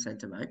young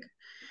centre back.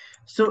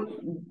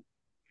 So,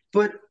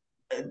 but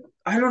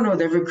I don't know.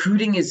 Their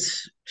recruiting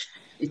is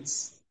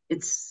it's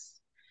it's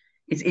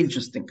it's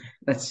interesting.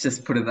 Let's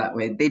just put it that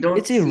way. They don't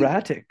It's seem,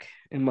 erratic,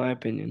 in my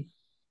opinion.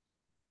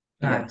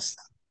 yeah. That's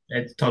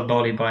it's Todd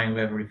Bowley buying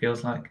whoever he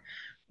feels like.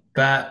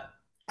 But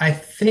I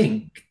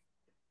think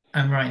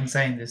I'm right in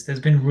saying this. There's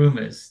been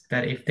rumors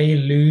that if they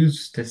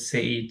lose to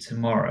City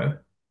tomorrow,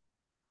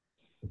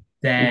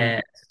 Hmm.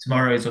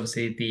 tomorrow is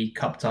obviously the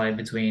cup tie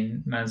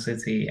between Man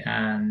City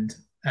and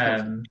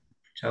Chelsea. um,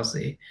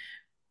 Chelsea.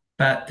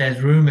 But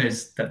there's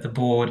rumors that the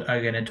board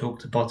are going to talk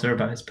to Potter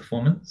about his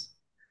performance,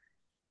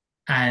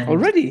 and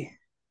Already?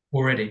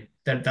 already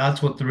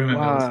that's what the rumor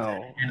mills.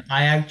 Wow. And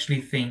I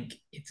actually think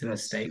it's a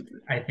That's mistake.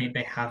 stupid. I think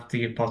they have to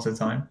give Potter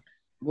time.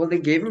 Well, they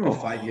gave him a Oh,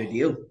 5 year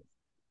deal.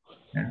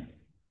 Yeah.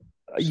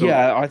 So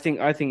yeah. I think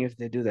if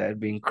they do that, it'd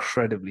be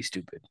incredibly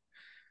stupid.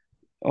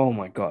 Oh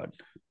my God.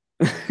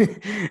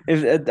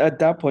 If at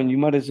that point you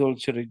might as well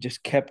should have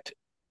just kept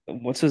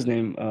what's his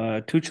name,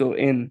 Tuchel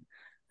in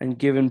and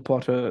given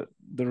Potter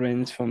the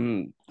reins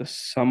from the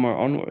summer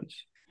onwards.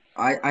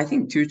 I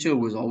think Tuchel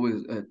was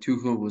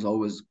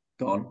always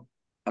gone.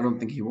 I don't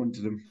think he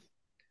wanted him.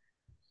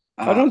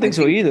 I don't I think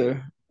so think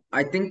either.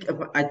 I think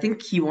I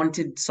think he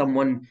wanted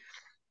someone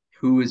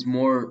who is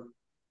more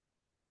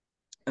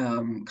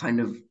kind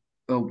of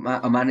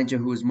a manager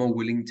who is more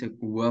willing to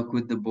work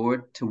with the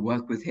board, to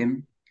work with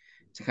him,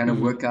 to kind of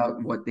Hmm. work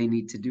out what they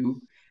need to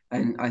do.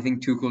 And I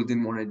think Tuchel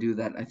didn't want to do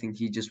that. I think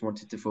he just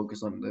wanted to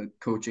focus on the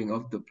coaching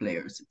of the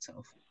players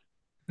itself.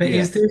 But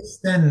Yeah. is this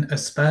then a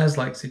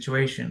Spurs-like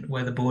situation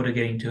where the board are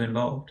getting too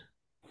involved?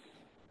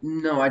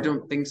 No, I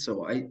don't think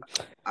so.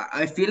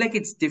 I feel like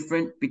it's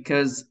different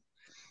because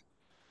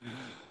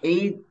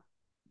A,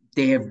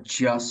 they have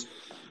just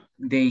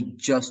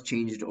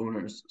changed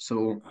owners.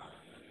 So,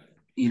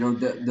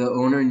 the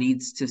owner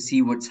needs to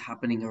see what's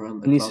happening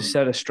around the It needs to club.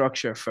 set a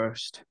structure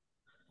first.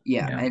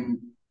 Yeah, Yeah. and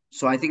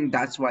so I think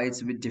that's why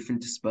it's a bit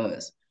different to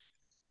Spurs.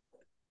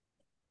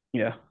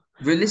 Yeah.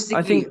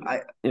 Realistically,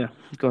 yeah,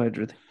 go ahead,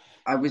 Ruth.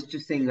 I was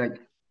just saying, like,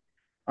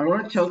 a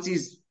lot of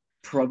Chelsea's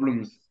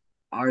problems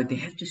are they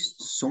have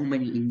just so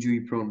many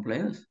injury-prone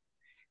players.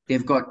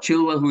 They've got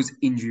Chilwell, who's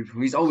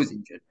injury-prone. He's always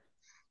injured.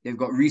 They've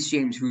got Reece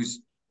James, who's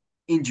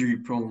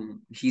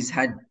injury-prone. He's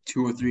had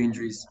 2 or 3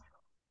 injuries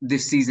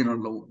this season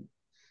alone.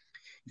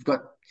 You've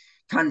got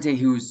Kante,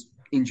 who's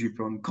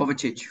injury-prone.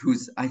 Kovacic,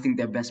 who's, I think,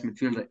 their best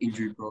midfielder,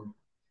 injury-prone.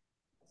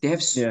 They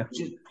have Yeah.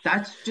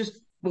 that's just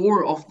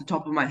 4 off the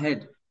top of my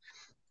head.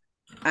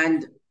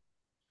 And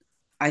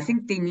I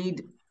think they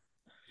need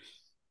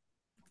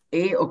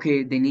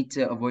they need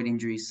to avoid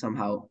injuries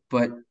somehow,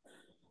 but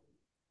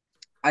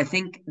I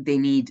think they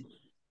need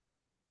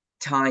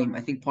time.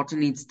 I think Potter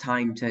needs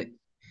time to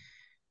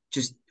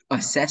just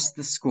assess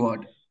the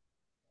squad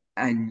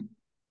and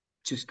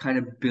just kind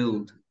of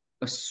build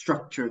a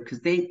structure because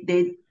they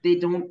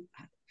don't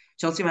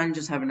Chelsea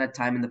managers haven't had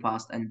time in the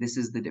past, and this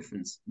is the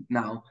difference.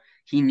 Now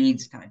he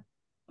needs time.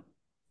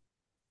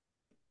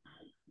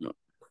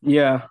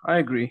 Yeah, I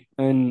agree.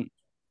 And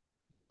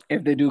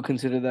if they do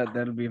consider that,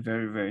 that'll be a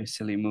very, very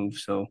silly move.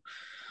 So,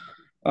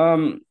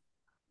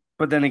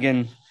 but then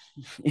again,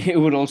 it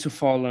would also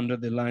fall under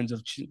the lines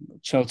of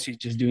Chelsea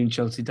just doing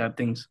Chelsea type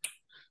things.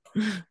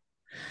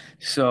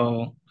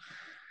 So,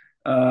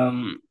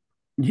 um,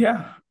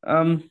 yeah,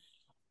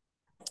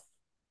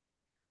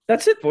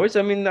 that's it, boys.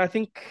 I mean, I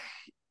think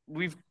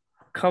we've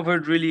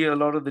covered really a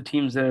lot of the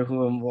teams there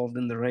who are involved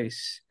in the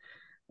race,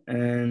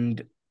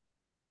 and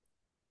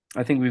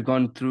I think we've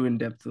gone through in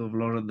depth of a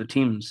lot of the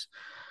teams.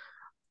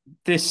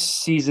 This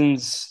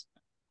season's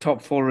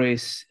top four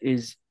race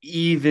is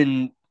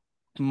even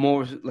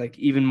more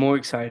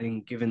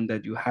exciting given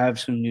that you have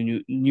some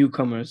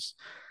newcomers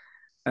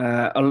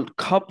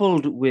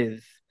coupled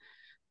with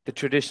the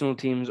traditional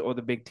teams or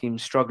the big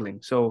teams struggling.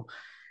 So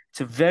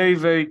it's a very,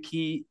 very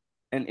key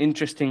and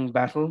interesting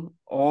battle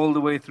all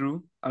the way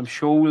through. I'm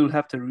sure we'll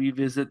have to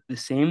revisit the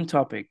same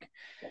topic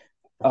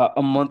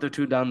a month or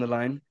two down the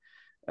line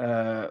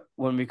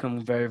when we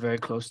come very, very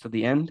close to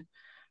the end.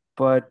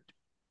 But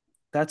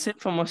that's it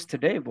from us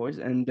today, boys.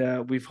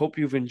 And we hope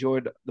you've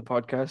enjoyed the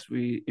podcast.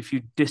 If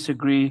you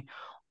disagree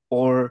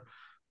or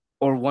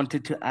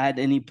wanted to add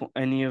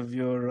any of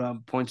your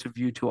points of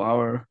view to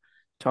our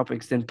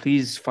topics, then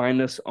please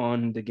find us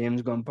on the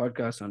Games Gone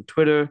podcast on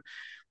Twitter.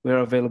 We're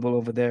available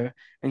over there,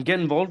 and get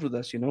involved with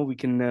us. You know,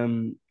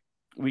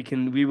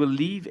 we will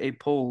leave a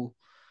poll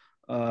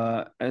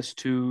as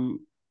to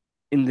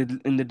in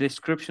the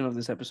description of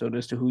this episode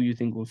as to who you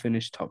think will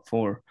finish top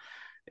four.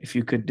 If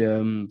you could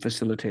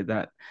facilitate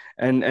that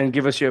and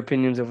give us your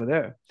opinions over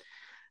there,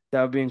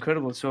 that would be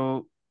incredible.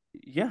 So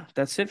yeah,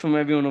 that's it from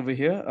everyone over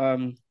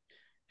here.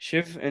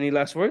 Shiv, any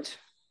last words?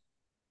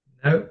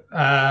 No,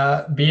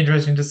 be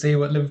interesting to see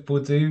what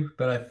Liverpool do,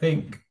 but I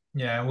think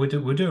we'll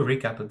do a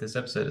recap of this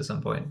episode at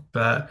some point.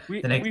 But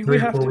We the next we, three we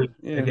or have four to. weeks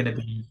are Yeah. going to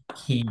be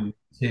key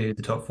to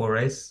the top four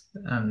race,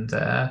 and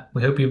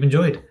we hope you've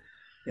enjoyed.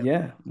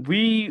 Yeah.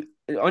 We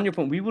on your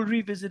point, we will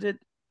revisit it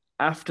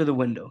after the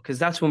window because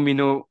that's when we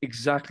know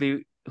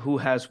exactly who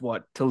has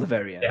what till the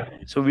very end. Yeah,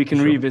 So we for can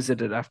sure.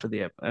 revisit it after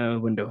the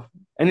window.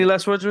 Any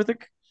last words,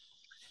 Rithik?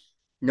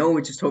 No,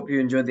 we just hope you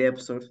enjoyed the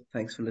episode.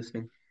 Thanks for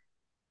listening.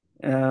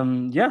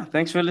 Yeah,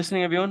 thanks for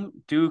listening, everyone.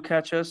 Do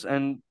catch us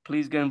and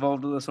please get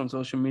involved with us on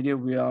social media.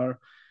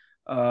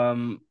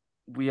 Um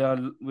we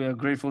are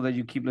grateful that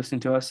you keep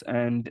listening to us,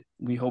 and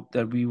we hope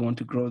that we want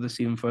to grow this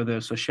even further.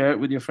 So share it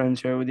with your friends,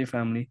 share it with your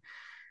family.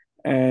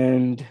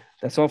 And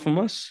that's all from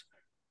us.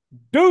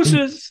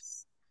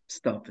 Deuces.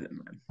 Stop it,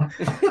 man.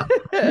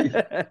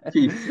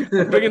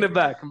 I'm bringing it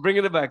back.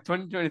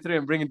 2023,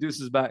 I'm bringing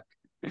deuces back.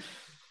 All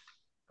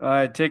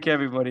right, take care,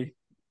 everybody.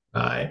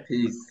 Bye.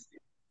 Peace.